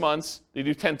 6 months, they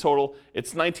do 10 total,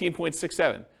 it's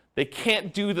 19.67. They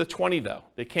can't do the 20 though.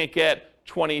 They can't get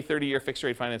 20, 30-year fixed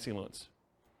rate financing loans.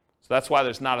 So that's why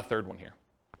there's not a third one here.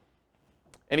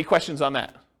 Any questions on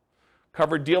that?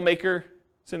 Covered deal maker,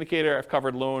 syndicator, I've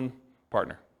covered loan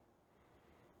partner.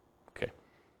 Okay.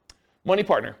 Money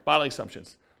partner, modeling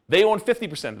assumptions. They own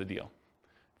 50% of the deal.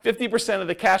 50% of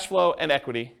the cash flow and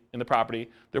equity in the property.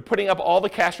 They're putting up all the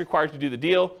cash required to do the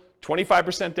deal,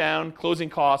 25% down, closing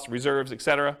costs, reserves,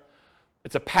 etc.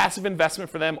 It's a passive investment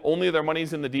for them. Only their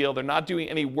money's in the deal. They're not doing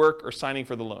any work or signing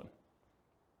for the loan.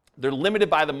 They're limited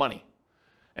by the money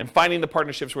and finding the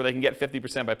partnerships where they can get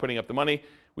 50% by putting up the money.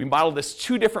 We modeled this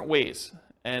 2 different ways.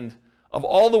 And of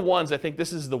all the ones, I think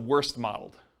this is the worst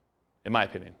modeled, in my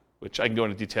opinion, which I can go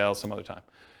into detail some other time.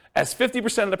 As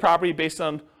 50% of the property based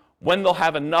on when they'll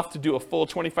have enough to do a full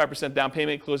 25% down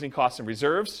payment, closing costs, and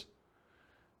reserves.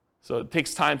 So it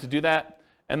takes time to do that.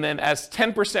 And then as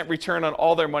 10% return on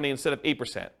all their money instead of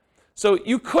 8%. So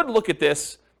you could look at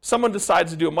this, someone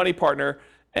decides to do a money partner,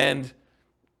 and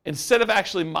instead of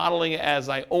actually modeling it as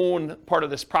I own part of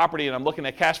this property and I'm looking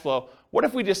at cash flow, what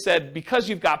if we just said, because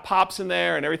you've got POPs in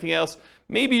there and everything else,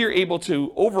 maybe you're able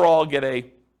to overall get a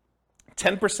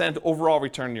 10% overall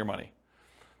return on your money.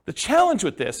 The challenge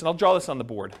with this, and I'll draw this on the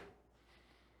board,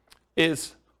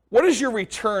 is what does your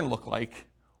return look like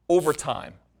over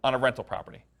time on a rental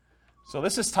property? So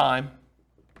this is time,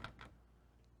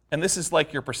 and this is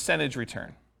like your percentage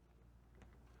return.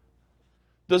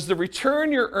 Does the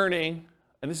return you're earning,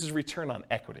 and this is return on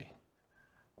equity,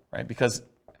 right? Because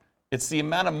it's the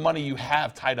amount of money you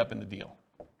have tied up in the deal.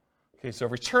 Okay, so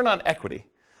return on equity.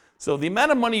 So the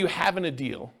amount of money you have in a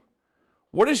deal,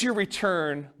 what is your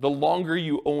return the longer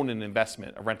you own an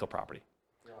investment, a rental property?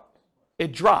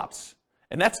 It drops.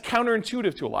 And that's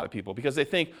counterintuitive to a lot of people because they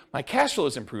think my cash flow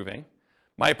is improving,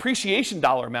 my appreciation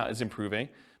dollar amount is improving,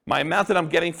 my amount that I'm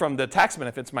getting from the tax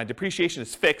benefits, my depreciation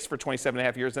is fixed for 27 and a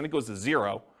half years, then it goes to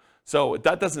 0. So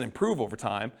that doesn't improve over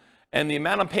time. And the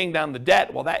amount I'm paying down the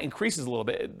debt, well, that increases a little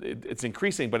bit. It's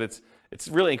increasing, but it's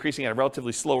really increasing at a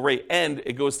relatively slow rate, and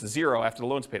it goes to 0 after the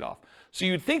loan's paid off. So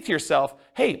you'd think to yourself,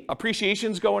 hey,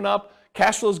 appreciation's going up,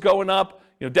 cash flow's going up,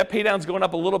 debt pay down's going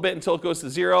up a little bit until it goes to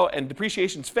 0, and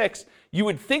depreciation's fixed. You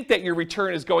would think that your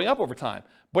return is going up over time,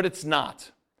 but it's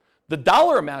not. The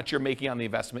dollar amount you're making on the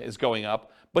investment is going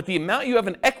up, but the amount you have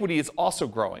in equity is also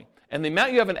growing. And the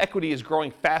amount you have in equity is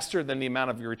growing faster than the amount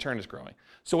of your return is growing.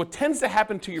 So what tends to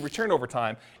happen to your return over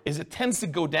time is it tends to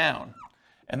go down,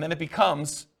 and then it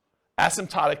becomes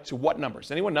asymptotic to what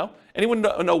numbers? Anyone know? Anyone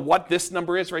know what this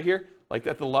number is right here, like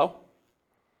at the low?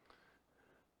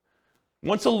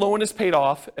 Once a loan is paid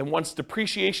off and once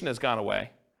depreciation has gone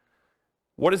away,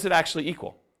 what does it actually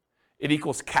equal? It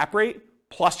equals cap rate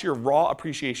plus your raw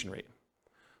appreciation rate.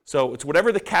 So it's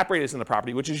whatever the cap rate is in the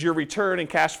property, which is your return and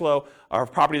cash flow of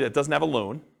a property that doesn't have a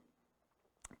loan,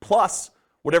 plus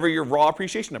whatever your raw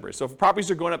appreciation number is. So if properties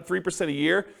are going up 3% a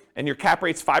year and your cap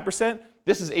rate's 5%,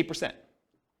 this is 8%.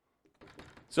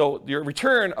 So your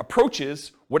return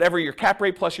approaches whatever your cap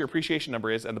rate plus your appreciation number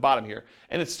is at the bottom here,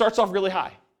 and it starts off really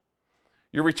high.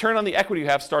 Your return on the equity you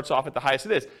have starts off at the highest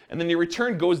it is, and then your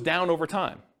return goes down over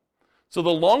time. So the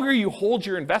longer you hold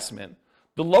your investment,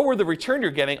 the lower the return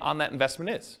you're getting on that investment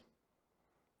is.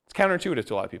 It's counterintuitive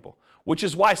to a lot of people, which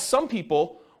is why some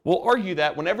people will argue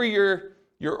that whenever your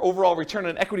overall return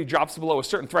on equity drops below a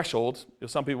certain threshold,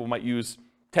 some people might use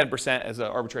 10% as an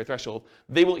arbitrary threshold,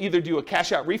 they will either do a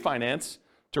cash out refinance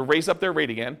to raise up their rate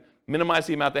again, minimize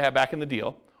the amount they have back in the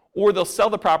deal, or they'll sell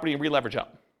the property and re-leverage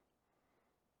up.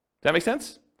 Does that make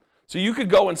sense? So you could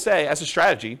go and say, as a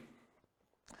strategy,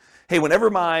 hey, whenever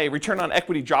my return on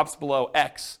equity drops below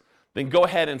X, then go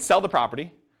ahead and sell the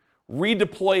property,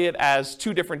 redeploy it as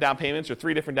 2 different down payments or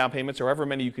 3 different down payments, or however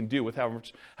many you can do with how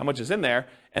much is in there,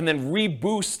 and then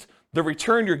reboost the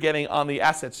return you're getting on the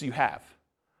assets you have.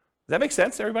 Does that make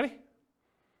sense, everybody?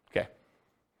 Okay.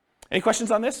 Any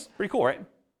questions on this? Pretty cool, right?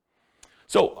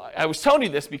 So I was telling you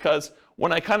this because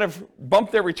when I kind of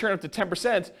bumped their return up to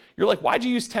 10%, you're like, why'd you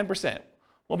use 10%?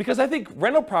 Well, because I think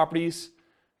rental properties,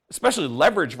 especially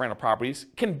leveraged rental properties,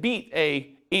 can beat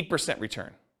a 8%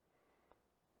 return,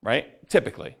 right?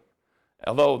 Typically.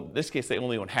 Although in this case they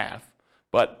only own half,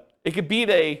 but it could beat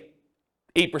a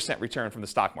 8% return from the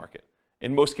stock market,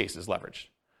 in most cases leveraged.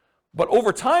 But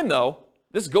over time though,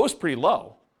 this goes pretty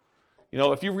low. You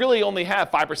know, if you really only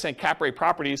have 5% cap rate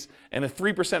properties and a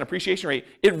 3% appreciation rate,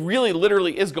 it really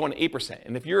literally is going to 8%.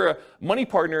 And if you're a money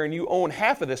partner and you own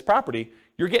half of this property,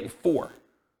 you're getting 4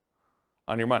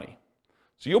 on your money.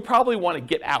 So you'll probably want to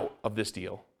get out of this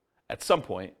deal at some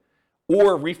point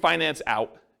or refinance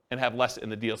out and have less in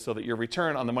the deal so that your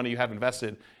return on the money you have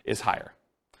invested is higher.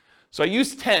 So I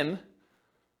used 10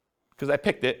 because I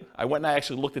picked it. I went and I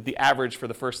actually looked at the average for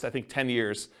the first, I think, 10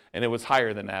 years, and it was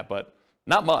higher than that, but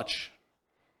not much.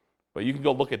 But you can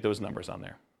go look at those numbers on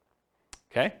there.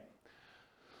 Okay?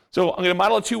 So I'm going to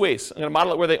model it 2 ways. I'm going to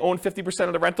model it where they own 50%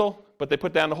 of the rental, but they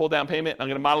put down the whole down payment. I'm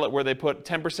going to model it where they put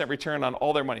 10% return on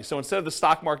all their money. So instead of the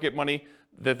stock market money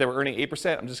that they were earning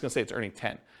 8%, I'm just going to say it's earning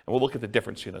 10. And we'll look at the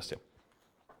difference between those two.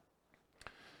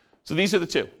 So these are the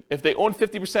two. If they own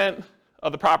 50%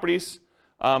 of the properties,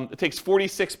 it takes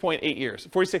 46.8 years,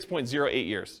 46.08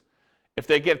 years. If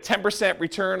they get 10%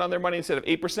 return on their money instead of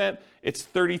 8%, it's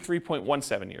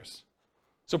 33.17 years.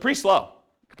 So pretty slow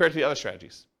compared to the other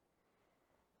strategies.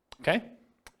 Okay?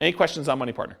 Any questions on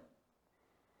Money Partner?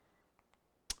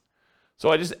 So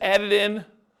I just added in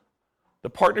the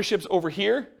partnerships over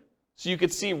here so you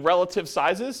could see relative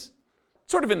sizes,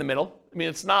 sort of in the middle. I mean,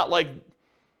 it's not like,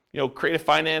 you know, creative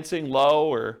financing low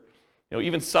or, you know,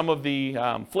 even some of the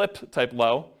flip type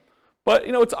low, but,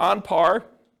 you know, it's on par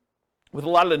with a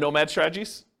lot of the nomad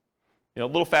strategies. You know, a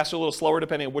little faster, a little slower,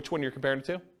 depending on which one you're comparing it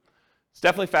to. It's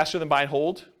definitely faster than buy and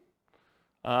hold,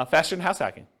 faster than house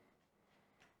hacking.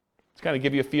 To kind of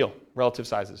give you a feel, relative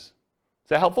sizes. Is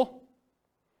that helpful?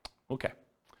 Okay.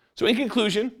 So in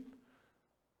conclusion,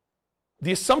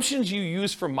 the assumptions you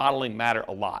use for modeling matter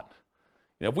a lot.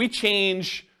 You know, if we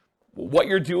change what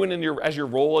you're doing in as your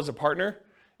role as a partner,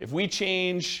 if we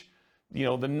change, you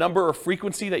know, the number or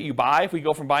frequency that you buy, if we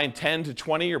go from buying 10 to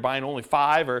 20 or buying only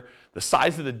 5, or the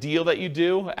size of the deal that you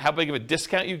do, how big of a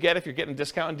discount you get if you're getting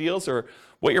discount on deals, or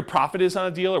what your profit is on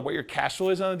a deal, or what your cash flow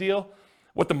is on a deal,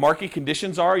 what the market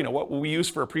conditions are, you know, what we use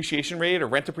for appreciation rate or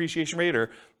rent appreciation rate,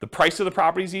 or the price of the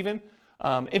properties even,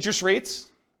 interest rates,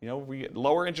 you know, we get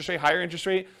lower interest rate, higher interest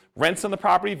rate, rents on the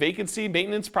property, vacancy,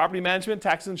 maintenance, property management,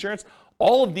 taxes, insurance.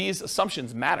 All of these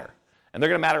assumptions matter, and they're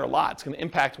going to matter a lot. It's going to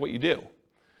impact what you do.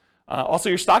 Also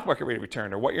your stock market rate of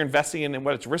return, or what you're investing in and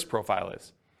what its risk profile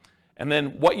is. And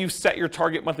then what you set your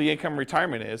target monthly income in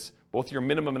retirement is, both your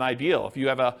minimum and ideal. If you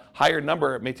have a higher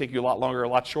number, it may take you a lot longer or a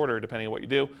lot shorter, depending on what you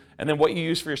do. And then what you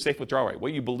use for your safe withdrawal rate,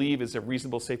 what you believe is a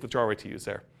reasonable safe withdrawal rate to use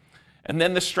there. And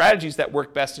then the strategies that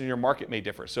work best in your market may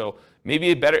differ. So maybe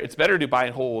it's better to buy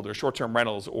and hold, or short-term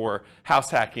rentals, or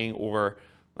house hacking, or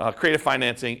creative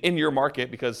financing in your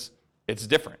market because it's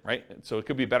different, right? So it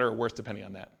could be better or worse depending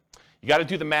on that. You got to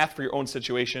do the math for your own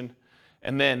situation.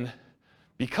 And then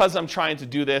because I'm trying to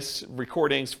do this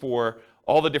recordings for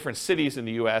all the different cities in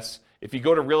the US, if you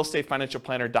go to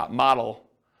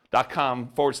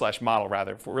realestatefinancialplanner.com/model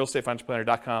rather, for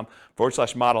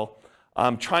realestatefinancialplanner.com/model,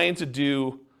 I'm trying to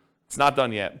do, it's not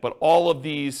done yet, but all of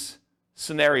these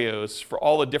scenarios for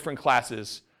all the different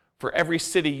classes for every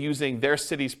city using their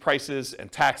city's prices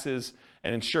and taxes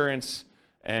and insurance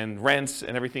and rents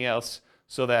and everything else,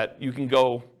 so that you can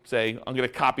go say, I'm going to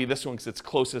copy this one because it's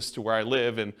closest to where I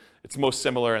live and it's most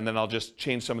similar, and then I'll just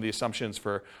change some of the assumptions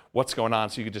for what's going on,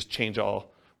 so you can just change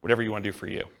whatever you want to do for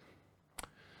you.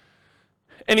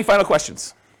 Any final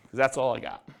questions? Because that's all I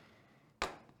got.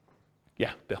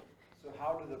 Yeah, Bill. So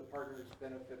how do the partners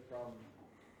benefit from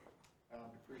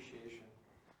depreciation?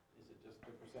 Is it just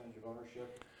the percentage of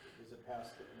ownership? Is it passed,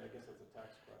 I guess that's a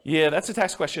tax question. Yeah, that's a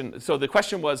tax question. So the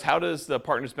question was, how does the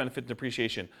partners benefit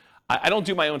depreciation? I don't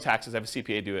do my own taxes. I have a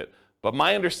CPA do it. But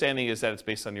my understanding is that it's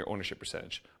based on your ownership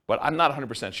percentage. But I'm not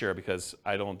 100% sure because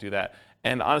I don't do that.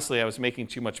 And honestly, I was making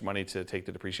too much money to take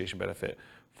the depreciation benefit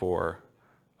for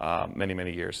many,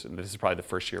 many years. And this is probably the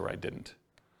first year where I didn't.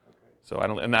 Okay. So I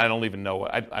don't even know.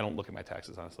 I don't look at my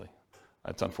taxes, honestly.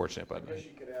 That's unfortunate. But I guess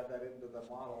you could add that into the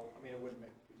model. I mean, it wouldn't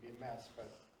be a mess,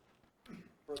 but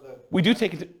for the... We do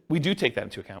take that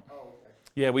into account. Oh, okay.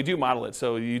 Yeah, we do model it.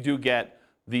 So you do get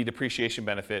the depreciation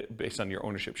benefit based on your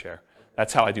ownership share.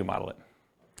 That's how I do model it.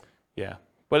 Yeah,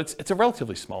 but it's a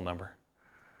relatively small number.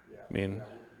 I mean,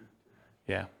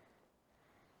 yeah.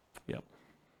 Yep.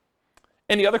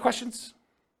 Any other questions?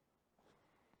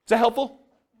 Is that helpful?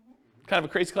 Kind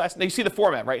of a crazy class. Now you see the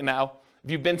format right now.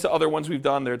 If you've been to other ones we've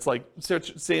done, it's like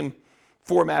same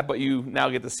format, but you now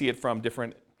get to see it from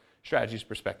different strategies,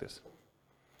 perspectives.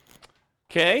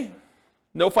 Okay.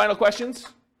 No final questions?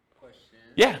 Question.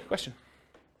 Yeah, question.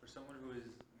 For someone who is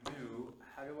new,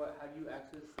 how do you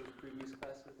access those previous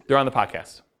classes? They're on the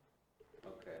podcast.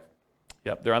 Okay.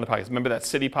 Yep, they're on the podcast. Remember that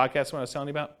city podcast one I was telling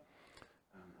you about?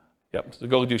 Yep. So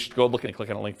go look and click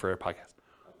on a link for a podcast.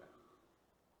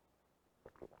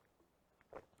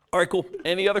 All right, cool.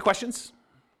 Any other questions?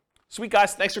 Sweet,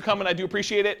 guys. Thanks for coming. I do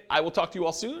appreciate it. I will talk to you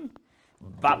all soon.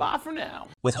 Bye-bye for now.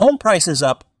 With home prices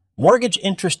up, mortgage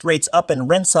interest rates up, and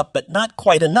rents up, but not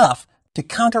quite enough to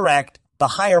counteract the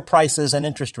higher prices and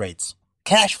interest rates.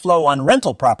 Cash flow on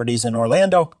rental properties in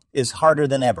Orlando is harder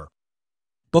than ever.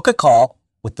 Book a call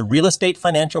with the Real Estate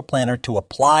Financial Planner to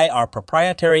apply our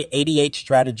proprietary 88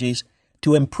 strategies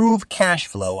to improve cash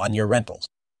flow on your rentals.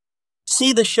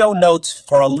 See the show notes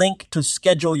for a link to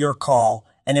schedule your call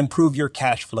and improve your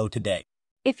cash flow today.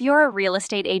 If you're a real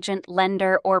estate agent,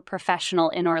 lender, or professional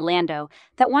in Orlando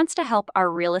that wants to help our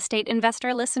real estate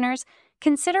investor listeners,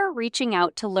 consider reaching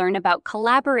out to learn about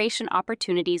collaboration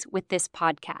opportunities with this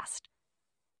podcast.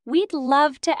 We'd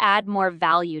love to add more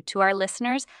value to our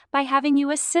listeners by having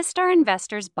you assist our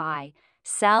investors buy,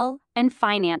 sell, and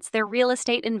finance their real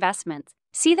estate investments.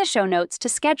 See the show notes to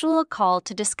schedule a call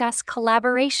to discuss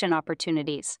collaboration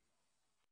opportunities.